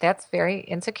 that's very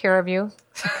insecure of you.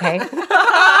 Okay,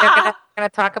 we're gonna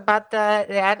talk about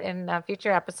that in a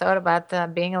future episode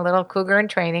about being a little cougar in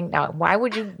training. Now, why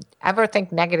would you ever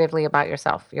think negatively about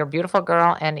yourself? You're a beautiful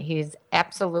girl, and he's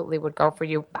absolutely would go for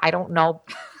you. I don't know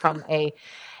from a,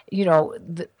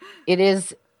 it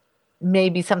is.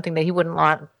 Maybe something that he wouldn't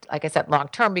want, like I said, long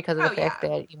term because of the fact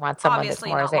that you want someone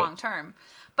obviously that's more not long term.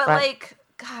 But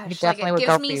gosh, it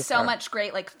gives me so much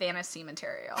great fantasy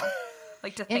material.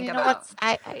 To think about.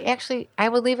 I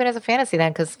would leave it as a fantasy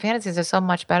then because fantasies are so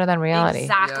much better than reality.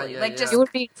 Exactly. You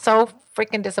would be so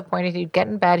freaking disappointed. You'd get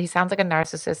in bed. He sounds like a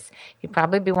narcissist. He'd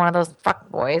probably be one of those fuck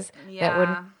boys that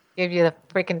wouldn't give you the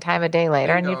freaking time of day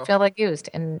later, and you'd feel like used,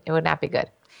 and it would not be good.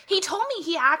 He told me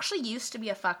he actually used to be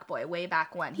a fuckboy way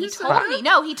back when. He told me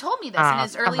this in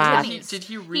his early 20s. Did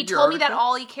he read He told me that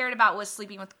all he cared about was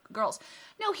sleeping with girls.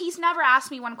 No, he's never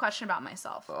asked me one question about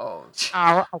myself. Oh,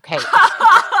 okay.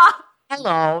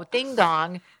 Hello, ding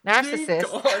dong, narcissist.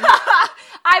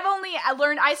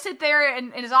 I sit there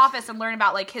in his office and learn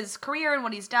about his career and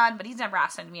what he's done, but he's never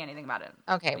asked me anything about it.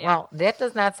 Okay, well, that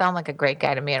does not sound like a great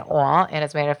guy to me at all. And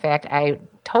as a matter of fact, I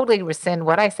totally rescind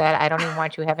what I said. I don't even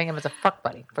want you having him as a fuck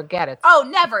buddy. Forget it. Oh,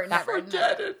 never.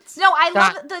 Forget it. No, I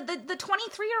love the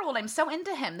 23-year-old. I'm so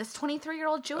into him. This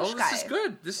 23-year-old Jewish guy. This is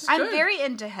good. I'm very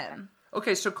into him.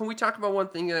 Okay, so can we talk about one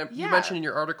thing that you mentioned in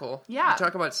your article? Yeah. You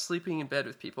talk about sleeping in bed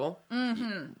with people.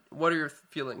 Mm-hmm. What are your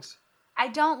feelings? I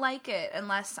don't like it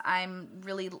unless I'm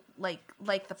really like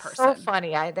the person. So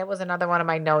funny. That was another one of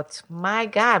my notes. My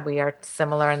God, we are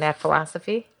similar in that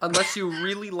philosophy. Unless you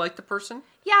really like the person?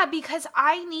 Yeah, because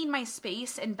I need my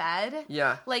space in bed.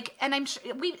 Yeah. And I'm sure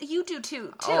you do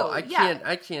too. Oh, I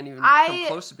can't even come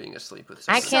close to being asleep with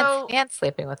someone. I can't stand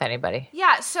sleeping with anybody.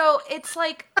 Yeah, so it's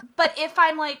but if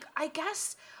I'm I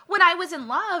guess when I was in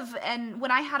love and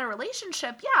when I had a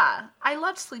relationship, yeah, I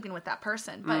loved sleeping with that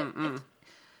person. But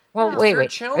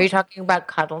wait. Are you talking about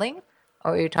cuddling?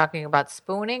 Or are you talking about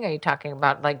spooning? Are you talking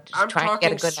about just trying to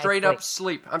get a good night's sleep? Straight up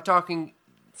sleep. I'm talking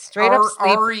straight up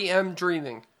sleep. REM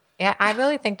dreaming. Yeah, I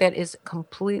really think that is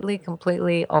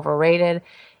completely overrated.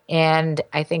 And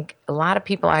I think a lot of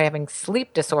people are having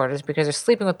sleep disorders because they're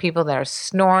sleeping with people that are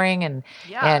snoring and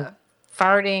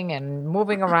farting and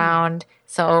moving around.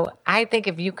 So I think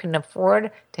if you can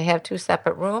afford to have 2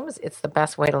 separate rooms, it's the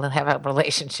best way to have a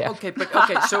relationship. Okay,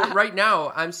 so right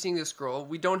now I'm seeing this girl.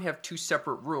 We don't have 2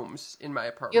 separate rooms in my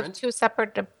apartment. You have 2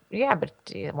 separate,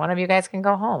 but one of you guys can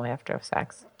go home after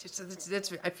sex.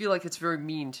 I feel like it's very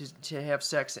mean to have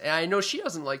sex. And I know she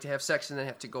doesn't like to have sex and then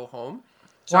have to go home.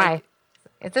 So why?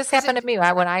 This happened to me.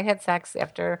 When I had sex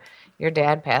after your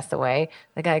dad passed away,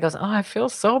 the guy goes, "Oh, I feel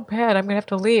so bad. I'm going to have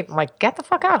to leave." I'm like, "Get the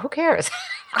fuck out. Who cares?"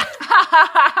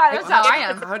 That's how I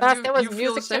am. That was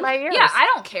music to my ears. Yeah,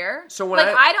 I don't care. So when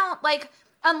I don't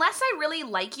unless I really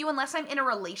like you, unless I'm in a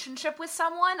relationship with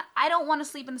someone, I don't want to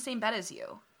sleep in the same bed as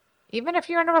you. Even if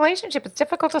you're in a relationship, it's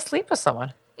difficult to sleep with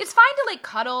someone. It's fine to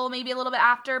cuddle maybe a little bit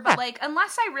after, but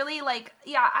unless I really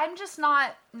I'm just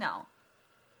not, no.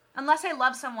 Unless I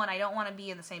love someone, I don't want to be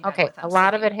in the same bed with them. A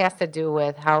lot of it has to do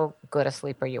with how good a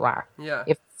sleeper you are. Yeah.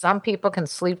 If some people can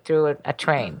sleep through a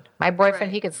train. My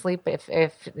boyfriend, he could sleep if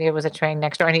there was a train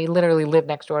next door, and he literally lived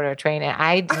next door to a train, and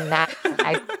I did not,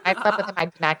 I slept with him, I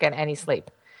did not get any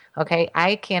sleep. Okay?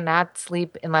 I cannot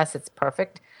sleep unless it's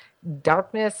perfect.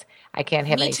 Darkness, I can't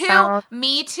have any sound.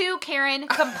 Me too, Karen.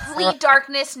 Complete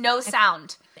darkness, no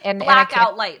sound. And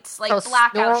blackout lights,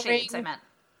 blackout shades, I meant.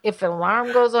 If an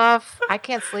alarm goes off, I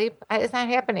can't sleep. It's not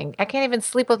happening. I can't even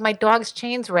sleep with my dog's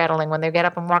chains rattling when they get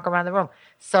up and walk around the room.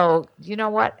 So, you know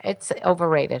what? It's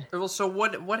overrated. Well, so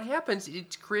what happens?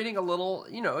 It's creating a little,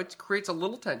 it creates a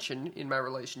little tension in my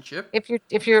relationship. If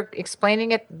you're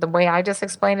explaining it the way I just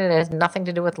explained it, it has nothing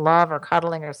to do with love or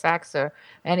cuddling or sex or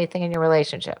anything in your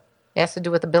relationship. It has to do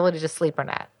with ability to sleep or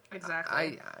not.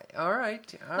 Exactly. All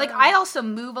right. I also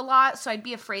move a lot, so I'd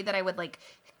be afraid that I would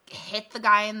hit the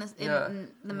guy in the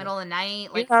middle of the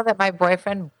night. Like, you know that my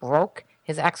boyfriend broke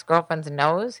his ex-girlfriend's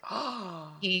nose?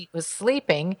 He was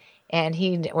sleeping and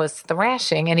he was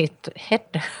thrashing and he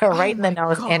hit her right in the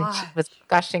nose and she was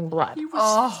gushing blood. He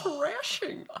was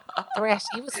thrashing.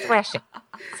 He was thrashing.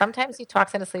 Sometimes he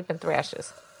talks in his sleep and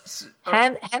thrashes.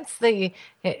 Hence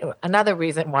another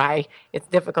reason why it's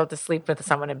difficult to sleep with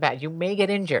someone in bed. You may get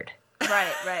injured.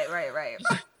 Right.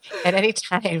 At any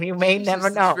time, you may never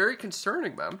know. It's very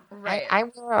concerning, Mom. Right.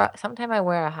 Sometimes I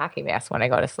wear a hockey mask when I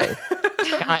go to sleep.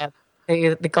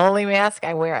 The goalie mask,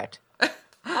 I wear it.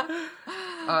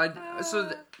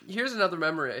 Here's another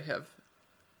memory I have.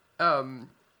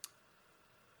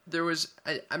 There was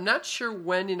I'm not sure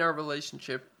when in our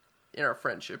relationship, in our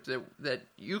friendship, that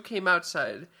you came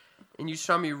outside and you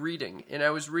saw me reading, and I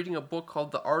was reading a book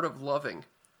called The Art of Loving.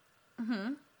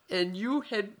 Mm-hmm. And you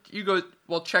go,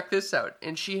 well, check this out.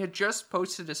 And she had just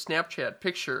posted a Snapchat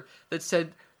picture that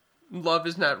said, love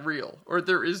is not real, or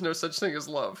there is no such thing as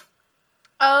love.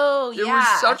 Oh, yeah. It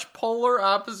was such polar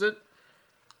opposite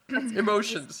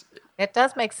emotions. It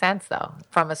does make sense, though,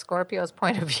 from a Scorpio's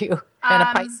point of view and a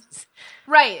Pisces.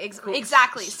 Right,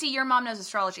 exactly. See, your mom knows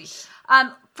astrology.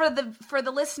 For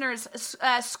the listeners,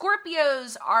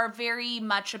 Scorpios are very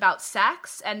much about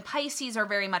sex, and Pisces are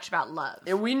very much about love.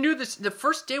 And we knew this the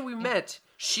first day we met.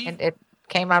 And it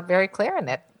came out very clear in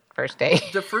that first day.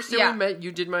 The first day we met,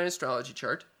 you did my astrology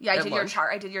chart. Yeah, I did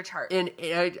your chart. And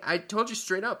I told you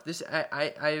straight up,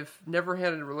 I've never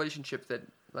had a relationship that,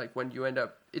 like, when you end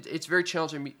up, it's very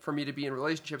challenging for me to be in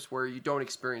relationships where you don't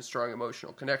experience strong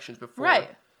emotional connections before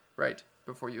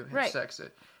before you have sex.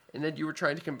 And then you were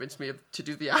trying to convince me to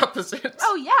do the opposite.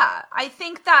 Oh, yeah. I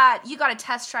think that you got to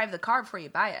test drive the car before you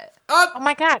buy it. Oh,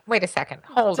 my God. Wait a second.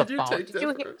 Hold the phone.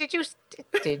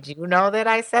 Did you know that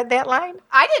I said that line?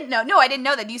 I didn't know. No, I didn't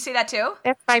know that. Do you say that too?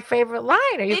 That's my favorite line.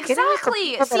 Are you kidding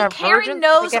me? Exactly. See, Karen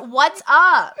knows what's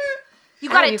up. You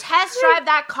got to test drive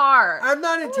that car. I'm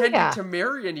not intending to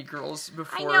marry any girls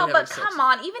before. I know, but come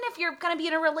on. Even if you're going to be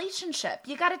in a relationship,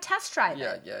 you got to test drive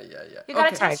it. Yeah. You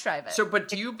got to test drive it. So, but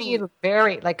do you believe...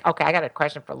 okay, I got a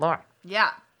question for Lauren.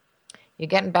 Yeah. You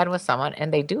get in bed with someone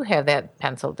and they do have that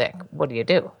pencil dick. What do?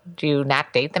 Do you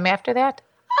not date them after that?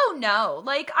 Oh, no.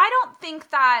 Like, I don't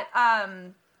think that...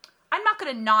 I'm not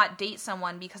going to not date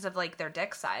someone because of, like, their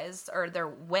dick size or their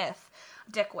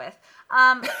dick width.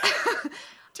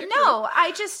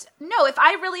 No, if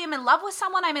I really am in love with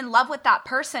someone, I'm in love with that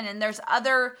person, and there's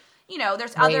other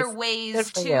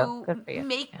ways to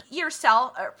make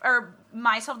yourself or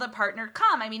myself, the partner,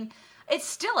 come. I mean, it's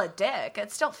still a dick.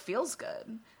 It still feels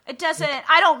good. It doesn't,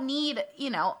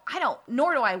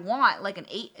 nor do I want like an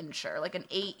 8-incher, like an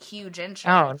 8 huge incher.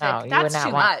 Oh, no, that's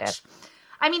too much.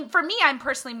 I mean, for me, I'm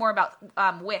personally more about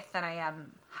width than I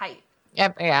am height.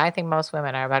 Yeah, I think most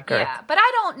women are about girth. Yeah, but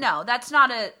I don't know. That's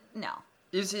not no.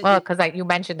 Because you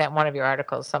mentioned that in one of your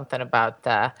articles, something about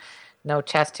no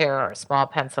chest hair or a small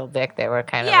pencil dick. They were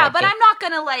kind of but I'm not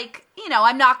going to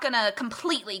I'm not going to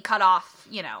completely cut off,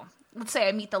 let's say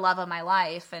I meet the love of my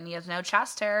life and he has no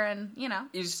chest hair and,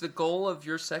 Is the goal of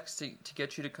your sex to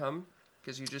get you to come?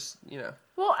 Because you just,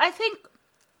 Well, I think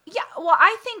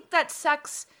that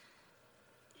sex,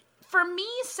 for me,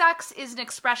 sex is an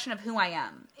expression of who I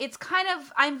am. It's kind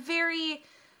of, I'm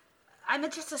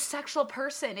just a sexual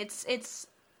person.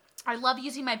 I love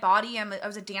using my body. I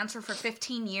was a dancer for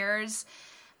 15 years,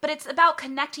 but it's about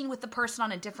connecting with the person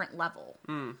on a different level.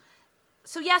 Mm.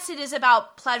 So yes, it is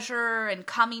about pleasure and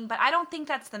coming, but I don't think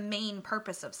that's the main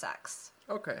purpose of sex.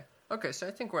 Okay, so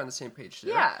I think we're on the same page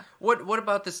there. Yeah. What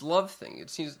about this love thing? It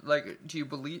seems like, do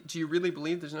you really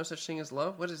believe there's no such thing as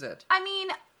love? What is that? I mean,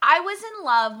 I was in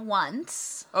love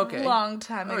once. Okay. A long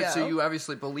time ago. So you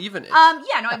obviously believe in it.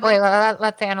 Wait,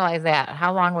 let's analyze that.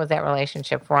 How long was that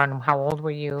relationship for, and how old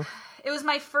were you? It was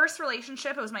my first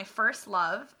relationship. It was my first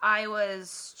love. I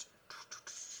was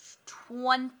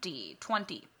 20.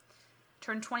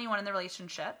 Turned 21 in the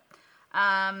relationship.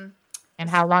 And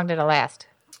how long did it last?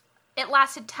 It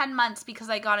lasted 10 months because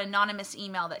I got an anonymous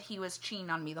email that he was cheating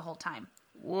on me the whole time.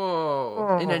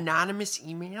 Whoa. An anonymous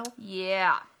email?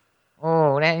 Yeah.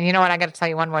 Oh, and you know what? I got to tell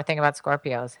you one more thing about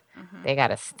Scorpios. Mm-hmm. They got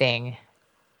a sting.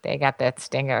 They got that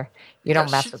stinger. You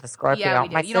don't mess with the Scorpio. Yeah, we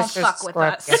do. You don't fuck with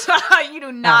us. You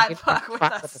do not fuck with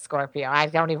us. With the Scorpio. I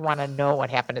don't even want to know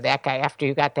what happened to that guy after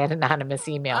you got that anonymous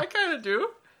email. I kind of do.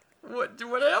 What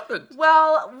happened?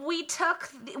 Well,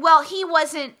 he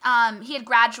wasn't, he had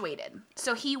graduated.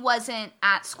 So he wasn't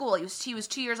at school. He was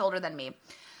 2 years older than me.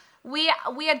 We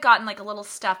had gotten like a little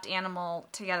stuffed animal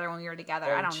together when we were together.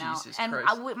 Oh, I don't know. Jesus And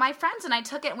Christ. my friends and I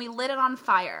took it and we lit it on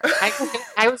fire.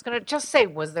 I was gonna just say,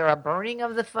 was there a burning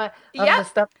of the Yep. the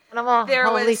stuffed animal? There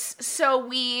Holy was. So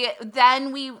we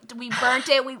burnt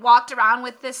it. We walked around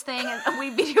with this thing and we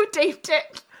videotaped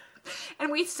it.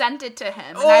 And we sent it to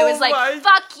him. And I was like,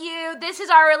 fuck you. This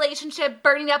is our relationship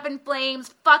burning up in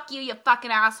flames. Fuck you, you fucking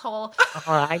asshole.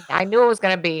 Oh, I knew it was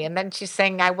going to be. And then she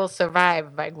sang I Will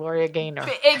Survive by Gloria Gaynor.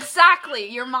 Exactly.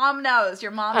 Your mom knows.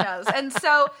 And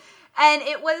so, and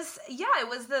it was,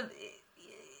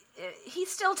 he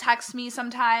still texts me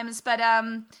sometimes, but,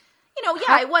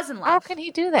 it wasn't love. How can he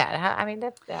do that? I mean,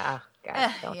 that's,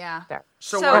 God, yeah.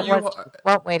 So were you...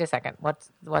 Well, wait a second. What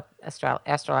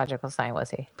astrological sign was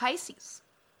he? Pisces.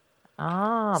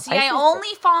 Oh, See, Pisces. I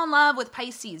only fall in love with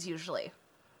Pisces usually.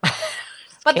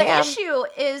 But the issue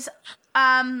is,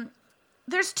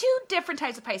 there's two different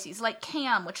types of Pisces, like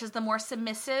Cam, which is the more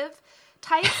submissive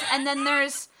type, and then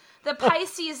there's the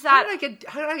Pisces that...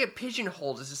 How did I get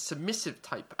pigeonholed as a submissive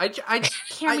type?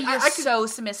 Cameron, you're so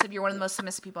submissive. You're one of the most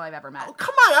submissive people I've ever met. Oh,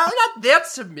 come on, I'm not that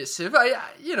submissive.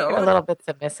 You're a little bit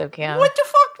submissive, Cam. What the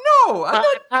fuck? No, I'm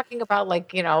talking about,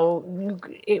 like, you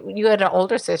had an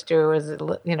older sister who was,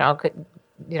 could,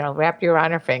 wrap you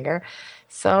around her finger.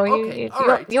 So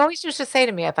you always used to say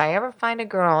to me, if I ever find a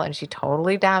girl and she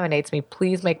totally dominates me,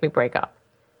 please make me break up.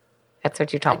 That's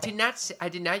what you told me. I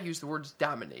did not use the words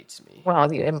dominates me.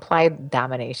 Well, you implied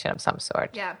domination of some sort.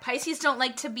 Yeah, Pisces don't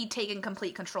like to be taken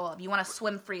complete control of. You want to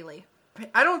swim freely.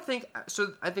 I don't think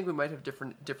so. I think we might have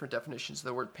different definitions of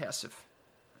the word passive.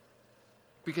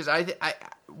 Because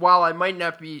while I might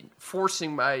not be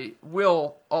forcing my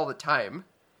will all the time,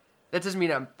 that doesn't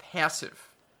mean I'm passive.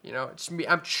 It's me.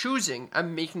 I'm choosing.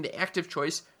 I'm making the active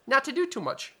choice not to do too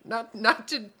much, not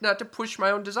to push my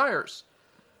own desires.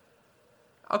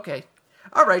 Okay.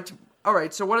 All right.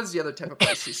 So what is the other type of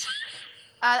Pisces?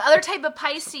 Other type of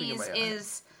Pisces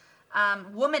is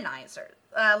womanizer,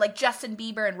 like Justin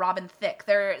Bieber and Robin Thicke.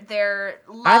 They're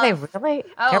love... Are they really?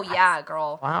 Oh yeah,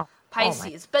 girl. Wow.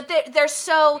 Pisces, but they're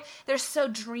so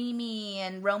dreamy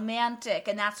and romantic,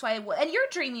 and that's why. And you're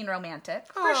dreamy and romantic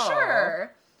for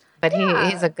sure. But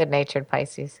he's a good-natured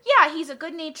Pisces. Yeah, he's a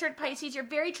good-natured Pisces. You're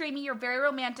very dreamy. You're very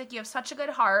romantic. You have such a good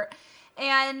heart.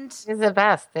 And he's the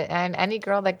best. And any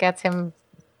girl that gets him...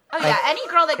 any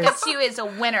girl that gets you is a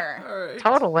winner. Right.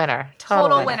 Total winner.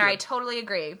 Total winner. I totally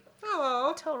agree.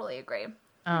 Oh. Totally agree.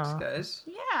 Thanks, guys.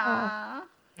 Yeah.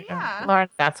 Yeah.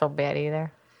 Lauren's not so bad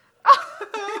either.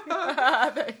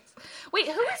 Wait,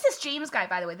 who is this James guy,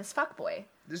 by the way? This fuckboy?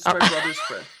 This is my brother's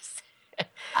friend.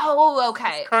 Oh,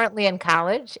 okay. He's currently in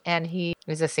college, and he's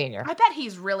a senior. I bet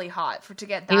he's really hot to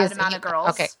get that amount of girls.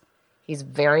 Okay. He's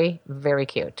very, very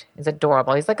cute. He's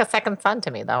adorable. He's like a second son to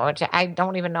me, though, which I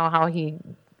don't even know how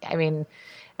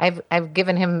I've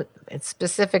given him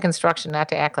specific instruction not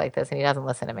to act like this, and he doesn't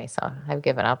listen to me, so I've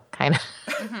given up, kind of.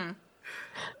 Mm-hmm.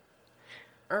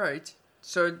 All right.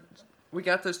 So we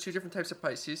got those two different types of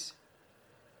Pisces.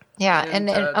 Yeah, and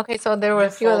okay, so there were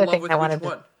a few other things I wanted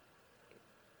to...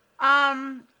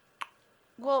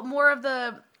 Well, more of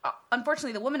the,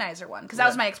 unfortunately, the womanizer one, because that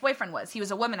was my ex-boyfriend He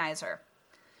was a womanizer.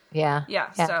 Yeah.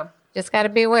 Yeah, so. Just got to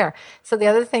be aware. So the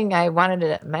other thing I wanted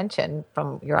to mention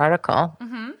from your article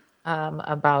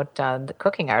about the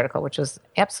cooking article, which was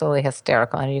absolutely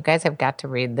hysterical, and you guys have got to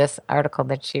read this article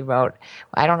that she wrote.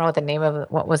 I don't know what the name of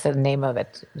it, what was the name of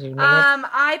it? Did you name it?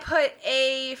 I put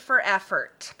A for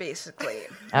effort, basically.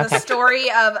 Okay. The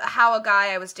story of how a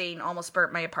guy I was dating almost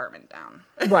burnt my apartment down.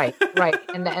 Right,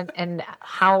 and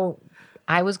how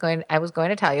I was going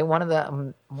to tell you one of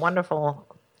the wonderful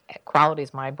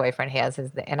qualities my boyfriend has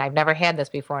is that, and I've never had this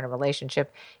before in a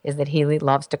relationship, is that he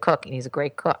loves to cook and he's a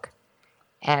great cook.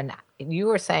 And you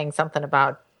were saying something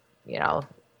about,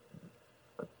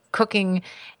 cooking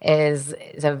is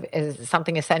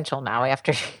something essential now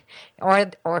after,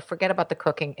 or forget about the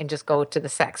cooking and just go to the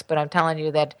sex. But I'm telling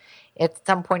you that at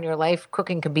some point in your life,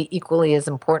 cooking can be equally as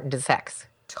important as sex.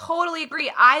 Totally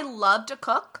agree. I love to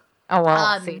cook. Oh,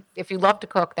 well, see, if you love to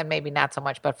cook, then maybe not so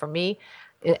much. But for me,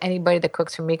 anybody that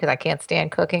cooks for me, because I can't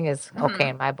stand cooking, is okay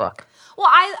in my book. Well,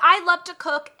 I love to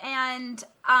cook, and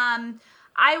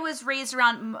I was raised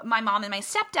around my mom and my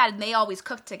stepdad, and they always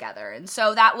cooked together. And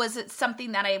so that was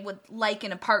something that I would like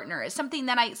in a partner, is something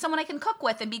that someone I can cook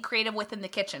with and be creative with in the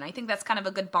kitchen. I think that's kind of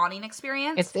a good bonding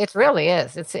experience. It really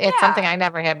is. It's something I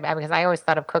never had, because I always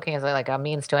thought of cooking as like a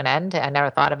means to an end. I never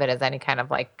thought of it as any kind of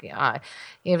like,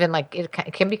 even like it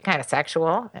can be kind of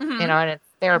sexual, and it's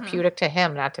therapeutic to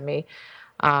him, not to me.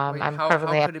 I'm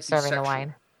perfectly happy serving the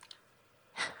wine.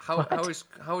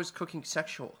 How is cooking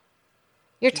sexual?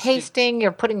 You're tasting,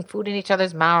 you're putting food in each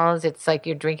other's mouths. It's like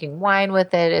you're drinking wine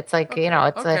with it. It's like, okay,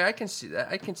 it's okay, I can see that.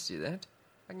 I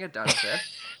can get down with that.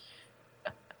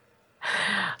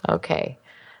 Okay.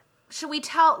 Should I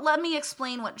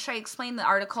explain the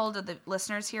article to the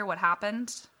listeners here, what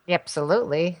happened?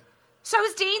 Absolutely. So I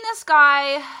was dating this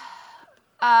guy.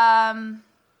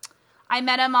 I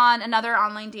met him on another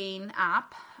online dating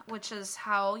app, which is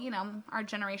how, our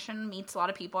generation meets a lot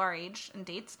of people our age and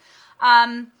dates.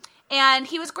 And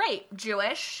he was great.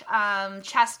 Jewish,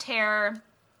 chest hair,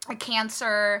 a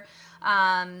cancer,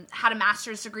 had a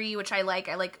master's degree, which I like.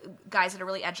 I like guys that are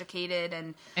really educated.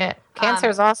 And cancer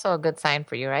is also a good sign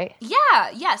for you, right?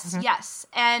 Yeah. Yes. Mm-hmm. Yes.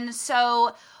 And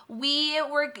so we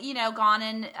were, gone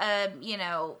in,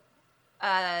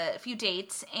 a few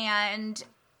dates, and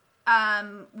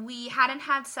we hadn't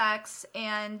had sex,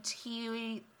 and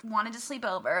he wanted to sleep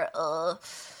over.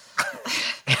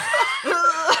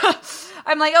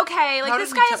 I'm like, okay, like,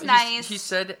 this guy is nice. He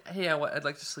said, hey, I'd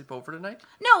like to sleep over tonight?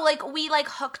 No, like, we, like,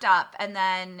 hooked up, and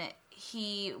then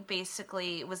he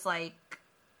basically was like,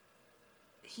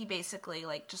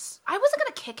 just, I wasn't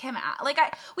gonna kick him out. Like,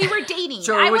 we were dating.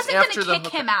 So I wasn't gonna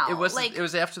kick him out. It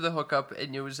was after the hookup,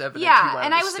 and it was evident. Yeah,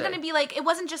 and I wasn't gonna be like, it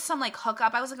wasn't just some like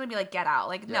hookup. I wasn't gonna be like, get out.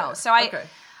 Like, no. So okay.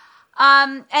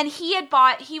 And he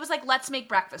was like, let's make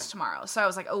breakfast tomorrow. So I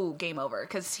was like, oh, game over,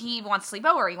 because he wants to sleep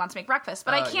over. He wants to make breakfast,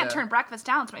 but I can't turn breakfast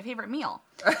down. It's my favorite meal.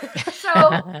 So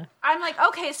I'm like,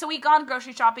 okay. So we gone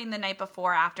grocery shopping the night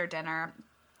before after dinner,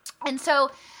 and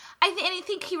so. I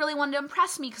think he really wanted to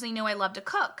impress me because he knew I love to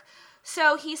cook.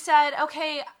 So he said,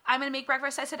 okay, I'm going to make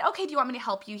breakfast. I said, okay, do you want me to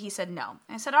help you? He said, no.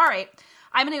 I said, all right,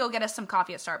 I'm going to go get us some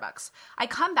coffee at Starbucks. I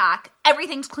come back,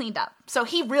 everything's cleaned up. So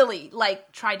he really,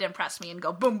 like, tried to impress me and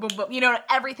go boom, boom, boom.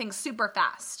 Everything's super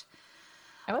fast.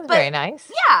 That was very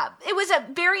nice. Yeah, it was a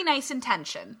very nice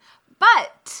intention.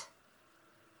 But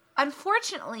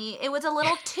unfortunately, it was a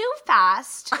little too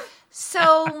fast.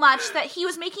 So much that he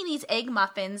was making these egg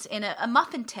muffins in a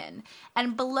muffin tin.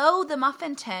 And below the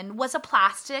muffin tin was a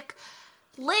plastic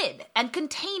lid and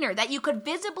container that you could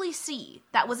visibly see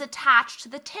that was attached to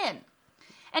the tin.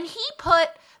 And he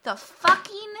put the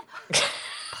fucking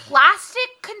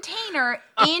plastic container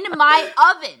in my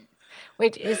oven.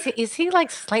 Wait, is he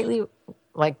like slightly,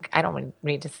 like, I don't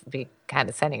mean to be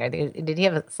condescending. Did he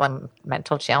have some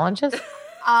mental challenges?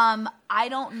 I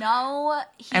don't know.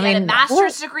 He had a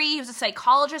master's degree. He was a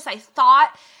psychologist. I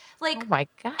thought, like, oh my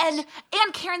gosh.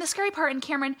 And Karen, the scary part, and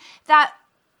Cameron, that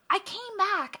I came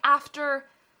back after,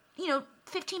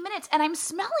 15 minutes, and I'm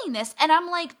smelling this, and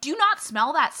I'm like, do you not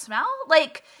smell that smell?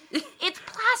 Like, it's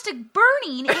plastic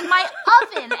burning in my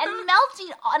oven and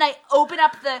melting. And I open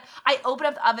up the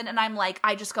oven, and I'm like,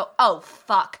 I just go, oh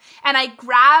fuck, and I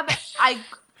grab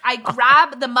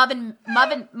the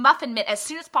muffin mitt as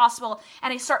soon as possible,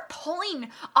 and I start pulling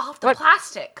off the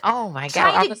plastic. Oh my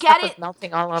god! Trying to get it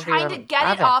melting all over Trying to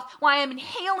get it off while I'm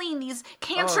inhaling these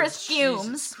cancerous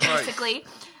fumes, basically.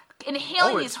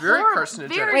 Inhaling these horrible,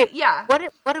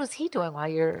 What was he doing while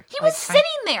you're? He was sitting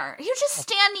there. He was just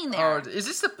standing there. Oh, is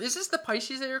this the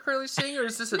Pisces that you're currently seeing, or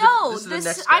is this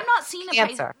I'm not seeing a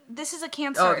Cancer. This is a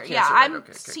Cancer. Oh, the Cancer. Yeah, right. I'm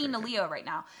seeing a Leo right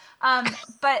now.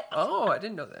 But oh, I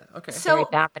didn't know that. Okay, so very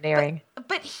domineering.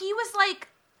 But he was like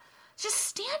just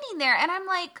standing there, and I'm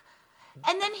like,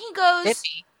 and then he goes.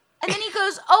 And then he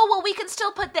goes, oh, well, we can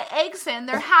still put the eggs in.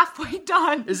 They're halfway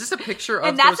done. Is this a picture of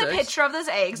And that's those a eggs? picture of those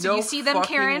eggs. No Do you see them,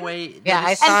 Karen? Way. Yeah,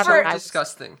 I saw them. So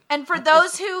disgusting. And for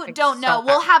those who don't know,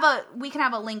 we can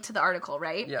have a link to the article,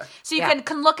 right? Yeah. So you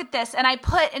can look at this. And I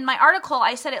put in my article,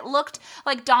 I said it looked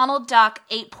like Donald Duck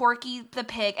ate Porky the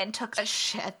pig and took a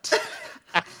shit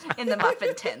in the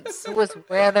muffin tins. It was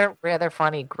rather, rather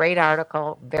funny. Great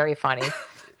article. Very funny.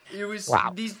 It was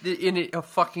a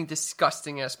fucking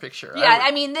disgusting ass picture. Yeah,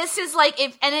 I mean, this is like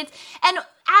and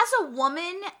as a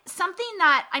woman, something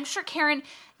that I'm sure, Karen,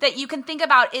 that you can think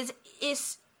about is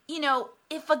if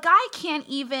a guy can't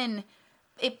even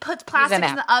puts plastic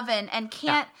in the oven and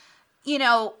can't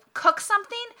cook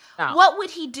something, what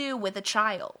would he do with a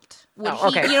child? Would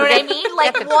he? You know what I mean?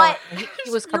 Like what? He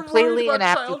was completely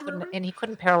inept, and he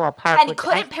couldn't parallel park. And he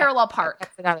couldn't parallel park.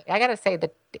 I gotta say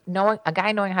that a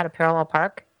guy knowing how to parallel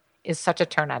park is such a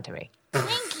turn on to me.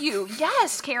 Thank you.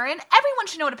 Yes, Karen. Everyone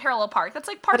should know what a parallel park. That's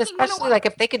like parking. But especially like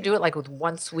if they could do it like with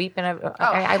one sweep and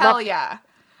hell yeah.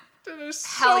 That is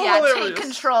hell so yeah. hilarious. Take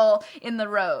control in the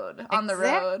road. On the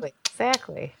road.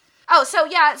 Exactly. Oh, so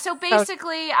yeah. So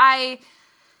basically, I,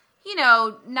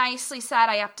 nicely said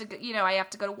I have to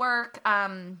go to work.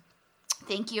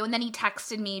 Thank you. And then he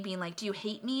texted me being like, do you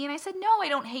hate me? And I said, no, I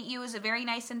don't hate you. It was a very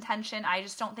nice intention. I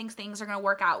just don't think things are going to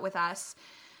work out with us.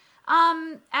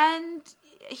 And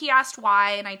he asked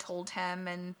why, and I told him,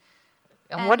 and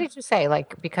what did you say?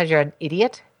 Like, because you're an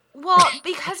idiot? Well,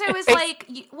 because I was like,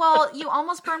 you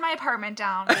almost burned my apartment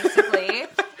down, basically. You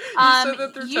said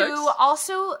that through text?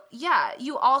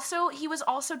 He was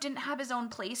also didn't have his own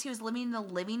place. He was living in the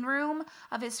living room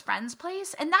of his friend's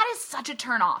place, and that is such a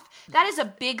turnoff. That is a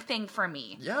big thing for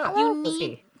me. Yeah. You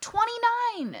need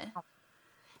 29.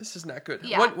 This is not good.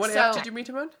 Yeah, What app did you meet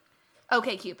him on?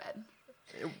 OkCupid.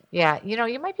 Yeah,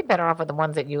 you might be better off with the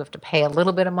ones that you have to pay a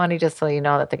little bit of money just so you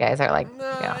know that the guys are like. No,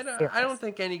 I don't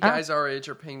think any guys our age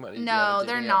are paying money. No,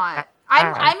 they're not.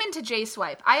 I'm into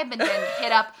JSwipe. I have been getting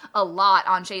hit up a lot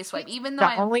on JSwipe, even though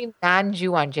I'm only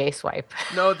non-Jew on JSwipe.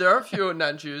 No, there are a few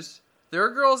non-Jews. There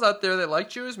are girls out there that like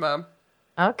Jews, Mom.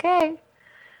 Okay,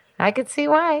 I could see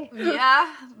why.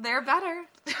 Yeah, they're better.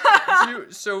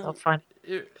 So fun.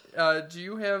 Do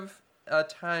you have a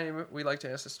time, we like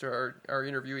to ask this to our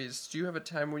interviewees, do you have a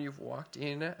time when you've walked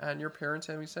in on your parents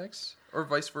having sex? Or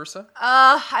vice versa?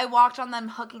 I walked on them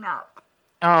hooking up.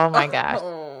 Oh my gosh.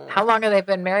 How long have they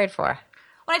been married for?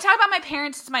 When I talk about my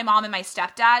parents, it's my mom and my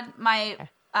stepdad. My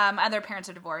other parents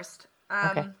are divorced.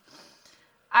 Okay.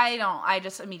 I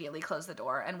just immediately closed the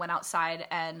door and went outside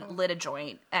and lit a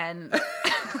joint and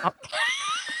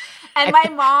and my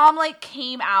mom like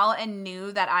came out and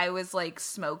knew that I was like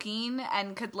smoking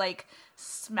and could like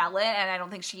smell it, and I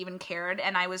don't think she even cared,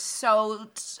 and I was so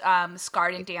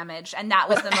scarred and damaged, and that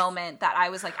was the moment that I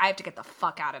was like, I have to get the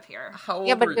fuck out of here. How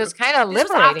old were you? It was kind of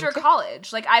liberating. This was after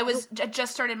college. Like I was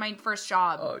just started my first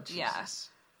job. Oh, Jesus. Yeah.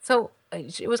 So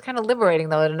it was kind of liberating,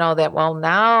 though, to know that, well,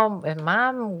 now if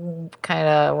Mom kind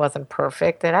of wasn't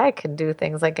perfect, that I could do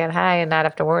things like get high and not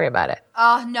have to worry about it.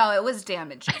 Oh, no, it was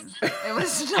damaging. It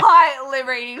was not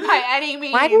liberating by any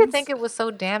means. Why do you think it was so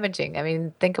damaging? I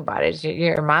mean, think about it.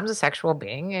 Your mom's a sexual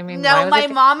being. I mean, no, my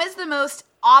mom is the most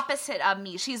opposite of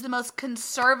me. She's the most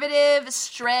conservative,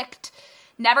 strict,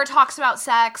 never talks about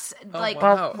sex, very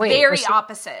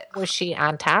opposite. Was she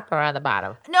on top or on the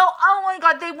bottom? No, oh my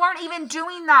God, they weren't even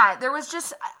doing that. There was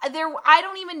just, I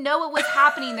don't even know what was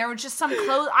happening. There was just some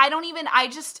clothes, I don't even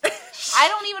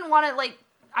want to, like,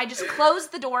 I just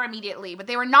closed the door immediately, but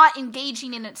they were not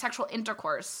engaging in sexual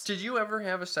intercourse. Did you ever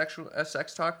have a sex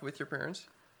talk with your parents?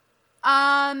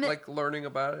 Like learning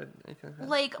about it? Anything like that?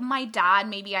 Like my dad,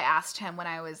 maybe I asked him when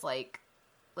I was like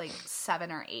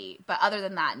 7 or 8, but other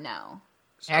than that, no.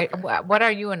 Okay. What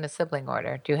are you in the sibling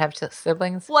order? Do you have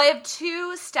siblings? Well, I have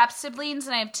 2 step siblings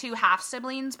and I have 2 half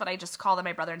siblings, but I just call them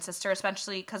my brother and sister,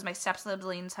 especially because my step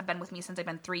siblings have been with me since I've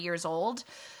been 3 years old.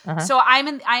 Uh-huh. So I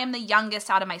am the youngest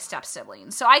out of my step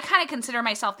siblings. So I kind of consider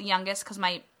myself the youngest because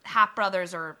my half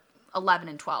brothers are 11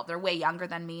 and 12. They're way younger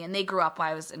than me, and they grew up when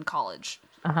I was in college.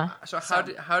 Uh-huh. So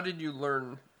how did you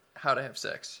learn how to have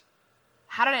sex?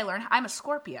 How did I learn? I'm a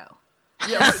Scorpio.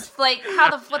 Yeah, like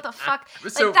what the fuck?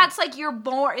 So, like that's like you're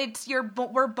born.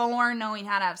 We're born knowing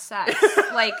how to have sex.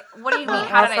 Like what do you mean?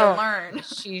 How did I learn?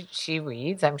 She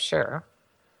reads, I'm sure.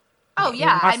 Oh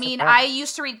yeah, I mean I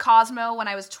used to read Cosmo when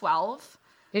I was 12.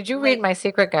 Did you read My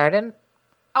Secret Garden?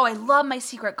 Oh, I love My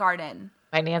Secret Garden.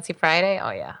 By Nancy Friday.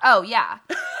 Oh yeah. Oh yeah.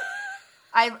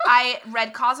 I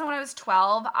read Cosmo when I was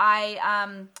 12.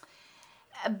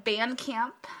 Band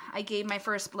camp. I gave my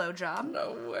first blowjob.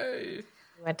 No way.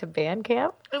 Went to band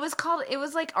camp? It was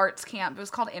like arts camp. It was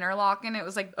called Interlochen. It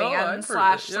was like band /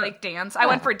 like dance. I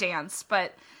went for dance,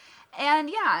 and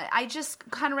yeah, I just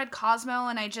kind of read Cosmo,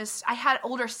 and I had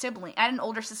older sibling. I had an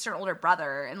older sister and older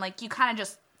brother, and like you kind of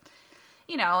just,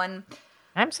 and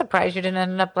I'm surprised you didn't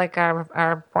end up like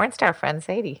our porn star friend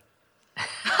Sadie.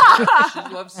 She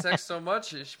loves sex so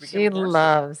much. She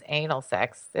loves anal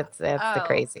sex. It's the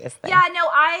craziest thing. Yeah, no,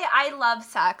 I love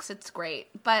sex. It's great,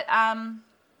 but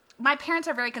my parents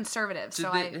are very conservative.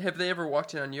 Have they ever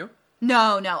walked in on you?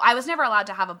 No. I was never allowed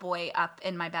to have a boy up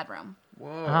in my bedroom. Whoa.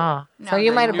 Oh, no, so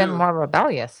you might have been more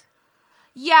rebellious.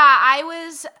 Yeah,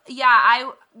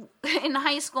 I in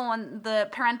high school when the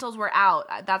parentals were out,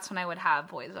 that's when I would have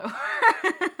boys over.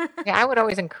 Yeah, I would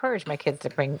always encourage my kids to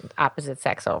bring opposite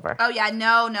sex over. Oh yeah,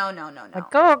 no.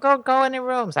 Like, go in your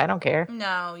rooms. I don't care.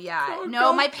 No, yeah.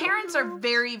 No, my parents are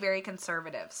very, very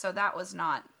conservative, so that was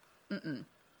not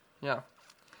Yeah.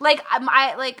 Like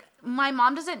my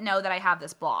mom doesn't know that I have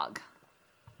this blog.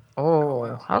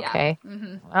 Oh, okay. Yeah.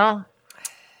 Mm-hmm. Well,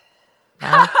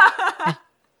 now,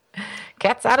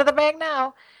 cat's out of the bag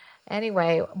now.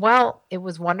 Anyway, well, it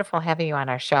was wonderful having you on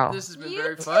our show. This has been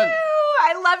very fun.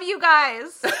 I love you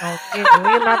guys. We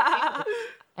love you.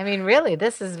 I mean, really,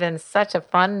 this has been such a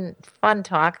fun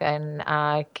talk, and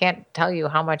I can't tell you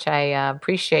how much I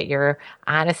appreciate your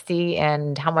honesty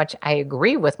and how much I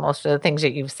agree with most of the things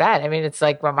that you've said. I mean, it's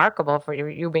like remarkable for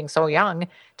you being so young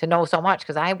to know so much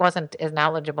because I wasn't as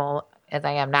knowledgeable as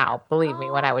I am now. Believe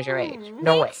me, when I was your age,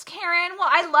 no way. Thanks, Karen. Well,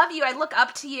 I love you. I look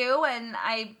up to you, and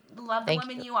I love the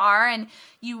woman you are. And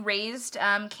you raised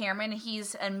Cameron.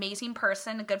 He's an amazing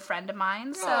person, a good friend of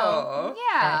mine. So,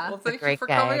 yeah. Well, thank you for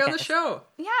coming on the show.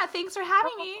 Yeah, thanks for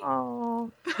having me. Oh,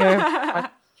 all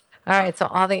right. So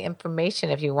all the information,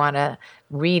 if you want to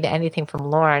read anything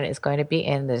from Lauren, is going to be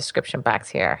in the description box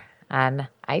here on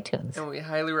iTunes. And we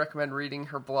highly recommend reading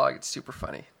her blog. It's super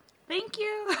funny. Thank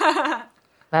you.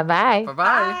 Bye-bye.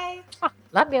 Bye-bye. Bye.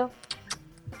 Love you.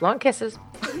 Blowing kisses.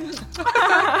 All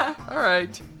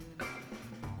right.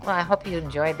 Well, I hope you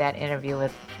enjoyed that interview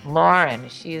with Lauren.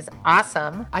 She's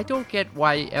awesome. I don't get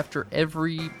why after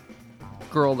every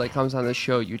girl that comes on the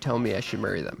show, you tell me I should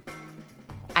marry them.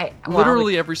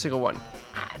 Literally every single one.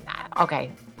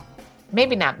 Okay.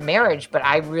 Maybe not marriage, but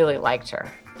I really liked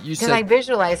her. Because I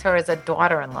visualize her as a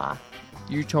daughter-in-law.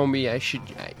 You told me I should.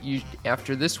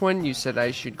 After this one, you said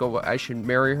I should go. I should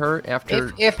marry her.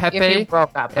 After Pepe, if you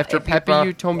broke up. After Pepe,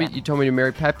 you told me to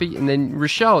marry Pepe, and then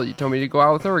Rochelle, you told me to go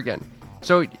out with her again.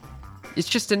 So it's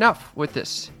just enough with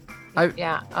this.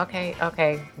 Yeah.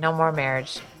 Okay. No more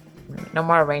marriage. No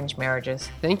more arranged marriages.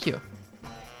 Thank you.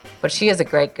 But she is a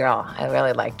great girl. I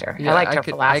really liked her. Yeah, I liked her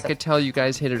philosophy. I could tell you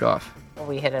guys hit it off.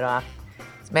 We hit it off.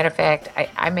 As a matter of fact,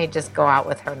 I may just go out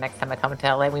with her next time I come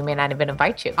to LA. We may not even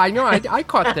invite you. I know. I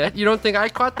caught that. You don't think I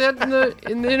caught that in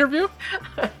the interview?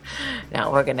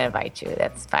 No, we're going to invite you.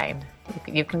 That's fine.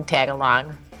 You can tag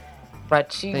along.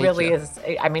 But she really is.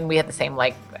 I mean, we had the same,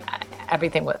 like,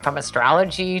 everything from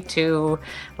astrology to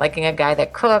liking a guy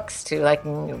that cooks to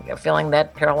feeling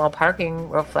that parallel parking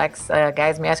reflects a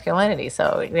guy's masculinity.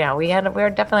 So, we were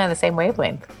definitely on the same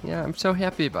wavelength. Yeah, I'm so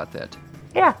happy about that.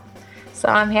 Yeah. So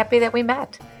I'm happy that we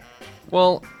met.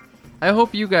 Well, I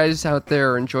hope you guys out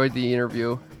there enjoyed the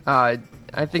interview. I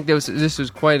think this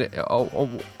was quite a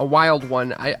wild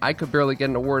one. I could barely get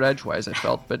in a word edgewise, I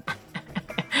felt, but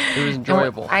it was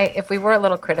enjoyable. If we were a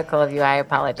little critical of you, I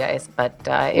apologize, but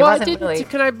it wasn't really...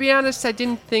 Can I be honest? I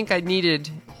didn't think I needed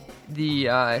the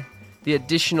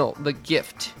additional, the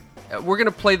gift. We're going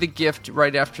to play the gift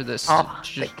right after this.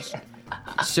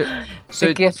 So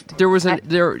the gift. There was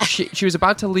she was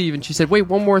about to leave and she said, "Wait,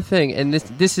 one more thing." And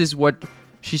this is what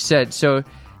she said. So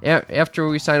after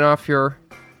we sign off here,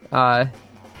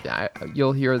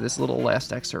 you'll hear this little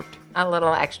last excerpt. A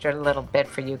little extra little bit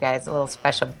for you guys, a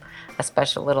special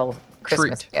little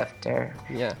Christmas gift or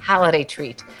holiday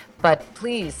treat. But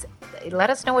please let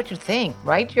us know what you think.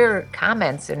 Write your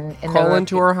comments and call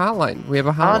into our hotline. We have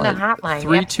a hotline. On the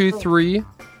hotline.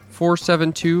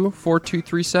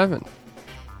 323-472-4237.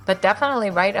 But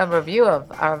definitely write a review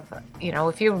of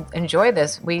if you enjoy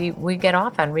this, we get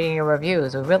off on reading your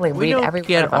reviews. We really read every one of them.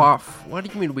 Get off. What do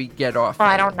you mean we get off? Well,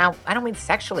 I don't know. I don't mean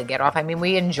sexually get off. I mean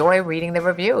we enjoy reading the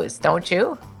reviews, don't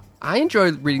you? I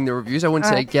enjoy reading the reviews. I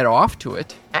wouldn't say get off to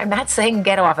it. I'm not saying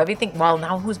get off. Everything. Well,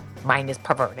 now whose mind is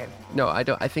perverted? No, I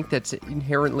don't. I think that's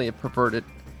inherently a perverted.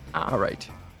 All right.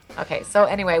 Okay. So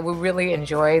anyway, we really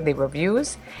enjoy the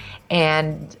reviews.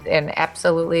 And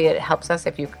absolutely, it helps us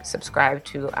if you subscribe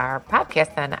to our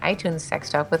podcast on iTunes, Sex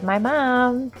Talk with My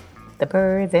Mom. The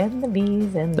birds and the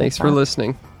bees and Thanks for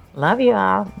listening. Love you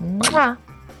all. Mwah.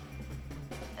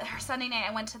 Sunday night,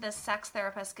 I went to this sex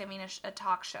therapist giving a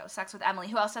talk show, Sex with Emily,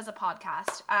 who else has a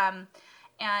podcast.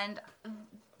 And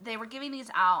they were giving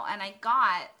these out, and I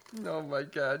got... Oh, my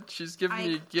God. She's giving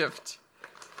me a gift.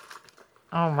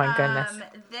 Oh, my goodness.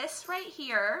 This right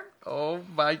here... Oh,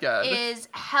 my God.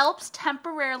 Helps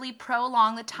temporarily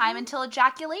prolong the time until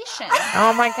ejaculation.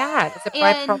 Oh, my God. Is it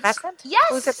promescent? Yes.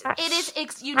 Who's it? It is,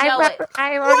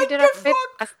 I already did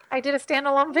I did a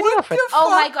standalone video for this. Oh,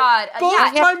 my God.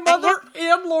 Both my mother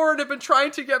and Lauren have been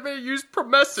trying to get me to use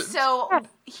promescent. So,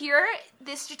 here,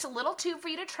 this is just a little tube for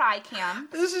you to try, Cam.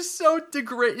 This is so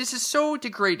degrading.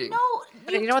 No.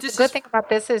 You know what the good thing about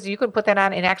this is? You can put that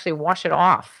on and actually wash it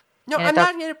off. No, I'm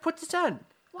not going to put this on.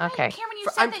 Why? Okay. Cameron, you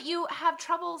said that you have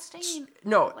trouble staying.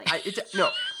 No,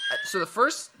 no. So the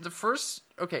first,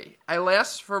 okay, I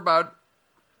last for about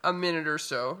a minute or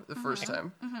so the first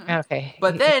time. Mm-hmm. Okay.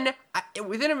 But then,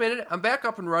 within a minute, I'm back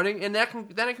up and running, and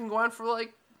then it can go on for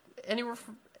like anywhere,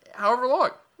 however long.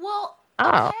 Well,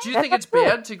 okay. Do you think it's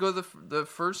bad to go the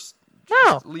first?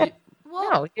 No.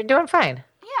 No, you're doing fine.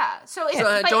 Yeah, so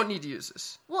I don't need to use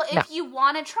this. Well, if you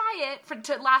want to try it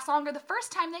to last longer the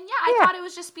first time, then I thought it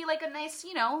would just be like a nice,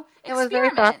 experiment. It was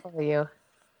very thoughtful of you.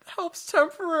 helps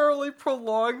temporarily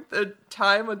prolong the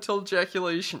time until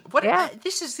ejaculation. What? Yeah.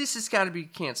 This has got to be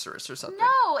cancerous or something.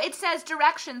 No, it says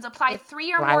directions. Apply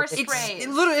 3 or more sprays.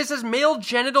 It says male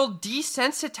genital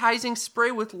desensitizing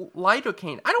spray with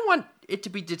lidocaine. I don't want it to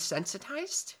be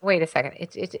desensitized. Wait a second.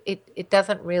 It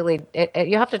doesn't really.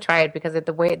 You have to try it because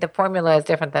the formula is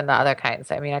different than the other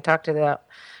kinds. I mean, I talked to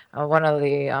one of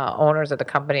the owners of the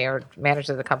company or managers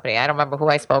of the company. I don't remember who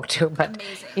I spoke to, but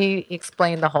he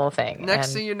explained the whole thing.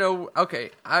 Next thing you know,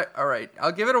 okay, all right,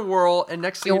 I'll give it a whirl, and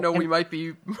next thing you know, we might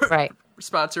be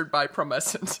sponsored by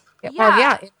Promescent. Yeah. Well,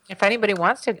 yeah. If anybody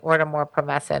wants to order more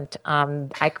Promescent,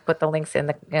 I could put the links in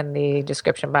the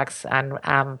description box on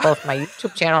both my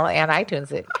YouTube channel and iTunes.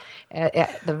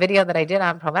 The video that I did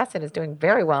on Promescent is doing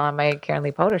very well on my Karen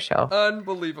Lee Potter show.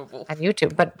 Unbelievable. On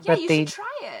YouTube, but you should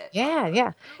try it.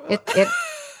 Yeah. It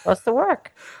supposed to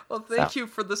work. Well, thank you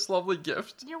for this lovely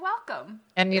gift. You're welcome.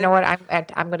 And you know what?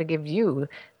 I'm going to give you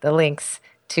the links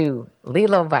to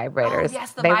Lelo vibrators. Oh,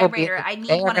 yes, the vibrator. I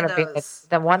need one of those.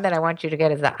 The one that I want you to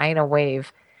get is the Ina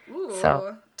Wave. Ooh.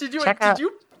 So did you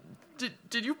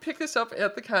pick this up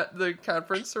at the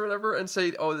conference or whatever and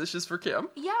say, "Oh, this is for Kim"?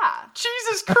 Yeah.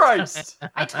 Jesus Christ!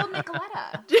 I told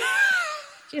Nicoletta.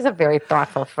 She's a very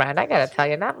thoughtful friend. I got to tell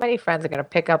you, not many friends are going to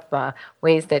pick up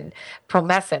ways that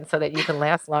Promescent so that you can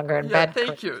last longer in bed.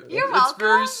 Thank you. You're welcome. It's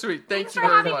very sweet. Thanks for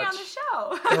very having much. me on the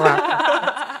show. You're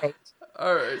welcome. That's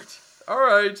great. All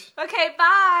right. Okay,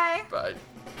 bye. Bye.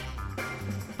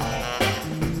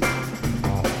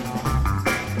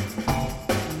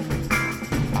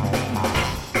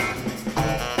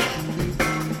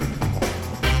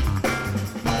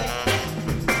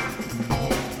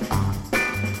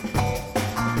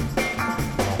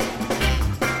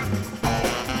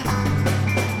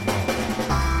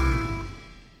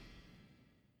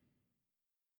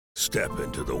 Step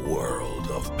into the world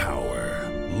of power,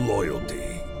 loyalty,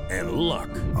 and luck.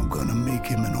 I'm gonna make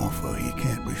him an offer he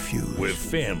can't refuse. With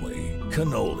family,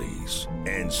 cannolis,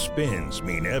 and spins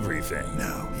mean everything.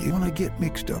 Now, you wanna get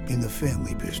mixed up in the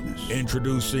family business.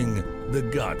 Introducing The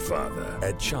Godfather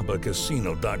at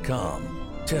ChumbaCasino.com.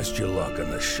 Test your luck in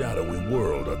the shadowy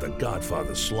world of The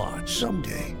Godfather slot.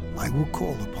 Someday, I will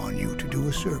call upon you to do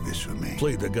a service for me.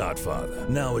 Play The Godfather,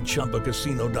 now at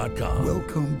ChumbaCasino.com.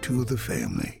 Welcome to the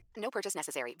family. No purchase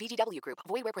necessary. VGW Group.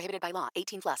 Void where prohibited by law.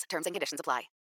 18+. Terms and conditions apply.